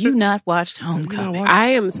 How have you not watched Homecoming? I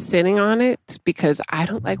am sitting on it because I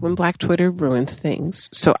don't like when Black Twitter ruins things.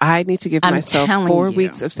 So I need to give I'm myself telling 4 you.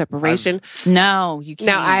 weeks of separation. No, you can't.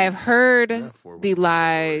 Now I have heard Yeah, 4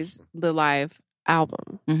 weeks. the live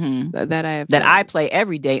album Mhm. that I have that heard. I play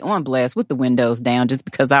every day on Blast with the windows down just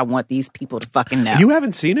because I want these people to fucking know. You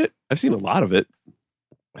haven't seen it? I've seen a lot of it.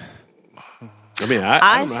 I mean,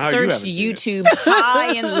 I don't know how you searched haven't seen it. YouTube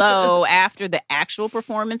high and low after the actual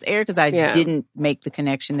performance aired because I Yeah. didn't make the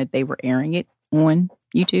connection that they were airing it on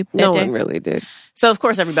YouTube that No day. one really did. So of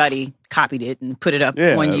course everybody copied it and put it up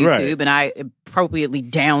Yeah, on YouTube, right. and I appropriately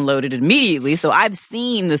downloaded it immediately. So I've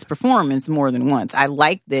seen this performance more than once. I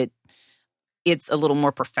like that it's a little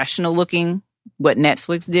more professional looking. What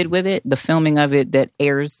Netflix did with it, the filming of it that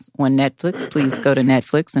airs on Netflix. Please go to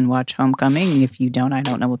Netflix and watch Homecoming. If you don't, I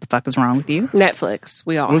don't know what the fuck is wrong with you. Netflix.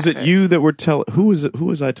 We all Was have it you that were telling? Who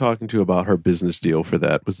was I talking to about her business deal for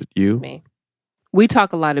that? Was it you? Me. We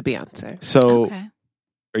talk a lot of Beyonce. So, Okay.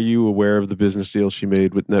 are you aware of the business deal she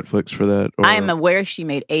made with Netflix for that? Or? I am aware she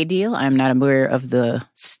made a deal. I am not aware of the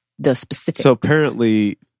specifics. So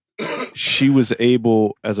apparently, she was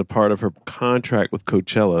able, as a part of her contract with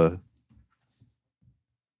Coachella,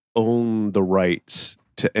 own the rights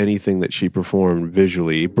to anything that she performed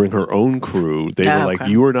visually, bring her own crew. They were like,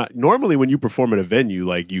 okay. you are not, normally when you perform at a venue,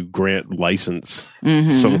 like you grant license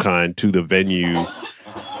Mhm. some kind to the venue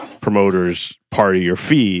promoters. Part of your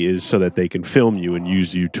fee is so that they can film you and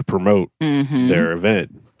use you to promote Mhm. their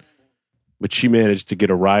event. But she managed to get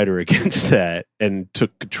a rider against that and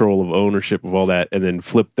took control of ownership of all that and then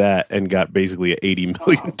flipped that and got basically an $80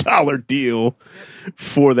 million deal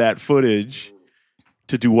for that footage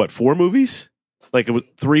to do what, 4 movies? Like it was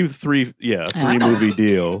three movie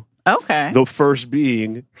deal. Okay. The first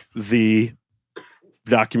being the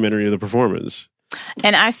documentary of the performance.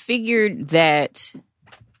 And I figured that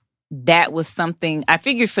that was something I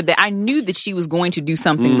figured for that. I knew that she was going to do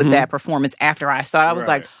something with that performance after I saw it. I was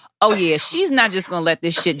like, oh yeah, she's not just going to let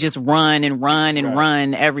this shit just run and run and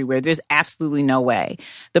run everywhere. There's absolutely no way.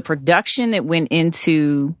 The production that went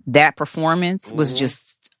into that performance was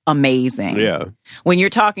just amazing. Yeah. When you're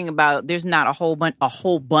talking about there's not a whole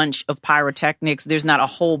bunch of pyrotechnics, there's not a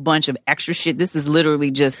whole bunch of extra shit. This is literally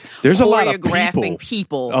just there's choreographing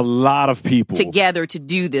people. A lot of people together to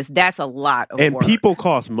do this. That's a lot of and work. people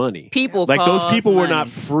cost money. People like cost those people money. were not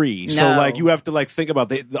free. No. So like you have to like think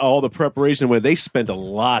about all the preparation where they spent a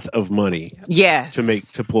lot of money. Yes.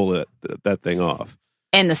 To pull that thing off.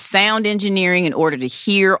 And the sound engineering in order to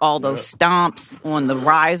hear all those stomps on the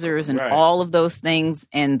risers and all of those things,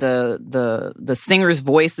 and the singers'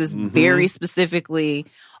 voices very specifically,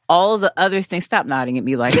 all of the other things. Stop nodding at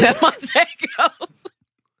me like that, Montego.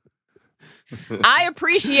 I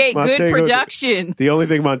appreciate good production. The only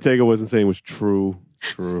thing Montego wasn't saying was true.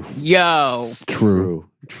 Yo. True.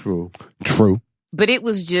 But it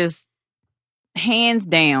was just hands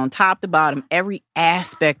down, top to bottom, every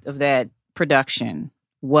aspect of that production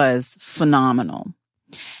was phenomenal.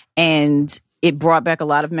 And it brought back a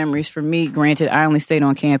lot of memories for me. Granted, I only stayed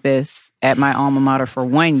on campus at my alma mater for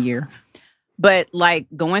 1 year. But like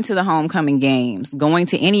going to the homecoming games, going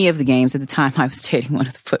to any of the games at the time, I was dating one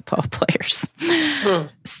of the football players.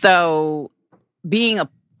 So being a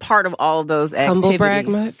part of all of those activities. Humble brag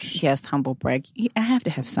much? Yes, humble brag. I have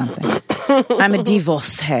to have something. I'm a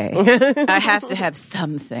divorcee. I have to have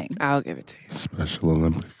something. I'll give it to you. Special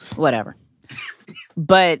Olympics. Whatever.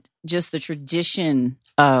 But just the tradition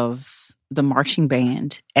of the marching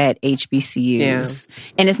band at HBCUs. Yeah.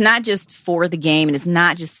 And it's not just for the game, and it's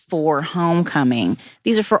not just for homecoming.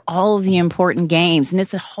 These are for all of the important games. And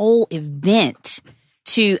it's a whole event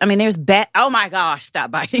there's oh my gosh, stop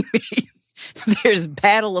biting me. There's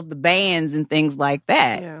Battle of the Bands and things like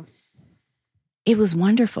that. Yeah. It was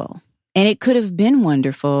wonderful. And it could have been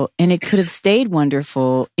wonderful, and it could have stayed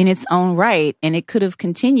wonderful in its own right, and it could have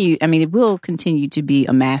continued. It will continue to be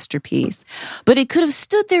a masterpiece, but it could have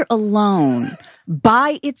stood there alone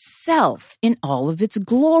by itself in all of its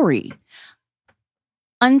glory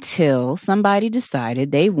until somebody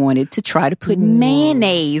decided they wanted to try to put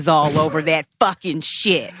mayonnaise all over that fucking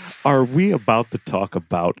shit. Are we about to talk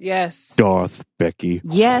about Darth Becky?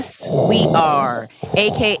 Yes, we are.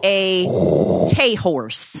 AKA Tay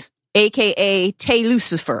Horse. AKA Tay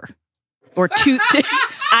Lucifer. Or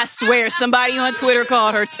I swear somebody on Twitter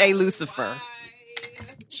called her Tay Lucifer.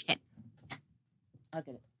 Shit. I'll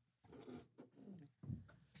get it.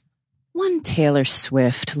 One Taylor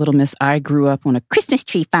Swift, Little Miss I grew up on a Christmas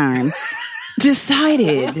tree farm,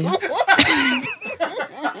 decided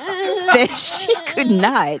that she could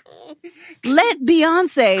not let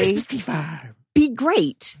Beyonce be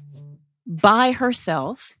great by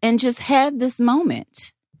herself and just have this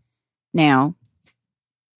moment. Now,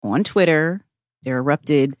 on Twitter, there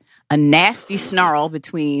erupted a nasty snarl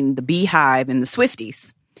between the Beehive and the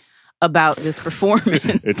Swifties about this performance.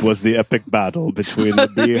 It was the epic battle between the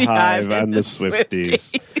Beehive and the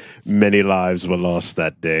Swifties. Many lives were lost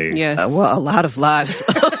that day. Yes. A lot of lives.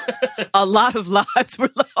 A lot of lives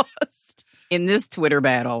were lost in this Twitter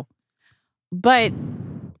battle. But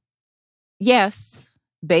yes,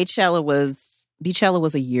 Beachella was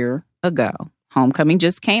a year ago. Homecoming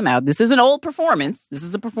just came out. This is an old performance. This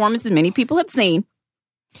is a performance that many people have seen.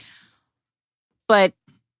 But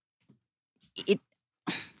oh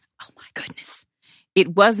my goodness.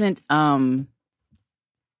 It wasn't, it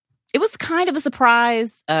was kind of a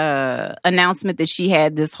surprise announcement that she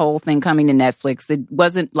had this whole thing coming to Netflix. It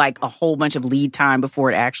wasn't like a whole bunch of lead time before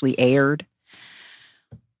it actually aired.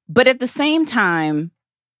 But at the same time,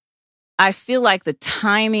 I feel like the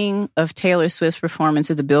timing of Taylor Swift's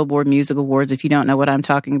performance at the Billboard Music Awards, if you don't know what I'm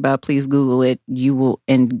talking about, please Google it. You will,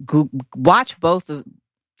 and watch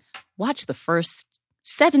the first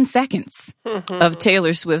 7 seconds of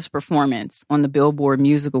Taylor Swift's performance on the Billboard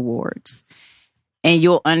Music Awards, and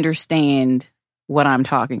you'll understand what I'm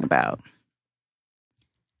talking about.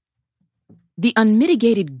 The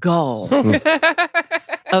unmitigated gall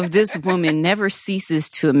of this woman never ceases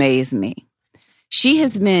to amaze me. She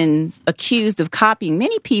has been accused of copying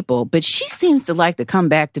many people, but she seems to like to come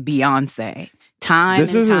back to Beyonce time and time again.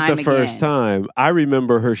 This isn't the first time. I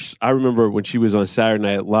remember her. I remember when she was on Saturday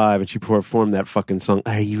Night Live and she performed that fucking song,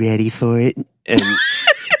 "Are You Ready for It?" And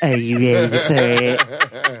Are you ready for it?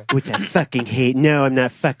 Which I fucking hate. No, I'm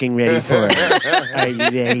not fucking ready for it. Are you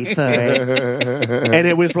ready for it? And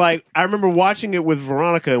it was like, I remember watching it with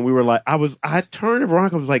Veronica, and we were like, I turned to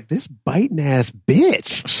Veronica, I was like, this biting ass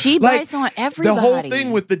bitch. She bites on everybody. The whole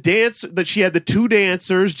thing with the dance, that she had the two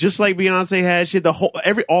dancers, just like Beyonce had. She had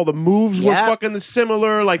all the moves were fucking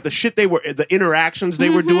similar, like the interactions they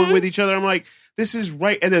were doing with each other. I'm like, this is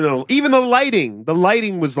right. And then even the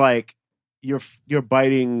lighting was like, you're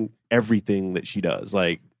biting everything that she does.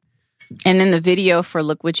 Like, and then the video for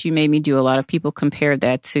Look What You Made Me Do, a lot of people compared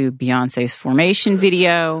that to Beyonce's Formation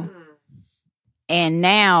video. And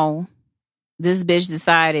now this bitch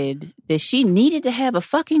decided that she needed to have a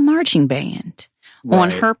fucking marching band on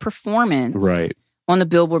her performance on the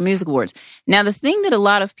Billboard Music Awards. Now, the thing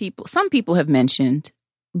that some people have mentioned,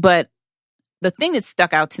 but the thing that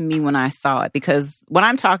stuck out to me when I saw it, because what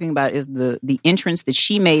I'm talking about is the entrance that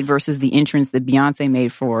she made versus the entrance that Beyonce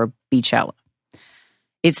made for Beachella.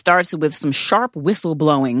 It starts with some sharp whistle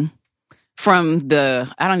blowing from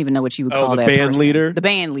I don't even know what you would call that band leader. The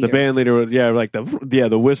band leader. The band leader, like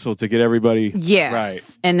the whistle to get everybody. Yes.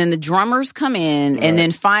 Right. And then the drummers come in, and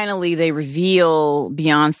then finally they reveal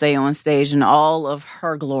Beyonce on stage in all of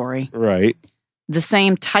her glory. Right. The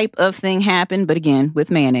same type of thing happened, but again,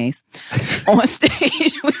 with mayonnaise on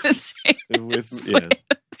stage with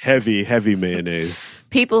heavy mayonnaise.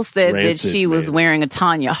 People said that she was wearing a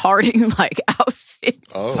Tanya Harding outfit.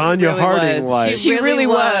 Oh. Tanya Harding She really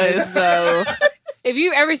was. So, if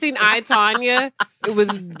you've ever seen I, Tanya, it was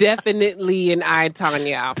definitely an I,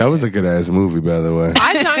 Tanya outfit. That was a good ass movie, by the way.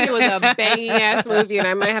 I, Tanya was a banging ass movie, and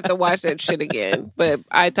I might have to watch that shit again. But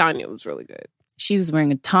I, Tanya was really good. She was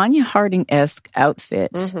wearing a Tanya Harding-esque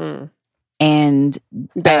outfit and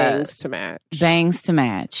bangs to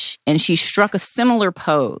match. And she struck a similar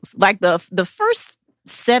pose. Like the first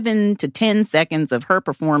 7 to 10 seconds of her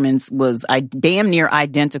performance was damn near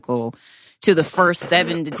identical to the first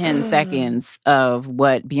 7 to 10 seconds of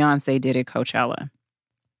what Beyonce did at Coachella.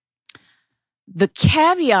 The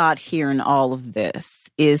caveat here in all of this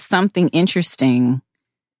is something interesting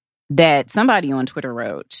that somebody on Twitter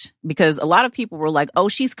wrote, because a lot of people were like, oh,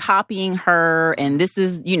 she's copying her, and this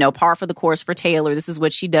is, par for the course for Taylor. This is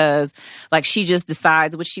what she does. Like, she just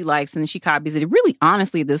decides what she likes, and then she copies it. It really,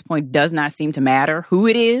 honestly, at this point, does not seem to matter who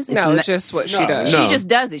it is. It's just what she does. She just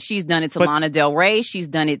does it. She's done it to Lana Del Rey. She's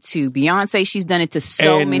done it to Beyonce. She's done it to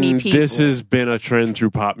so many people. This has been a trend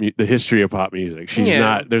through the history of pop music. She's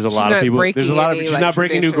not, there's a lot of people, she's not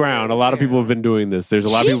breaking new ground. A lot of people have been doing this. There's a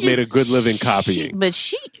lot of people made a good living copying.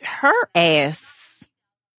 Her ass.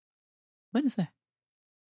 What is that?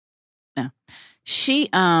 No. She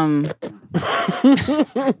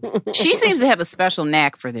she seems to have a special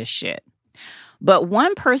knack for this shit. But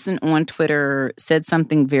one person on Twitter said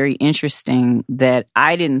something very interesting that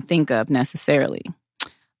I didn't think of necessarily.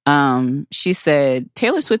 She said,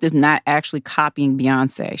 Taylor Swift is not actually copying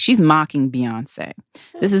Beyonce. She's mocking Beyonce.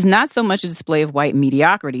 This is not so much a display of white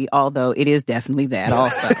mediocrity, although it is definitely that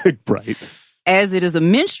also. Right. As it is a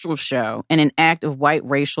minstrel show and an act of white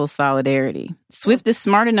racial solidarity. Swift is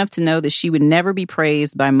smart enough to know that she would never be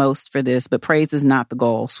praised by most for this, but praise is not the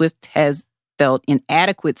goal. Swift has felt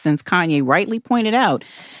inadequate since Kanye rightly pointed out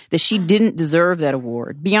that she didn't deserve that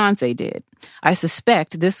award. Beyonce did. I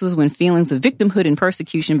suspect this was when feelings of victimhood and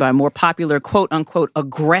persecution by more popular, quote-unquote,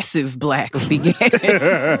 aggressive blacks began.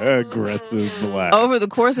 Aggressive blacks. Over the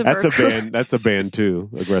course of That's a band,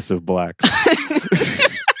 too. Aggressive Blacks.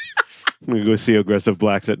 I'm going to go see Aggressive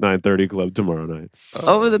Blacks at 9:30 Club tomorrow night.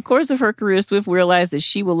 Over the course of her career, Swift realized that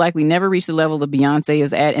she will likely never reach the level that Beyonce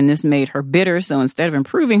is at, and this made her bitter. So instead of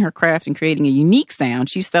improving her craft and creating a unique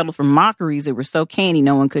sound, she settled for mockeries that were so canny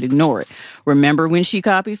no one could ignore it. Remember when she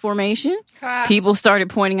copied Formation? People started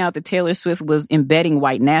pointing out that Taylor Swift was embedding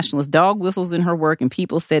white nationalist dog whistles in her work, and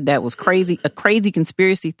people said that was a crazy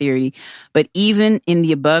conspiracy theory. But even in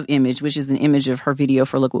the above image, which is an image of her video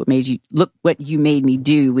for Look What You Made Me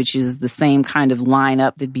Do, which is the same kind of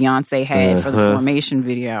lineup that Beyonce had for the Formation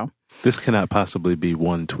video. This cannot possibly be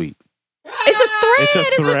one tweet. It's a thread. It's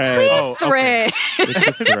a tweet thread. It's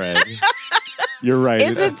a thread. You're right.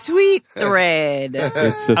 It's a tweet thread.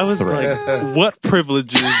 It's a I was thread. like, what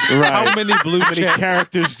privileges? How many blue How many checks?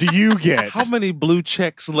 characters do you get? How many blue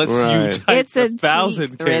checks lets you type It's a 1,000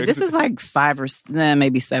 tweet thread. characters? This is like 5 or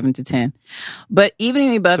maybe 7 to 10. But even in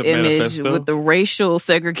the above image, manifesto? with the racial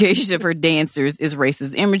segregation of her dancers is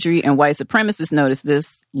racist imagery, and white supremacists noticed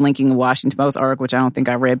this, linking a Washington Post article, which I don't think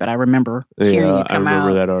I read, but I remember hearing it come out. I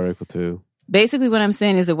remember that article too. Basically, what I'm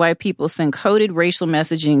saying is that white people send coded racial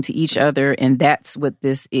messaging to each other, and that's what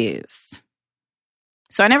this is.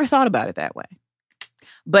 So I never thought about it that way.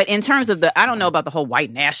 But in terms of I don't know about the whole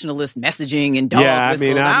white nationalist messaging and dog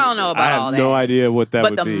whistles. I don't know about all that. I have no idea what that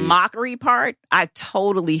would be. But the mockery part, I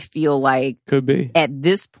totally feel like could be. At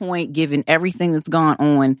this point, given everything that's gone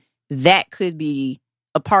on, that could be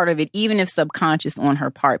a part of it, even if subconscious on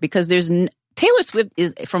her part. Because Taylor Swift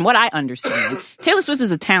is, from what I understand, Taylor Swift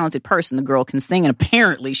is a talented person. The girl can sing, and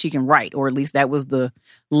apparently she can write, or at least that was the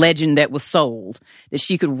legend that was sold, that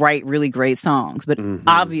she could write really great songs. But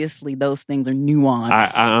obviously those things are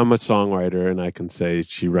nuanced. I'm a songwriter, and I can say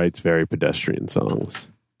she writes very pedestrian songs.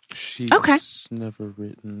 She's never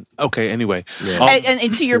written. Okay, anyway. Yeah.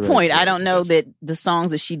 And to your point, I don't know that the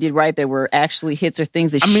songs that she did write that were actually hits or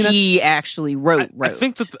things that she actually wrote. I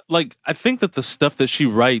think that the stuff that she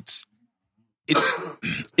writes,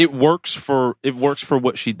 it works for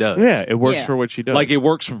what she does. Yeah, it works for what she does. Like, it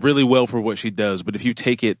works really well for what she does. But if you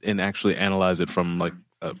take it and actually analyze it from like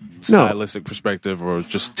a stylistic perspective or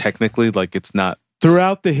just technically, like, it's not.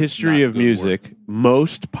 Throughout the history of music,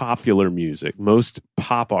 most popular music, most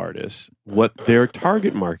pop artists, what their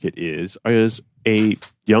target market is a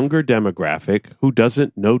younger demographic who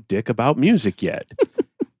doesn't know dick about music yet.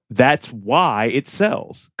 That's why it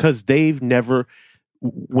sells. Because they've never...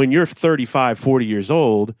 When you're 35, 40 years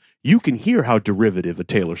old, you can hear how derivative a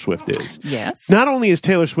Taylor Swift is. Yes. Not only is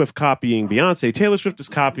Taylor Swift copying Beyonce, Taylor Swift is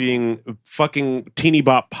copying fucking teeny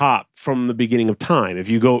bop pop from the beginning of time. If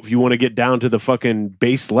you want to get down to the fucking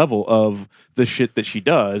base level of the shit that she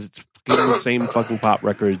does, it's the same fucking pop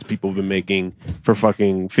records people have been making for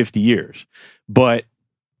fucking 50 years. But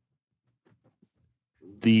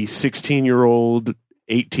the 16-year-old,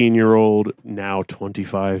 18-year-old, now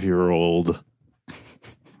 25-year-old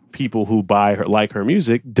people who buy her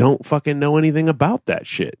music don't fucking know anything about that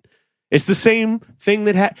shit. It's the same thing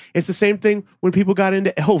it's the same thing when people got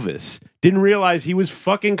into Elvis. Didn't realize he was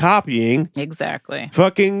fucking copying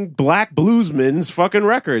fucking black bluesmen's fucking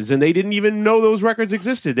records, and they didn't even know those records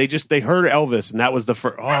existed. They heard Elvis, and that was the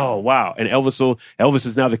first. Oh wow! And Elvis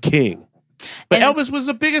is now the king. But Elvis was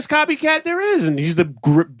the biggest copycat there is, and he's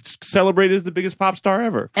celebrated as the biggest pop star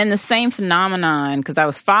ever. And the same phenomenon, because I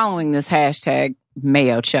was following this hashtag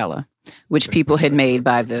Mayochella, which people had made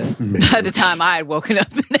by the time I had woken up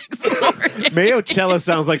the next morning. Mayochella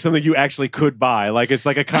sounds like something you actually could buy. Like, it's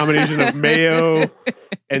like a combination of mayo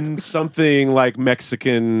and something like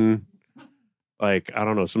Mexican, like, I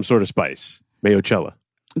don't know, some sort of spice. Mayochella.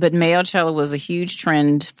 But Mayochella was a huge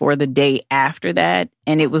trend for the day after that.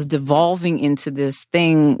 And it was devolving into this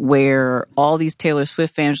thing where all these Taylor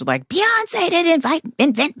Swift fans were like, Beyonce didn't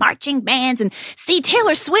invent marching bands. And see,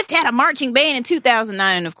 Taylor Swift had a marching band in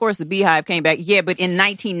 2009. And of course, the Beehive came back. Yeah, but in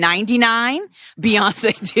 1999,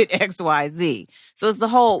 Beyonce did XYZ. So it's the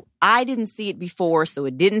whole, I didn't see it before, so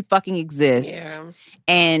it didn't fucking exist. Yeah.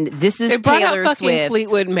 And this is Taylor Swift.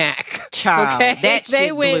 Fleetwood Mac. Child, okay? That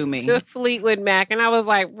shit blew me. They went to Fleetwood Mac, and I was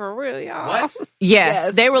like, for real, y'all? What?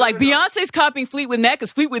 Yes. They were like, Beyonce's copying Fleetwood Mac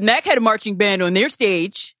because Fleetwood Mac had a marching band on their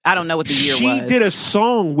stage. I don't know what the year was. She did a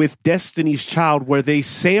song with Destiny's Child where they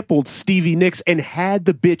sampled Stevie Nicks and had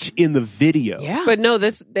the bitch in the video. Yeah. But no,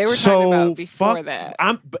 they were talking about before that.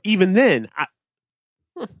 Even then...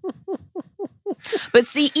 But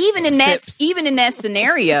see, even in that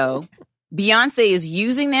scenario, Beyonce is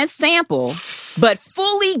using that sample, but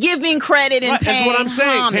fully giving credit and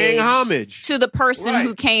paying homage to the person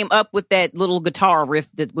who came up with that little guitar riff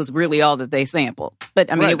that was really all that they sampled.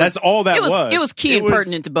 But I mean, that's all that was. It was key and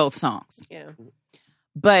pertinent to both songs. Yeah.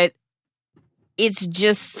 But it's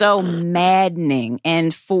just so maddening,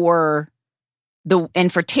 and for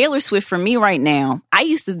Taylor Swift, for me right now, I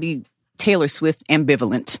used to be Taylor Swift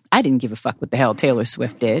ambivalent. I didn't give a fuck what the hell Taylor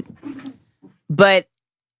Swift did. But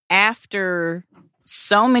after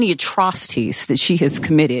so many atrocities that she has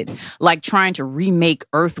committed, like trying to remake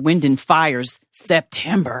Earth, Wind, and Fire's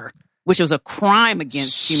September, which was a crime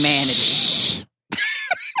against humanity.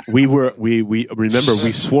 We remember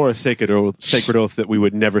we swore a sacred oath that we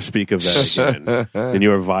would never speak of that again. And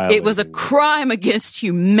you are violating. It was a crime against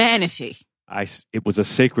humanity. It was a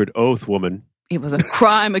sacred oath, woman. It was a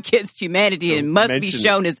crime against humanity and must be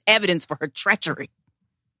shown as evidence for her treachery.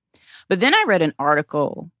 But then I read an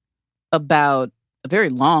article about, a very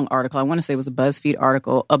long article, I want to say it was a BuzzFeed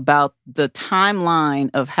article, about the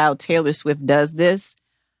timeline of how Taylor Swift does this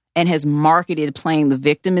and has marketed playing the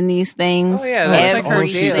victim in these things every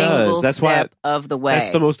single step of the way.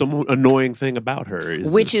 That's the most annoying thing about her.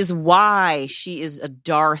 Which is why she is a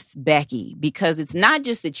Darth Becky. Because it's not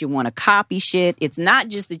just that you want to copy shit. It's not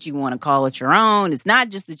just that you want to call it your own. It's not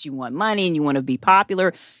just that you want money and you want to be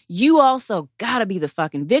popular. You also got to be the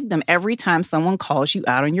fucking victim every time someone calls you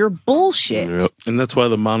out on your bullshit. Yep. And that's why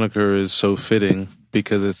the moniker is so fitting.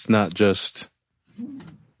 Because it's not just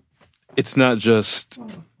it's not just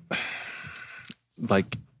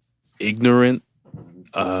like ignorant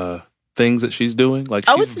things that she's doing. Like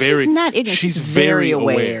she's not ignorant. She's very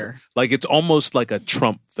aware. Like it's almost like a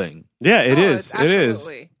Trump thing. Yeah, it is. It is.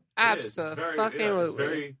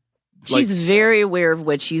 Absolutely. She's very aware of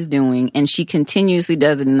what she's doing, and she continuously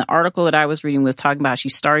does it. And the article that I was reading was talking about she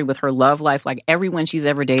started with her love life. Like everyone she's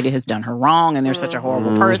ever dated has done her wrong, and they're such a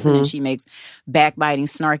horrible person, and she makes backbiting,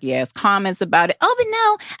 snarky-ass comments about it. Oh, but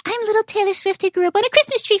no, I'm little Taylor Swift who grew up on a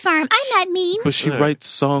Christmas tree farm. I'm not mean. But she writes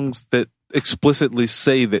songs that explicitly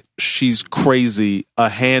say that she's crazy. A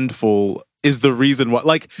handful is the reason why.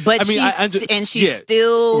 Like, but she's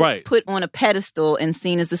still put on a pedestal and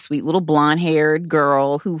seen as a sweet little blonde-haired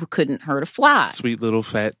girl who couldn't hurt a fly. Sweet little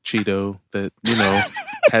fat Cheeto that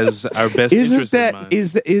has our best interest in mind.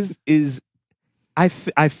 I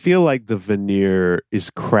feel like the veneer is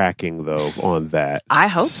cracking though on that. I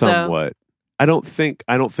hope somewhat. I don't think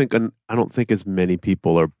as many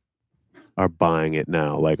people are buying it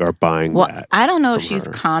now, are buying that. I don't know if she's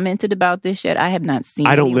commented about this yet. I have not seen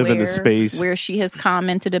I don't live in the space where she has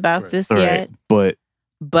commented about this yet. But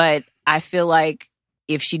I feel like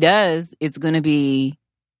if she does, it's going to be,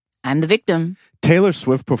 I'm the victim. Taylor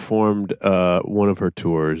Swift performed one of her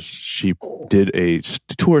tours. She did a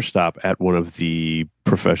tour stop at one of the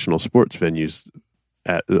professional sports venues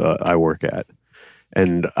I work at.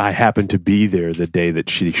 And I happened to be there the day that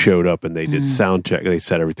she showed up, and they did sound check. They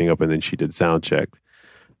set everything up, and then she did sound check.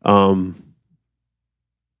 And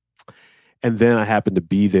then I happened to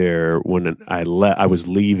be there when I was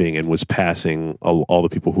leaving and was passing all the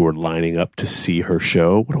people who were lining up to see her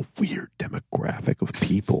show. What a weird demographic of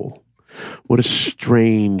people. What a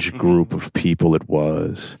strange group of people it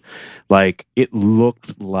was. Like, it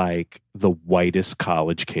looked like the whitest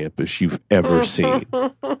college campus you've ever seen.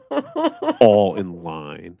 All in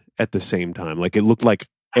line at the same time. Like, it looked like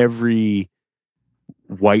every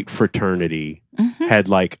white fraternity had,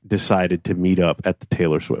 decided to meet up at the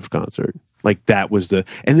Taylor Swift concert. Like, that was and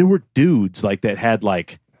there were dudes, that had,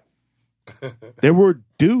 there were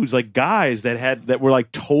dudes, guys that were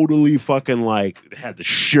totally fucking had the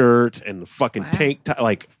shirt and the fucking tank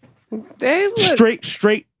top, they look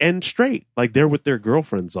straight. Like they're with their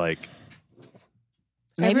girlfriends. Maybe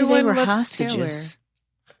everyone they were loves hostages.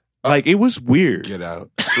 Taylor. It was weird. Get out.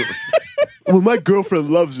 Well, my girlfriend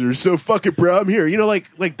loves her, so fuck it, bro. I'm here.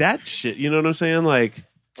 Like that shit. You know what I'm saying?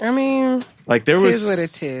 I mean, there was. It is what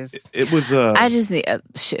it is. It was. I just think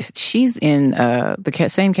she's in the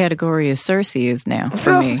same category as Cersei is now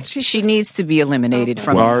for me. She needs to be eliminated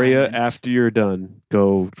from. Aria, after you're done,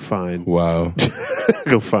 go find. Wow.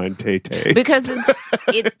 Go find Tay Tay, because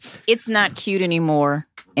it's not cute anymore,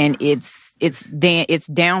 and it's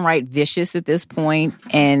downright vicious at this point.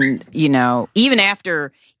 And even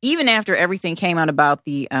after everything came out about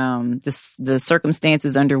the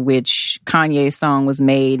circumstances under which Kanye's song was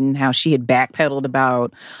made and how she had backpedaled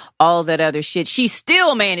about all that other shit, she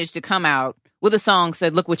still managed to come out with a song that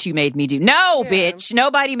said, "Look what you made me do." No, bitch,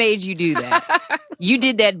 nobody made you do that. You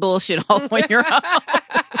did that bullshit all on your own.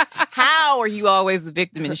 How are you always the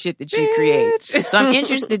victim in the shit that you create? So I'm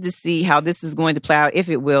interested to see how this is going to play out, if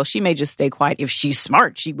it will. She may just stay quiet. If she's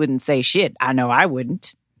smart, she wouldn't say shit. I know I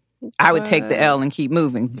wouldn't. I would take the L and keep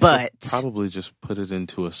moving, but probably just put it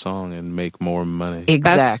into a song and make more money.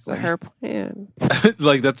 Exactly, that's her plan.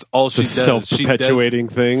 That's all she does. Self-perpetuating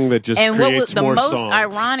thing that just creates more songs. The most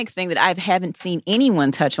ironic thing that I haven't seen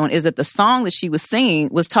anyone touch on is that the song that she was singing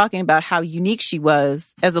was talking about how unique she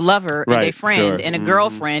was as a lover and a friend and a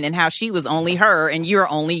girlfriend, and how she was only her and you're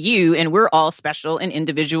only you, and we're all special and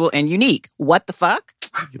individual and unique. What the fuck?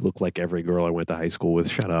 You look like every girl I went to high school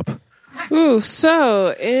with. Shut up. Ooh,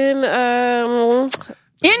 so in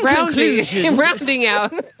conclusion, rounding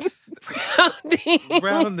out.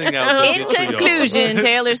 In conclusion,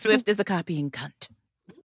 Taylor Swift is a copying cunt.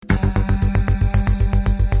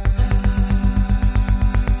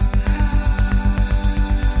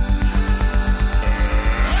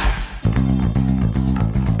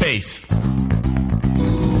 Bass.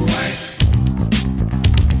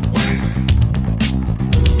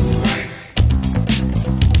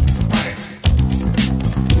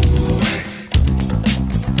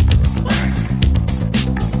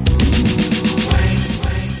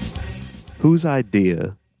 Whose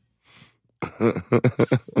idea?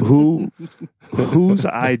 Whose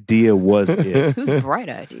idea was it? Whose bright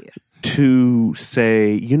idea? To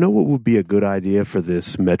say, what would be a good idea for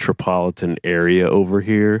this metropolitan area over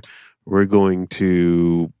here? We're going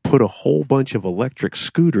to put a whole bunch of electric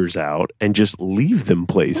scooters out and just leave them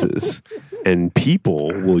places. And people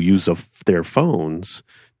will use their phones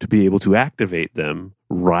to be able to activate them,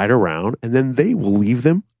 ride around, and then they will leave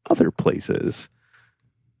them other places.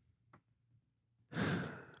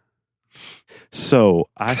 So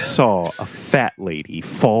I saw a fat lady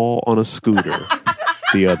fall on a scooter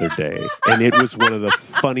the other day, and it was one of the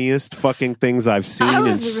funniest fucking things I've seen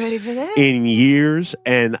in years.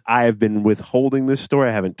 And I have been withholding this story.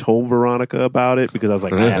 I haven't told Veronica about it because I was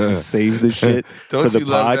like, I have to save this shit for the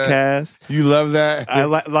podcast. That? You love that? I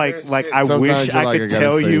like. I wish I could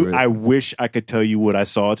tell you. I wish I could tell you what I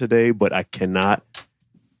saw today, but I cannot.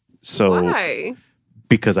 So why?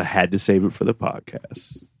 Because I had to save it for the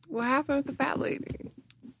podcast. What happened with the fat lady?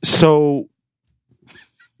 So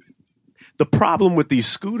the problem with these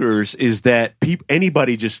scooters is that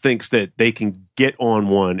anybody just thinks that they can get on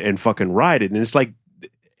one and fucking ride it. And it's like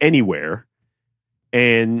anywhere.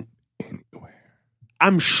 And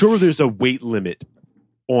I'm sure there's a weight limit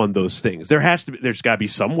on those things. There's got to be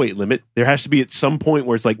some weight limit. There has to be at some point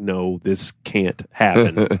where it's like, no, this can't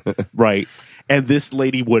happen. Right. And this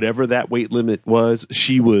lady, whatever that weight limit was,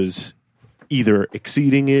 she was either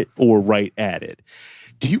exceeding it or right at it.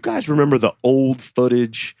 Do you guys remember the old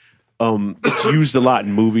footage? It's used a lot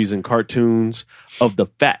in movies and cartoons of the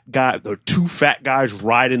two fat guys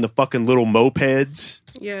riding the fucking little mopeds.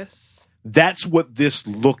 Yes. That's what this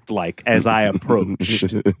looked like as I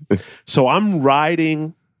approached. So I'm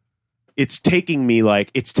riding. It's taken me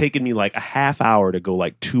like a half hour to go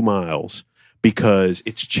like 2 miles because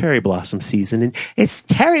it's cherry blossom season in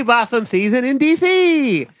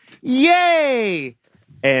DC. Yay!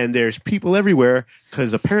 And there's people everywhere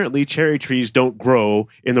because apparently cherry trees don't grow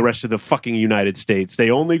in the rest of the fucking United States.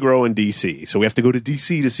 They only grow in D.C. So we have to go to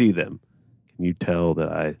D.C. to see them. Can you tell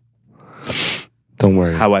that Don't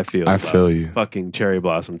worry. How I feel. I feel you. Fucking cherry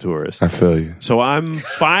blossom tourists. I feel you. So I'm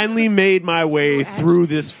finally made my way through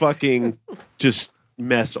this fucking just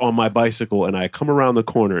mess on my bicycle, and I come around the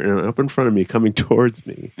corner, and up in front of me, coming towards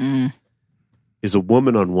me, is a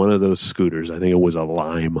woman on one of those scooters. I think it was a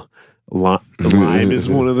Lime. Lime is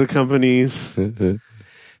one of the companies.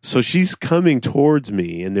 So she's coming towards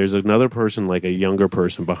me, and there's another person, like a younger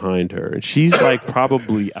person behind her, and she's like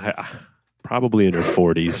probably in her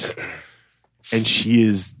 40s, and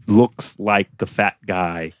she looks like the fat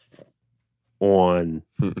guy on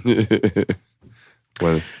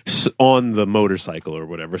on the motorcycle or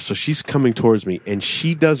whatever. So she's coming towards me, and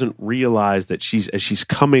she doesn't realize that as she's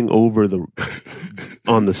coming over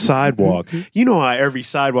on the sidewalk. You know how every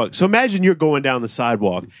sidewalk. So imagine you're going down the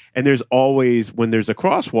sidewalk, and there's always, when there's a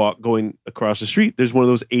crosswalk going across the street, there's one of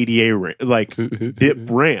those ADA dip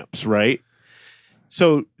ramps, right?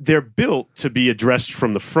 So they're built to be addressed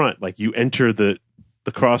from the front, like you enter the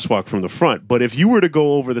crosswalk from the front. But if you were to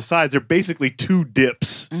go over the sides, they're basically two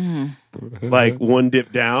dips. Like one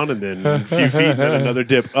dip down and then a few feet and then another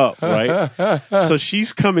dip up, right? So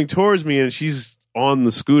she's coming towards me, and she's on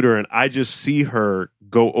the scooter, and I just see her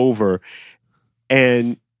go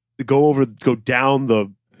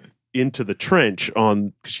down into the trench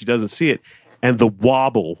because she doesn't see it. And the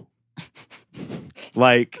wobble,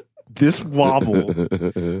 like this wobble,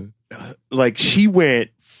 like she went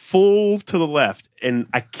full to the left, and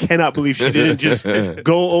I cannot believe she didn't just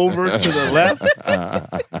go over to the left.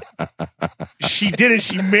 She didn't.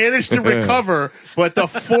 She managed to recover, but the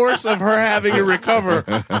force of her having to recover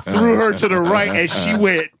threw her to the right, and she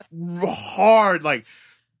went hard, like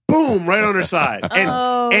boom, right on her side.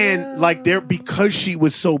 And like because she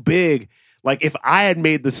was so big, like if I had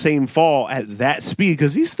made the same fall at that speed,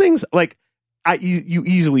 because these things, like you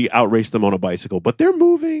easily outrace them on a bicycle, but they're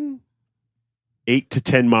moving 8 to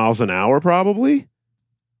 10 miles an hour, probably.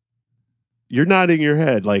 You're nodding your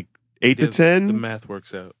head, like 8 to 10. The math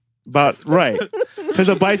works out. About right. Because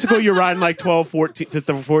a bicycle, you're riding like 12, 14 to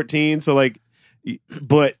 14. So like,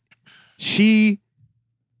 but she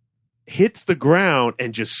hits the ground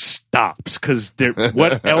and just stops because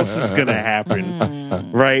what else is going to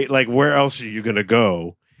happen? Right? Like, where else are you going to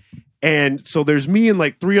go? And so there's me and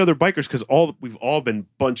like 3 other bikers, because we've all been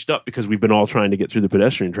bunched up because we've been all trying to get through the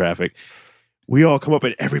pedestrian traffic. We all come up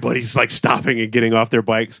and everybody's like stopping and getting off their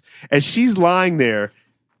bikes. And she's lying there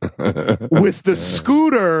with the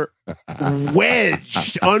scooter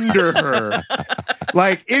wedged under her.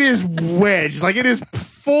 Like it is wedged. Like it is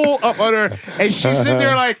full up under her. And she's sitting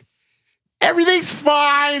there like, everything's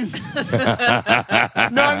fine. Nothing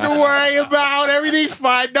to worry about. Everything's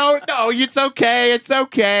fine. No, it's okay. It's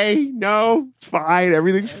okay. No, it's fine.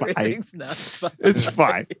 Everything's fine. Everything's not fine. It's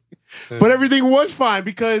fine. But everything was fine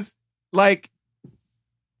because, like,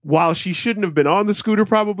 while she shouldn't have been on the scooter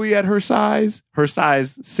probably at her size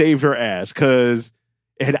saved her ass. Because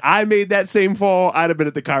had I made that same fall, I'd have been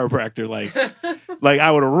at the chiropractor. Like I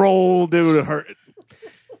would have rolled. It would have hurt.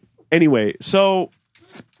 Anyway, so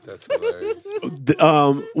That's hilarious.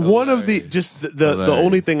 One of the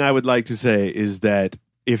only thing I would like to say is that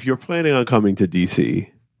if you're planning on coming to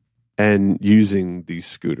DC and using these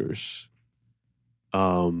scooters,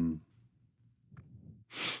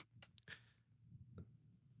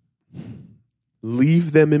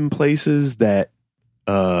 leave them in places that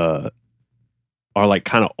are like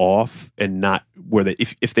kind of off and not where they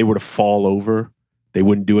if they were to fall over, they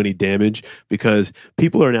wouldn't do any damage, because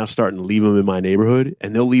people are now starting to leave them in my neighborhood,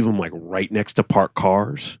 and they'll leave them like right next to parked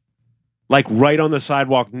cars, like right on the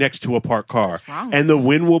sidewalk next to a parked car, and the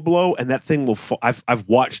wind will blow and that thing will fall. I've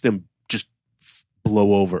watched them just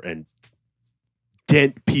blow over and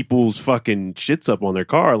dent people's fucking shits up on their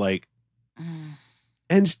car, like,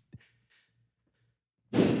 and just,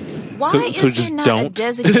 why is just there not don't. a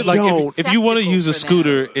designated Like if you want to use a receptacle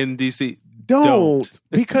scooter for in DC, don't.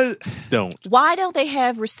 Because don't. Why don't they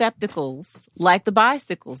have receptacles like the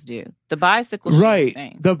bicycles do? The bicycle right.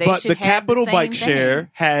 things. The They should have Capital the Bike same Share thing.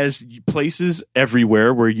 has places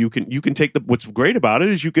everywhere where you can take the. What's great about it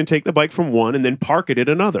is you can take the bike from one and then park it at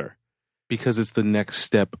another, because it's the next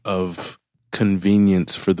step of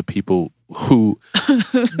convenience for the people who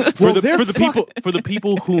for the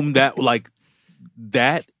people whom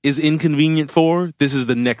that is inconvenient for. This is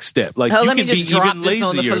the next step. Like, Oh, you let me can just be drop even this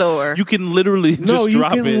on the lazier. floor. You can literally just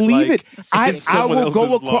drop you can it. leave like, it. I someone will go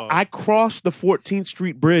else's across. lawn. I cross the 14th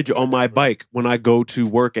Street Bridge on my bike when I go to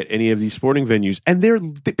work at any of these sporting venues, and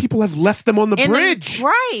people have left them on the bridge.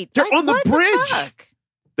 Right. They're Like, on the what bridge. fuck?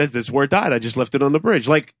 That's where it died. I just left it on the bridge.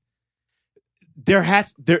 Like,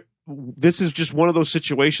 this is just one of those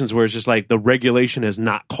situations where it's just like the regulation has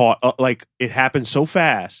not caught up. Like, it happened so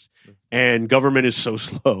fast and government is so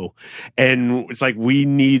slow. And it's like, we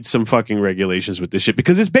need some fucking regulations with this shit,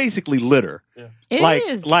 because it's basically litter. Yeah. It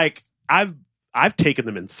is. Like I've taken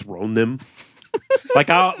them and thrown them.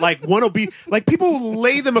 One will be like, people will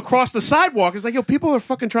lay them across the sidewalk. It's like, yo, people are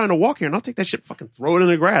fucking trying to walk here, and I'll take that shit, fucking throw it in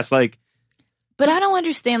the grass. Like, But I don't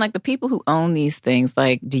understand, like, the people who own these things,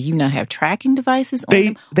 like, do you not have tracking devices on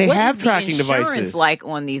them? They What have is tracking the insurance devices. like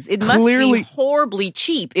on these? It must Clearly- be horribly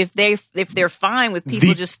cheap if they're fine with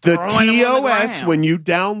people just the throwing them on the TOS, ground. when you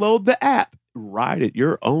download the app, ride at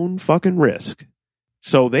your own fucking risk.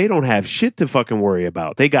 So they don't have shit to fucking worry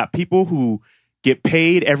about. They got people who get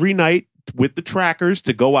paid every night with the trackers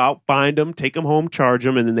to go out, find them, take them home, charge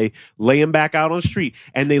them, and then they lay them back out on the street.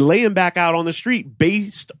 And they lay them back out on the street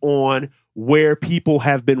based on where people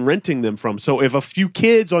have been renting them from. So if a few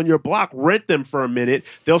kids on your block rent them for a minute,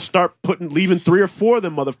 they'll start leaving 3 or 4 of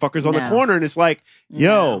them motherfuckers on the corner, and it's like,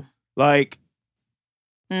 yo, like,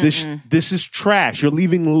 this is trash. You're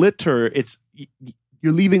leaving litter.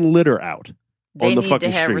 You're leaving litter out on the fucking street. They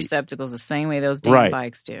need to have receptacles the same way those damn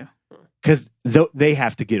bikes do. Because they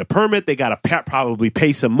have to get a permit. They got to probably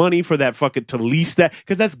pay some money for that fucking, to lease that,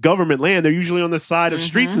 because that's government land. They're usually on the side of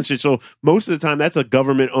streets and shit. So most of the time, that's a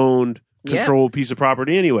government-owned, controlled piece of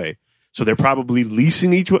property anyway. So they're probably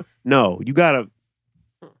leasing each one. No, you got to.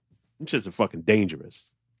 Them shits are fucking dangerous.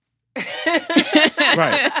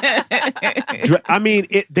 Right. I mean,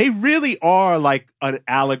 they really are like an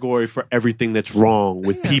allegory for everything that's wrong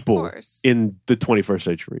with people in the 21st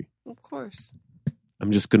century. Of course.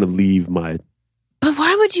 I'm just going to leave my... But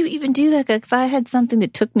why would you even do that? Like, if I had something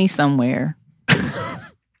that took me somewhere,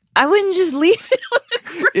 I wouldn't just leave it on the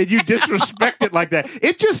ground. And you disrespect it like that.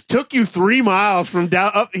 It just took you 3 miles from down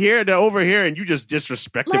up here to over here, and you just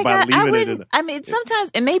disrespect it by leaving it. I mean, sometimes,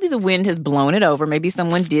 and maybe the wind has blown it over. Maybe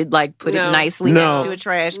someone did like put it nicely next to a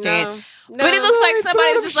trash can. But it looks like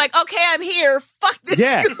somebody was just like, "Okay, I'm here. Fuck this."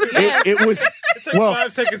 Yeah, scooter." it was. Well,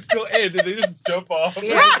 5 seconds till end, and they just jump off.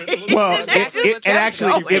 Right. Well,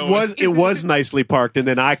 it was nicely parked, and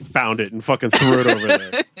then I found it and fucking threw it over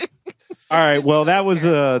there. All right. Well, that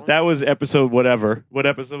was episode whatever. What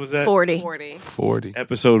episode was that? 40. 40.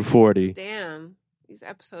 Episode 40. Damn, these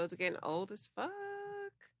episodes are getting old as fuck.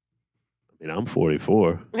 I mean, I'm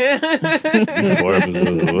 44. 4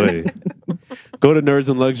 episodes away. Go to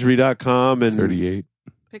nerdsandluxury.com and 38.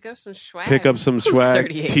 Pick up some swag. Pick up some swag,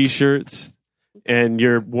 38? T-shirts, and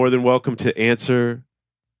you're more than welcome to answer.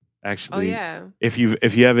 Actually, if you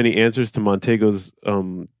have any answers to Montego's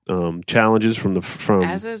challenges from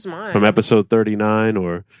as is mine, from episode 39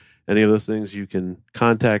 or any of those things, you can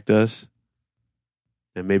contact us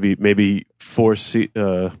and maybe force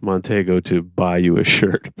Montego to buy you a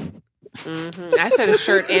shirt. Mm-hmm. I said a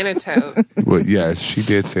shirt and a tote. Well, yes, she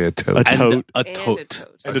did say a tote. A tote. A tote.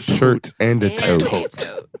 A shirt and a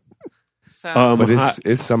tote. So. But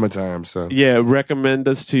it's summertime, so yeah, recommend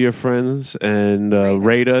us to your friends and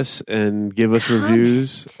rate us and give us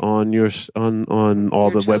reviews on all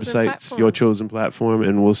the websites, your chosen platform,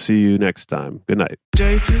 and we'll see you next time. Good night.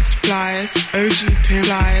 Dopest, flyest, OG pimp,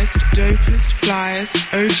 flyest, dopest, flyest,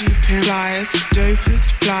 OG pimp, flyest, dopest,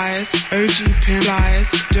 flyest, OG pimp,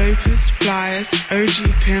 flyest, dopest, flyest, OG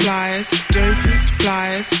pimp, flyest, dopest,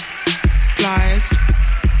 flyest, flyest,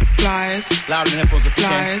 flyest, louder than headphones if you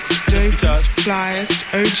can. flyest, dopest, flyest,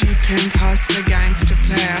 OG pimp, hustler, gangster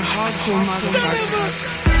player, hardcore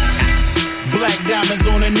motherfucker. Black diamonds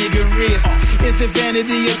on a nigga wrist. Is it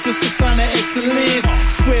vanity or just a sign of excellence?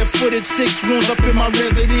 Square footage, 6 rooms up in my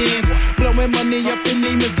residence. Blowing money up in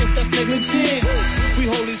Neiman's, guess that's negligence. We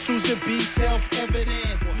hold these truths to be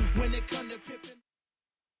self-evident.